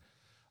died.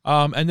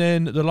 And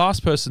then the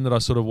last person that I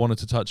sort of wanted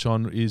to touch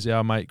on is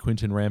our mate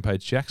Quentin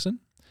Rampage Jackson.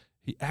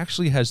 He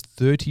actually has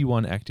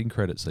 31 acting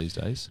credits these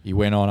days. He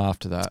went on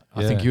after that.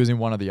 I think Yeah. he was in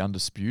one of the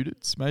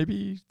Undisputeds,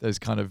 maybe. Those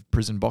kind of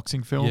prison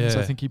boxing films. Yeah,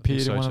 I think he I think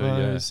appeared so in one too, of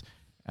yeah. those.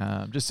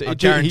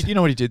 You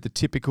know what he did? The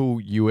typical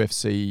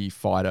UFC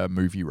fighter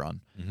movie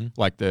run. Mm-hmm.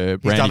 Like the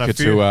He's done Randy a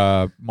few.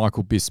 Couture,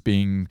 Michael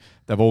Bisping.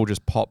 They've all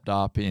just popped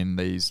up in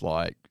these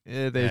like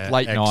they're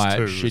late night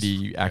X2s.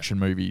 shitty action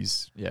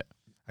movies. Yeah.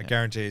 I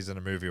guarantee he's in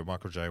a movie with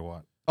Michael J.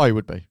 White. Oh, he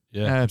would be.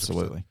 Yeah,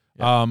 Absolutely.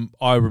 Yeah.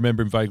 I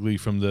remember him vaguely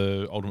from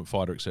the Ultimate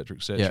Fighter, etc.,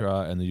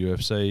 and the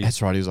UFC.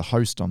 That's right. He was a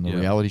host on the Yeah.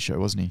 reality show,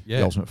 wasn't he? Yeah.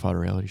 The Ultimate Fighter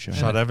reality show.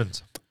 Shad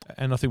Evans.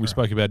 And I think we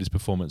spoke about his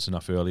performance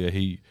enough earlier.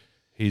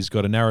 He's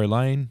got a narrow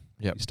lane.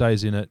 Yep. He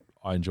stays in it.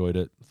 I enjoyed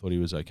it. Thought he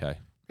was okay.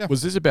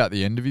 Was this about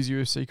the end of his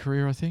UFC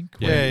career, I think?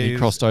 Yeah, When he he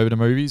crossed over to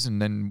movies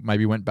and then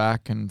maybe went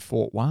back and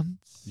fought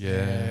once?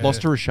 Yeah.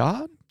 Lost to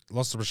Rashad?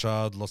 Lost to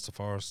Rashad, lost to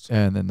Forrest.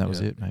 And then that was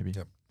Yeah. it, maybe.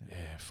 Yep.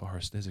 Yeah,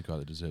 Forrest. There's a guy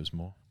that deserves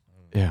more.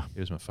 Yeah. He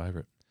was my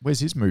favourite. Where's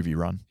his movie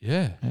run?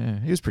 Yeah. Yeah,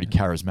 he was pretty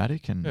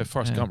charismatic. And Yeah,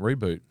 Forrest yeah. Gump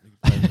reboot.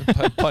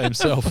 Play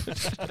himself.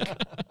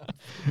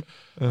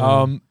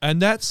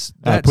 And that's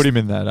put him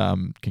in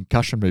that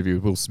concussion movie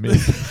with Will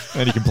Smith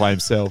and he can play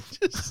himself.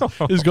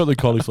 He's got the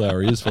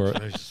cauliflower ears for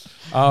it.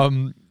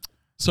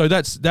 So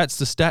that's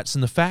the stats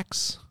and the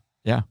facts.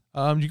 Yeah.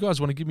 Do you guys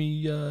want to give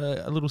me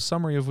a little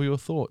summary of your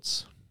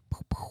thoughts?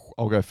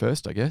 I'll go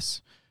first, I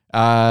guess.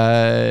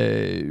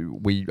 I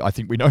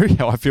think we know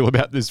how I feel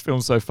about this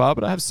film so far,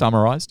 but I have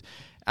summarized.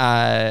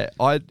 I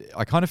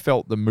kind of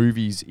felt the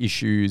movie's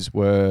issues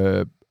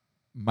were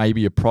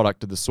maybe a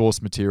product of the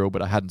source material,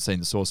 but I hadn't seen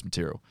the source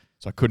material.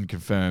 So I couldn't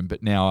confirm.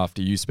 But now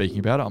after you speaking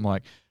about it, I'm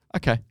like,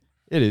 okay,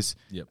 it is.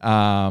 Yep.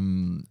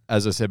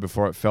 As I said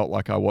before, it felt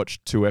like I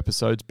watched 2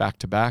 episodes back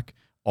to back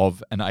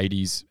of an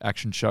 80s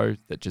action show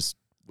that just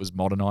was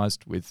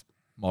modernized with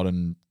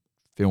modern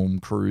film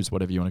crews,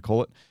 whatever you want to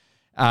call it.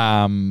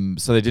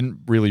 So they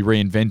didn't really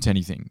reinvent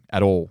anything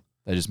at all.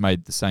 They just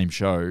made the same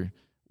show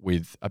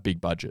with a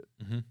big budget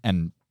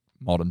and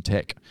modern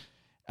tech.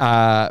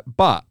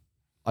 But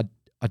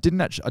I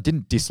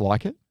didn't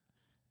dislike it.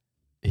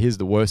 Here's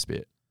the worst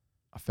bit.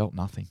 I felt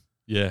nothing.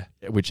 Yeah.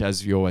 Which,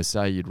 as you always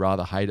say, you'd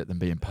rather hate it than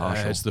be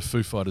impartial. It's the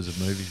Foo Fighters of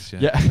movies.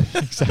 Yeah,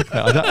 exactly.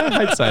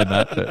 I hate saying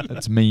that, but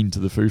it's mean to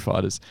the Foo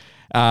Fighters.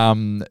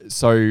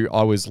 So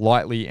I was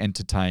lightly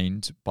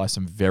entertained by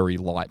some very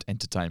light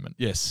entertainment.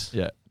 Yes.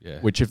 Yeah. Yeah.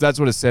 Which, if that's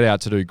what it's set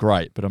out to do,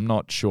 great. But I'm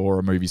not sure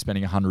a movie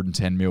spending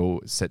 110 mil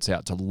sets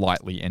out to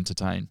lightly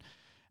entertain.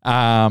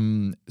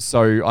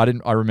 So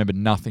I remember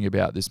nothing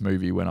about this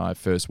movie when I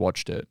first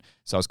watched it.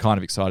 So I was kind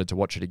of excited to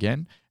watch it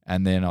again.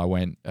 And then I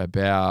went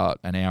about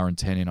an hour and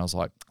 10 in. I was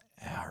like,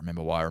 I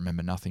remember why I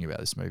remember nothing about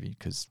this movie,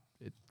 because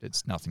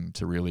it's nothing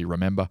to really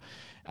remember.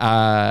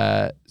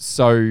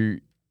 So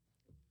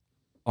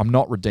I'm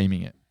not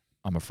redeeming it,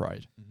 I'm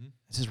afraid.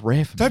 This is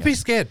rare for me. Don't be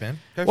scared, man.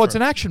 Well, it's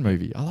an action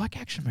movie. I like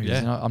action movies. Yeah.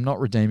 And I'm not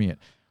redeeming it.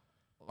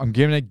 I'm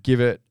going to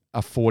give it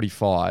a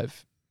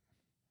 45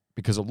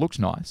 because it looks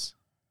nice.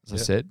 As I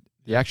said,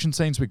 the action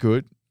scenes were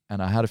good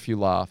and I had a few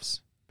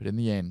laughs, but in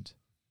the end,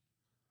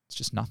 it's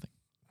just nothing.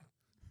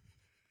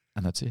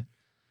 And that's it.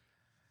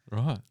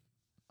 Right.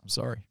 I'm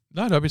sorry.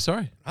 No, don't be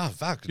sorry. Oh,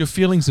 fuck. Your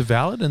feelings are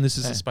valid, and this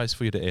is a space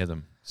for you to air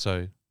them.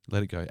 So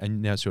let it go.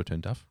 And now it's your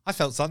turn, Duff. I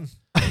felt something.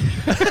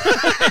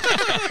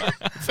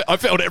 I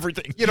felt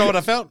everything. You know what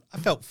I felt? I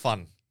felt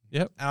fun.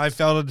 Yep. And I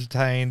felt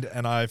entertained,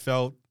 and I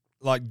felt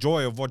like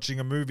joy of watching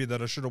a movie that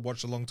I should have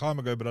watched a long time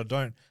ago, but I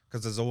don't,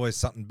 because there's always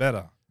something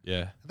better.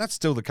 Yeah. That's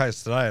still the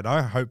case today, and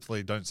I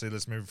hopefully don't see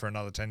this movie for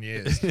another 10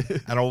 years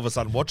and all of a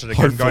sudden watch it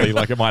again. Hopefully, going,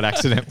 like it might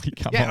accidentally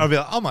come on. I'll be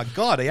like, oh my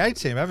God, the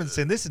A-Team, I haven't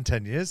seen this in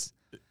 10 years.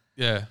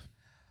 Yeah.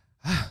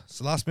 It's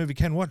the last movie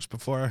Ken watched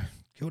before I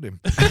killed him.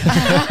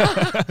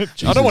 I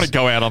don't want to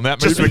go out on that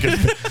movie.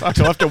 I'll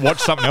have to watch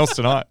something else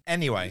tonight.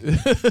 Anyway,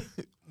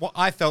 well,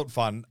 I felt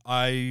fun.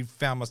 I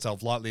found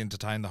myself lightly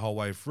entertained the whole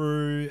way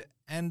through,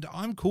 and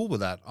I'm cool with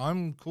that.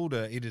 I'm cool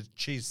to eat a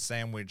cheese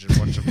sandwich and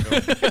watch a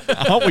film.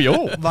 Aren't we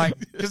all? Like,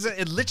 because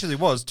it literally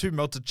was 2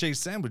 melted cheese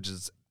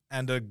sandwiches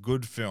and a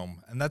good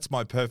film, and that's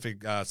my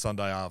perfect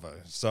Sunday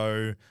arvo.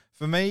 So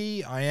for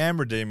me, I am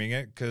redeeming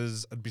it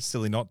because it'd be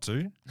silly not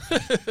to,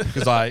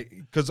 because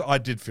I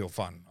did feel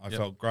fun. I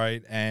felt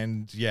great,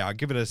 and yeah, I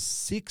give it a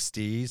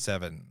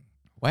 67.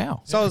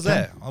 Wow. So I was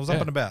there. I was up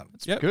and about.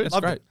 Yeah, good. That's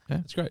Loved great. it. Yeah.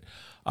 That's great.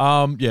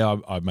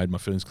 I made my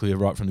feelings clear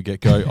right from the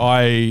get-go.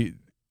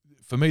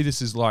 For me,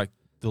 this is like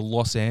the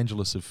Los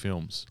Angeles of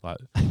films. Like,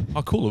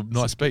 oh, cool, a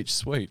nice beach,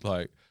 sweet.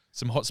 Like,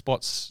 some hot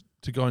spots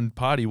to go and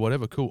party,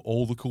 whatever, cool.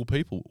 All the cool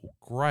people,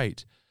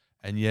 great.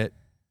 And yet,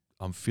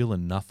 I'm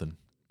feeling nothing.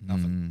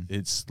 Nothing.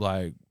 It's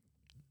like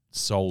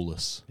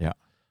soulless. Yeah.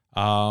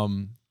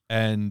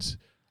 And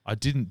I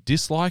didn't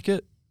dislike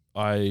it.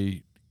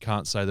 I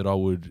can't say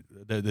that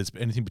there's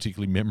anything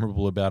particularly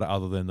memorable about it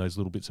other than those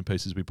little bits and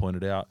pieces we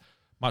pointed out.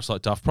 Much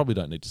like Duff, probably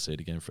don't need to see it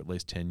again for at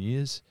least 10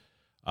 years.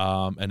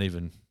 And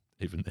even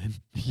then.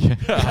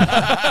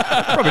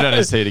 Probably don't need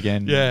to see it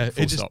again. Yeah.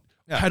 Full It just stop.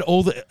 had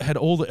all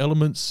the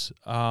elements,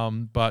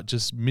 but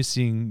just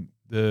missing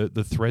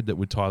the thread that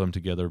would tie them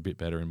together a bit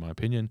better, in my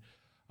opinion.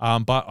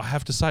 But I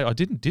have to say, I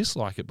didn't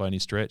dislike it by any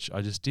stretch.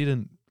 I just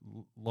didn't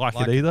like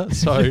it either.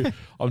 So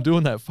I'm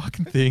doing that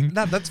fucking thing.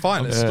 No, that's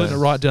fine. I'm splitting it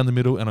right down the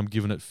middle, and I'm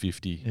giving it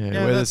 50.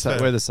 Yeah,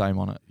 we're the same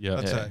on it.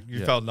 Yeah.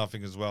 You felt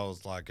nothing as well.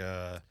 It's like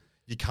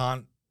you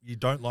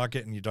don't like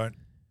it and you don't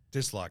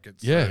dislike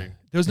it. So. Yeah.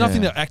 There was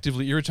nothing that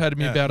actively irritated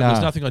me about it. There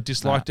was nothing I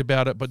disliked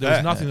about it, but there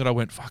was nothing that I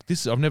went, fuck,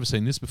 this, I've never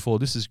seen this before.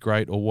 This is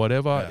great or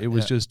whatever. It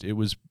was just, it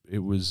was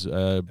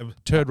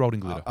turd rolled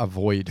in glitter. A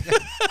void.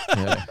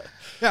 Yeah.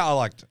 Yeah, I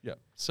liked it. Yeah.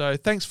 So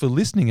thanks for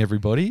listening,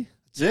 everybody.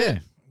 Yeah.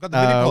 Got the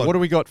mini pod. What do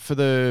we got for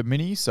the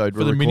mini-sode?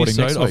 For the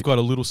mini-sode, I've got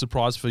a little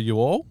surprise for you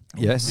all.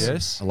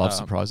 Yes. I love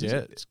surprises.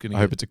 Yeah, it's gonna I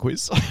hope it's a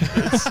quiz.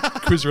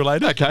 quiz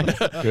related. Okay,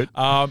 good.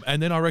 And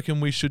then I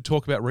reckon we should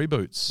talk about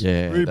reboots.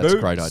 Yeah, that's a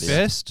great idea.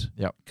 Best.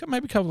 Yep.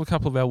 Maybe cover a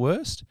couple of our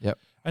worst. Yep.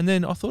 And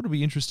then I thought it'd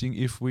be interesting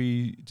if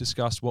we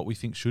discussed what we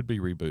think should be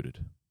rebooted.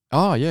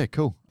 Oh, yeah,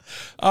 cool.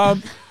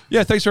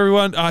 Yeah, thanks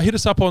everyone. Hit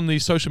us up on the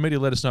social media.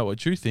 Let us know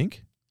what you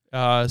think.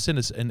 Send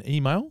us an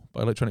email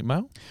by electronic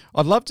mail.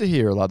 I'd love to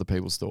hear other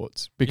people's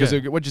thoughts because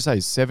what'd you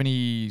say,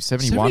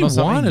 71 or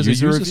something? As a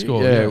user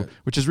score, yeah,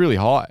 which is really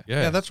high.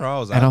 Yeah, that's where I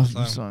was and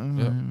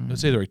at.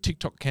 It's either a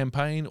TikTok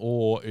campaign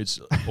or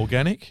it's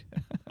organic.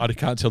 I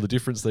can't tell the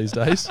difference these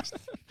days.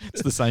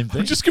 It's the same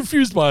thing. I'm just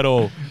confused by it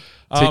all.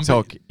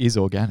 TikTok is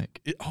organic.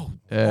 There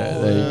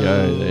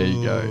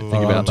you go.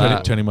 Think about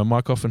that. Turning my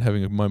mic off and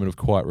having a moment of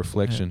quiet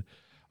reflection.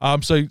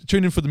 So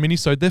tune in for the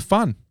mini-sode. They're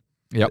fun.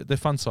 Yep. They're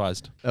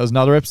fun-sized. That was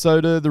another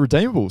episode of The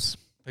Redeemables.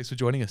 Thanks for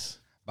joining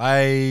us.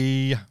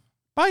 Bye.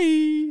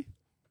 Bye.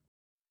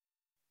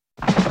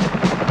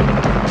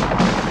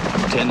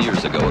 10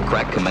 years ago, a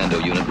crack commando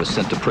unit was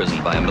sent to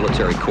prison by a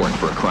military court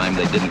for a crime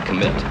they didn't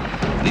commit.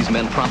 These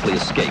men promptly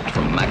escaped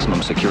from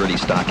maximum security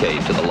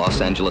stockade to the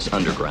Los Angeles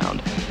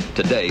underground.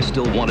 Today,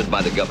 still wanted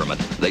by the government,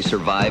 they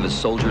survive as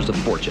soldiers of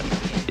fortune.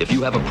 If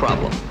you have a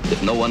problem,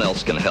 if no one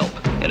else can help,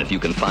 and if you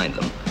can find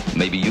them,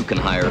 maybe you can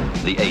hire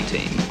the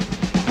A-Team.